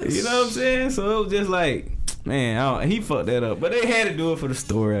with you. Yes. You know what I'm saying? So it was just like, man, he fucked that up. But they had to do it for the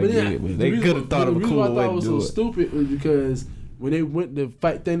story. I get it. But they could have thought of a cooler way to do it. The reason I thought it was so stupid was because when they went to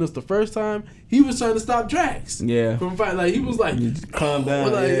fight Thanos the first time, he was trying to stop Drax. Yeah. From fighting. Like, he was like, calm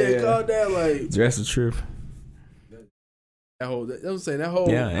down. Like, calm down. Like, that's the truth. I love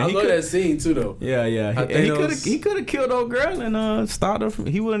that scene too, though. Yeah. He could have killed old girl and stopped her.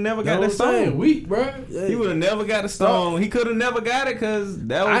 He would have never got the stone. Weak, bro. Yeah. He would have never got the stone. He could have never got it because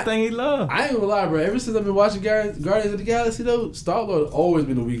that was the thing he loved. I ain't gonna lie, bro. Ever since I've been watching Guardians of the Galaxy, though, Star-Lord always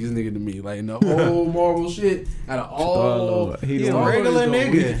been the weakest nigga to me. Like in the whole Marvel shit, out of all, he's a regular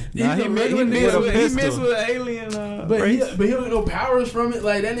nigga. He's a regular nigga. He messed with an alien. But he don't get no powers from it.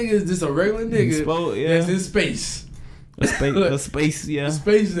 Like that nigga is just a regular nigga that's in space. A space, yeah. A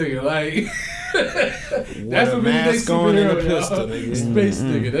space nigga, like that's gonna be the next superhero, pistol, nigga. Space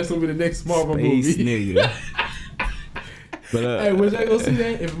nigga. That's gonna be the next Marvel movie. Nigga. But hey, was I gonna see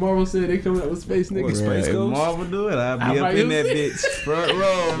that? If Marvel said they coming up with space nigga, space if Marvel do it, I'll be up in that bitch front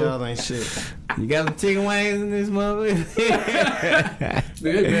row. Y'all ain't shit. You got some chicken wings in this motherfucker?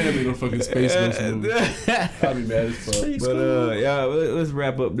 They better make no fucking space ghost movie. I'll be mad as fuck. But y'all, let's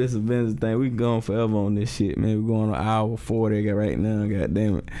wrap up this Avengers thing. We going forever on this shit, man. We're going on hour 40 right now. God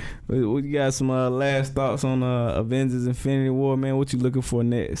damn it. We got some last thoughts on Avengers Infinity War, man. What you looking for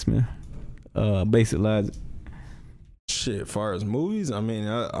next, man? Basic logic. Shit, as far as movies, I mean,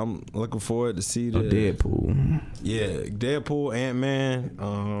 I'm looking forward to see the Deadpool. Yeah, Deadpool,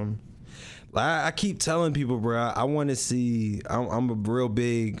 Ant-Man. I keep telling people, bro, I want to see. I'm a real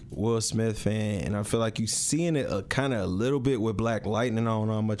big Will Smith fan, and I feel like you seeing it kind of a little bit with Black Lightning. I don't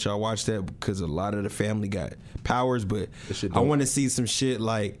know how much y'all watch that because a lot of the family got powers, but I want to see some shit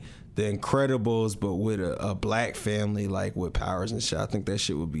like The Incredibles, but with a black family, like with powers and shit. I think that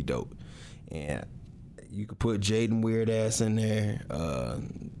shit would be dope. And you could put Jaden Weird ass in there.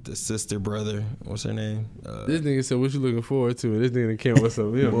 The sister brother, what's her name? This nigga said, "What you looking forward to?" And this nigga came with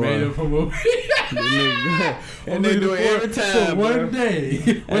some made up a movie. And they do it every time. So one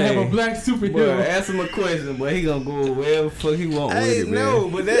day we'll have a black superhero. Boy, ask him a question, but he gonna go wherever the fuck he want with it, man. No,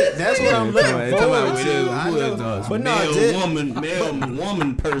 but that's what I'm looking forward to. But no,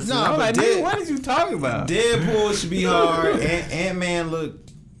 woman person. No, I'm like, dude, what is you talking about? Deadpool should be hard. Ant-Man look.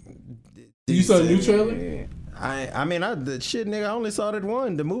 You saw the new trailer? I mean, the shit, nigga. I only saw that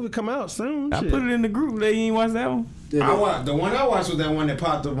one. The movie come out soon. I put it in the group. They ain't watch that one. Yeah, the one I watched was that one that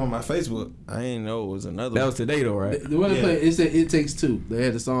popped up on my Facebook. I didn't know it was another. That was today though, right? The one they played, it said "It Takes Two." They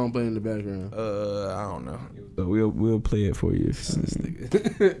had the song playing in the background. I don't know. So we'll play it for you.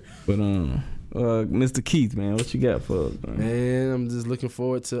 But Mr. Keith, man, what you got for us, man? I'm just looking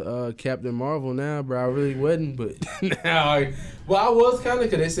forward to Captain Marvel now, bro. I really wasn't, but now I was kind of,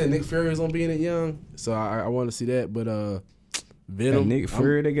 because they said Nick Fury was gonna be in it young, so I want to see that. But Venom, and Nick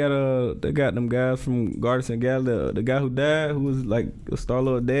Fury, they got them guys from Guardians of the Galaxy, the guy who died, who was like a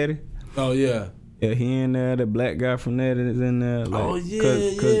Star-Lord daddy. Oh yeah. Yeah, he in there. The black guy from that is in there. Like,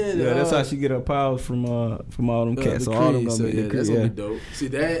 yeah. That's how she get her powers from all them cats. So all them gonna be that's gonna be dope. See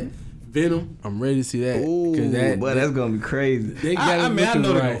that. Venom, I'm ready to see that. Ooh, that's gonna be crazy. I know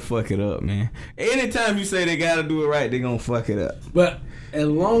they're gonna fuck it up, man. Anytime you say they gotta do it right, they gonna fuck it up. But as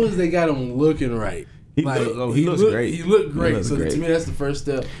long as they got him looking right, he looks great. He looked great. So to me, that's the first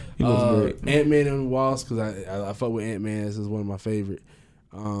step. He looks great. Ant-Man and the Wasp, because I fuck with Ant-Man. This is one of my favorite.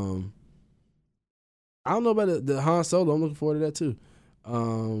 I don't know about the Han Solo. I'm looking forward to that too.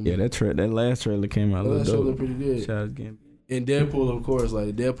 Yeah, that last trailer came out. That trailer looked pretty good. Shout out again. And Deadpool, of course,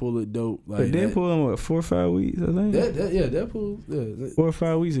 like Deadpool look dope. Like but Deadpool in what 4 or 5 weeks, I think. Deadpool. Yeah, 4 or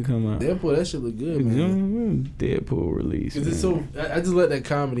 5 weeks to come out. Deadpool, that shit look good, man. Deadpool release. Cause it's so. I just let that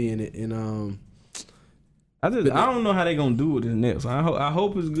comedy in it, and I don't know how they gonna do it this next. I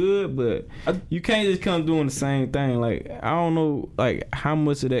hope it's good, but you can't just come doing the same thing. Like I don't know, like how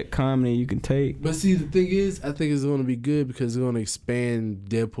much of that comedy you can take. But see, the thing is, I think it's gonna be good because it's gonna expand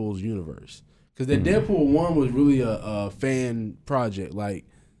Deadpool's universe. Because that Deadpool 1 was really a fan project. Like,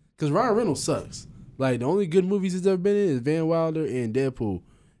 because Ryan Reynolds sucks. Like, the only good movies he's ever been in is Van Wilder and Deadpool.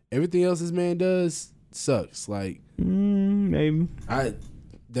 Everything else this man does sucks. Like, maybe. That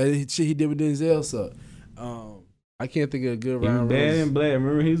shit he did with Denzel sucked. I can't think of a good Ryan Reynolds. Bad in Blade.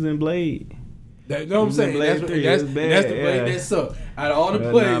 Remember he was in Blade. You know what I'm saying? That's the Blade that sucked. Out of all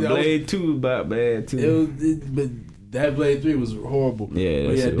the plays. Blade 2 was about bad, too. But that Blade 3 was horrible. Yeah,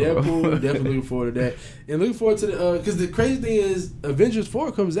 but Deadpool, definitely looking forward to that. And looking forward to the, because the crazy thing is, Avengers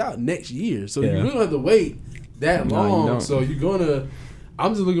 4 comes out next year. So you really don't have to wait that long. No, so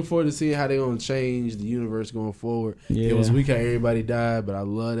I'm just looking forward to seeing how they're going to change the universe going forward. Yeah. It was weak how everybody died, but I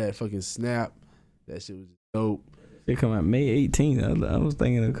love that fucking snap. That shit was dope. It come out May 18th. I was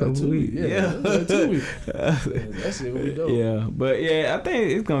thinking a couple weeks. Yeah. 2 weeks. That shit would be dope. Yeah, but yeah, I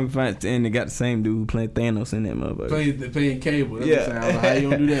think it's gonna be fine. And they got the same dude who playing Thanos in that motherfucker. Playing Cable. That's what I'm saying. How you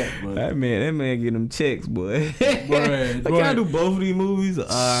gonna do that? But that man get them checks, boy. Can I do both of these movies? All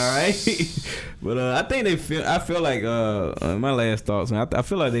right. But I think I feel like my last thoughts. I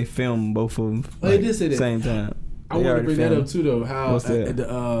feel like they filmed both of them they did say that. Same time. I want to bring that up too, though. How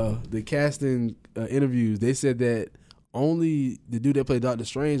the casting interviews, they said that only the dude that played Doctor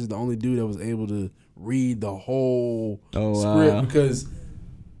Strange is the only dude that was able to read the whole script because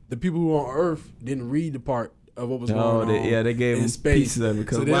the people who were on Earth didn't read the part of what was going on. They gave them pieces of it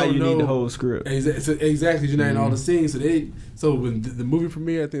because so why you need the whole script? Exactly, you're not in all the scenes. So when the movie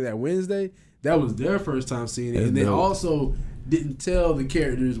premiered, I think that Wednesday, that was their first time seeing it, and they also didn't tell the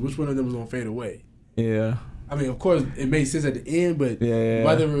characters which one of them was gonna fade away. Yeah. I mean, of course, it made sense at the end, but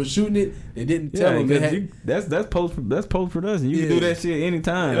while they were shooting it, they didn't tell them. That's post production. You can do that shit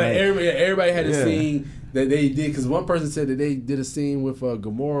anytime. Like everybody had a scene that they did because one person said that they did a scene with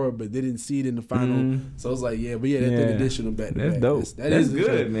Gamora, but they didn't see it in the final. So I was like, that did additional back. That's dope. That's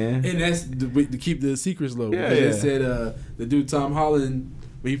good, man. And that's to keep the secrets low. Yeah, they said the dude Tom Holland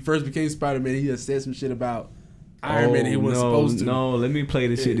when he first became Spider-Man, he just said some shit about Iron Man, he wasn't supposed to. No, let me play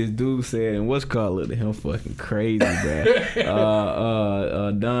the shit this dude said, and what's called looked at him fucking crazy, bro.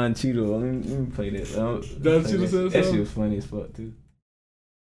 Don Cheadle. Let me play this. Don Cheadle said that shit was funny as fuck too.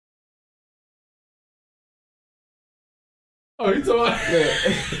 Oh, you talking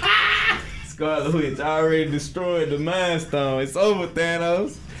about Scarlet Witch already destroyed the Mind Stone. It's over,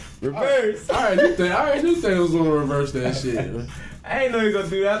 Thanos. Reverse. I already knew Thanos was gonna reverse that shit. I ain't know he gonna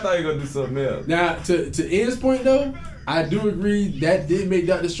do that. I thought he gonna do something else. Now, to Ian's point though, I do agree that did make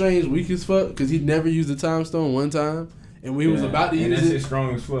Doctor Strange weak as fuck because he never used the Time Stone one time, and when he was about to use it, shit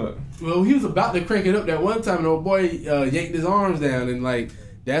strong as fuck. Well, he was about to crank it up that one time, and old boy yanked his arms down, and like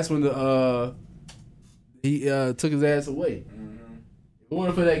that's when he took his ass away. If it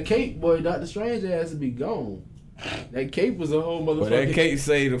wasn't for that cape, boy, Doctor Strange ass would be gone. That cape was a whole motherfucker. Boy, that cape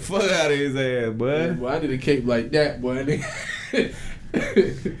saved the fuck out of his ass, boy. Yeah, boy, I did a cape like that, boy. I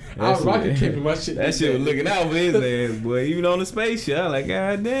was rocking cape in my shit. That shit was looking out for his ass, boy. Even on the spaceship, I was like,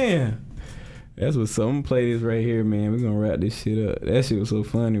 God damn. That's what's up. I'm gonna play this right here, man. We're gonna wrap this shit up. That shit was so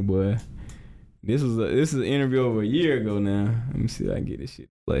funny, boy. This is an interview over a year ago now. Let me see if I can get this shit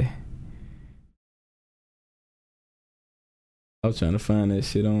to play. I was trying to find that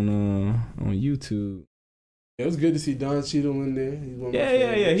shit on YouTube. It was good to see Don Cheadle in there. He's one of my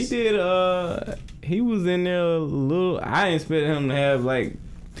favorites. He did. He was in there a little. I didn't expect him to have like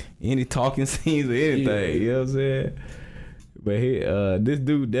any talking scenes or anything. Yeah. You know what I'm saying? But this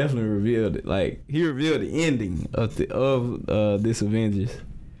dude definitely revealed it. Like he revealed the ending of this Avengers.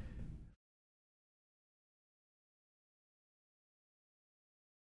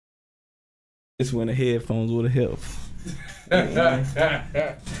 This when the headphones would have helped.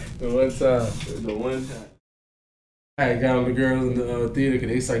 The one time. I got on the girls in the theater because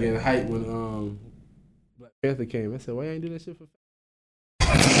they started getting hyped when Black Panther came. I said, why you ain't do that shit for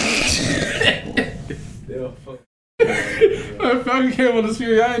When Falcon came on the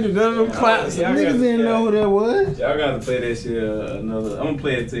screen, I ain't do none of them claps. Niggas didn't know who that was. Y'all got to play that shit another. I'm going to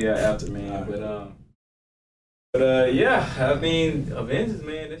play it to y'all after, man. But yeah, I mean, Avengers,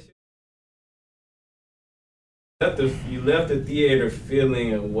 man, that shit. You left the theater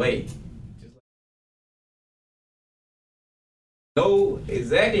feeling away. Know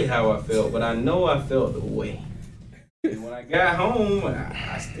exactly how I felt, but I know I felt the way. And when I got home,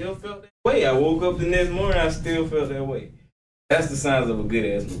 I still felt that way. I woke up the next morning, I still felt that way. That's the signs of a good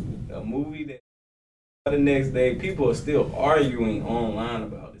ass movie. A movie that the next day people are still arguing online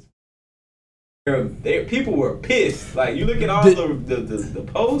about this. People were pissed. Like you look at all the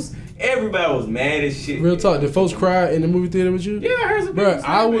posts, everybody was mad as shit. Real talk. Did folks cry in the movie theater with you? Yeah, I heard some people. Bro,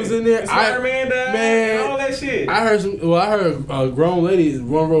 I was in there. Spider-Man died and all that shit. I heard some. Well, I heard a grown lady,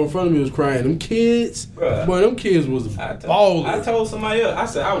 one row in front of me, was crying. Them kids, Bruh. boy, them kids was balling. I told somebody else. I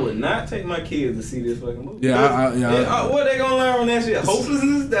said I would not take my kids to see this fucking movie. Yeah, what they gonna learn on that shit?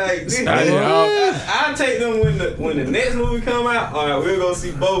 Hopelessness. I take them when the next movie come out. All right, we'll go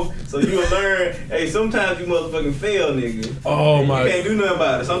see both. So you will learn. Hey, sometimes you motherfucking fail, nigga. Oh my! You can't do nothing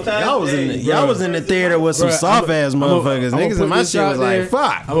about it. Sometimes y'all was in the theater with some soft ass motherfuckers. Niggas and my shit was like,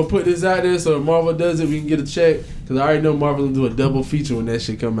 fuck. I'm gonna put this out there so if Marvel does it, we can get a check. Cause I already know Marvel will do a double feature when that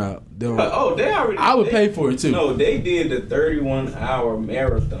shit come out. They already. I would pay for it too. No, they did the 31-hour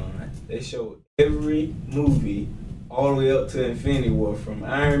marathon. They showed every movie all the way up to Infinity War, from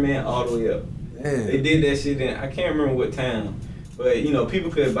Iron Man all the way up. Man. They did that shit in, I can't remember what town. But,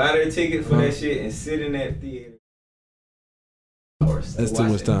 people could buy their ticket for that shit and sit in that theater. That's too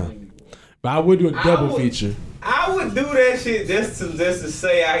much time. But I would do a double feature. I would do that shit just to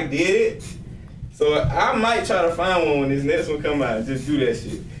say I did it. So I might try to find one when this next one come out. Just do that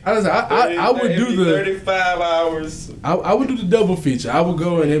shit. I would do the 35 hours. I would do the double feature. I would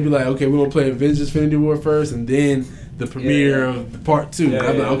go and they'd be like, okay, we're gonna play Avengers: Infinity War first, and then the premiere of the part 2.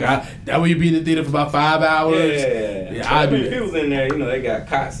 I'd be like, okay, that way you be in the theater for about 5 hours. I do. People's in there, they got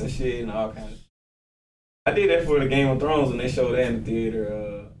cots and shit and all kinds of shit. I did that for the Game of Thrones when they showed that in the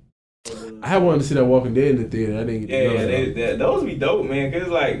theater. I had wanted to see that Walking Dead in the theater. I didn't. Yeah, those be dope, man. Cause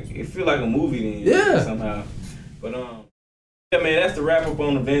it feel like a movie then. Somehow. But yeah, man, that's the wrap up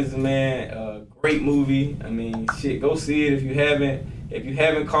on Avengers, man. Great movie. I mean, shit, go see it if you haven't. If you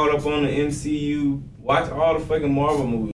haven't caught up on the MCU, watch all the fucking Marvel movies.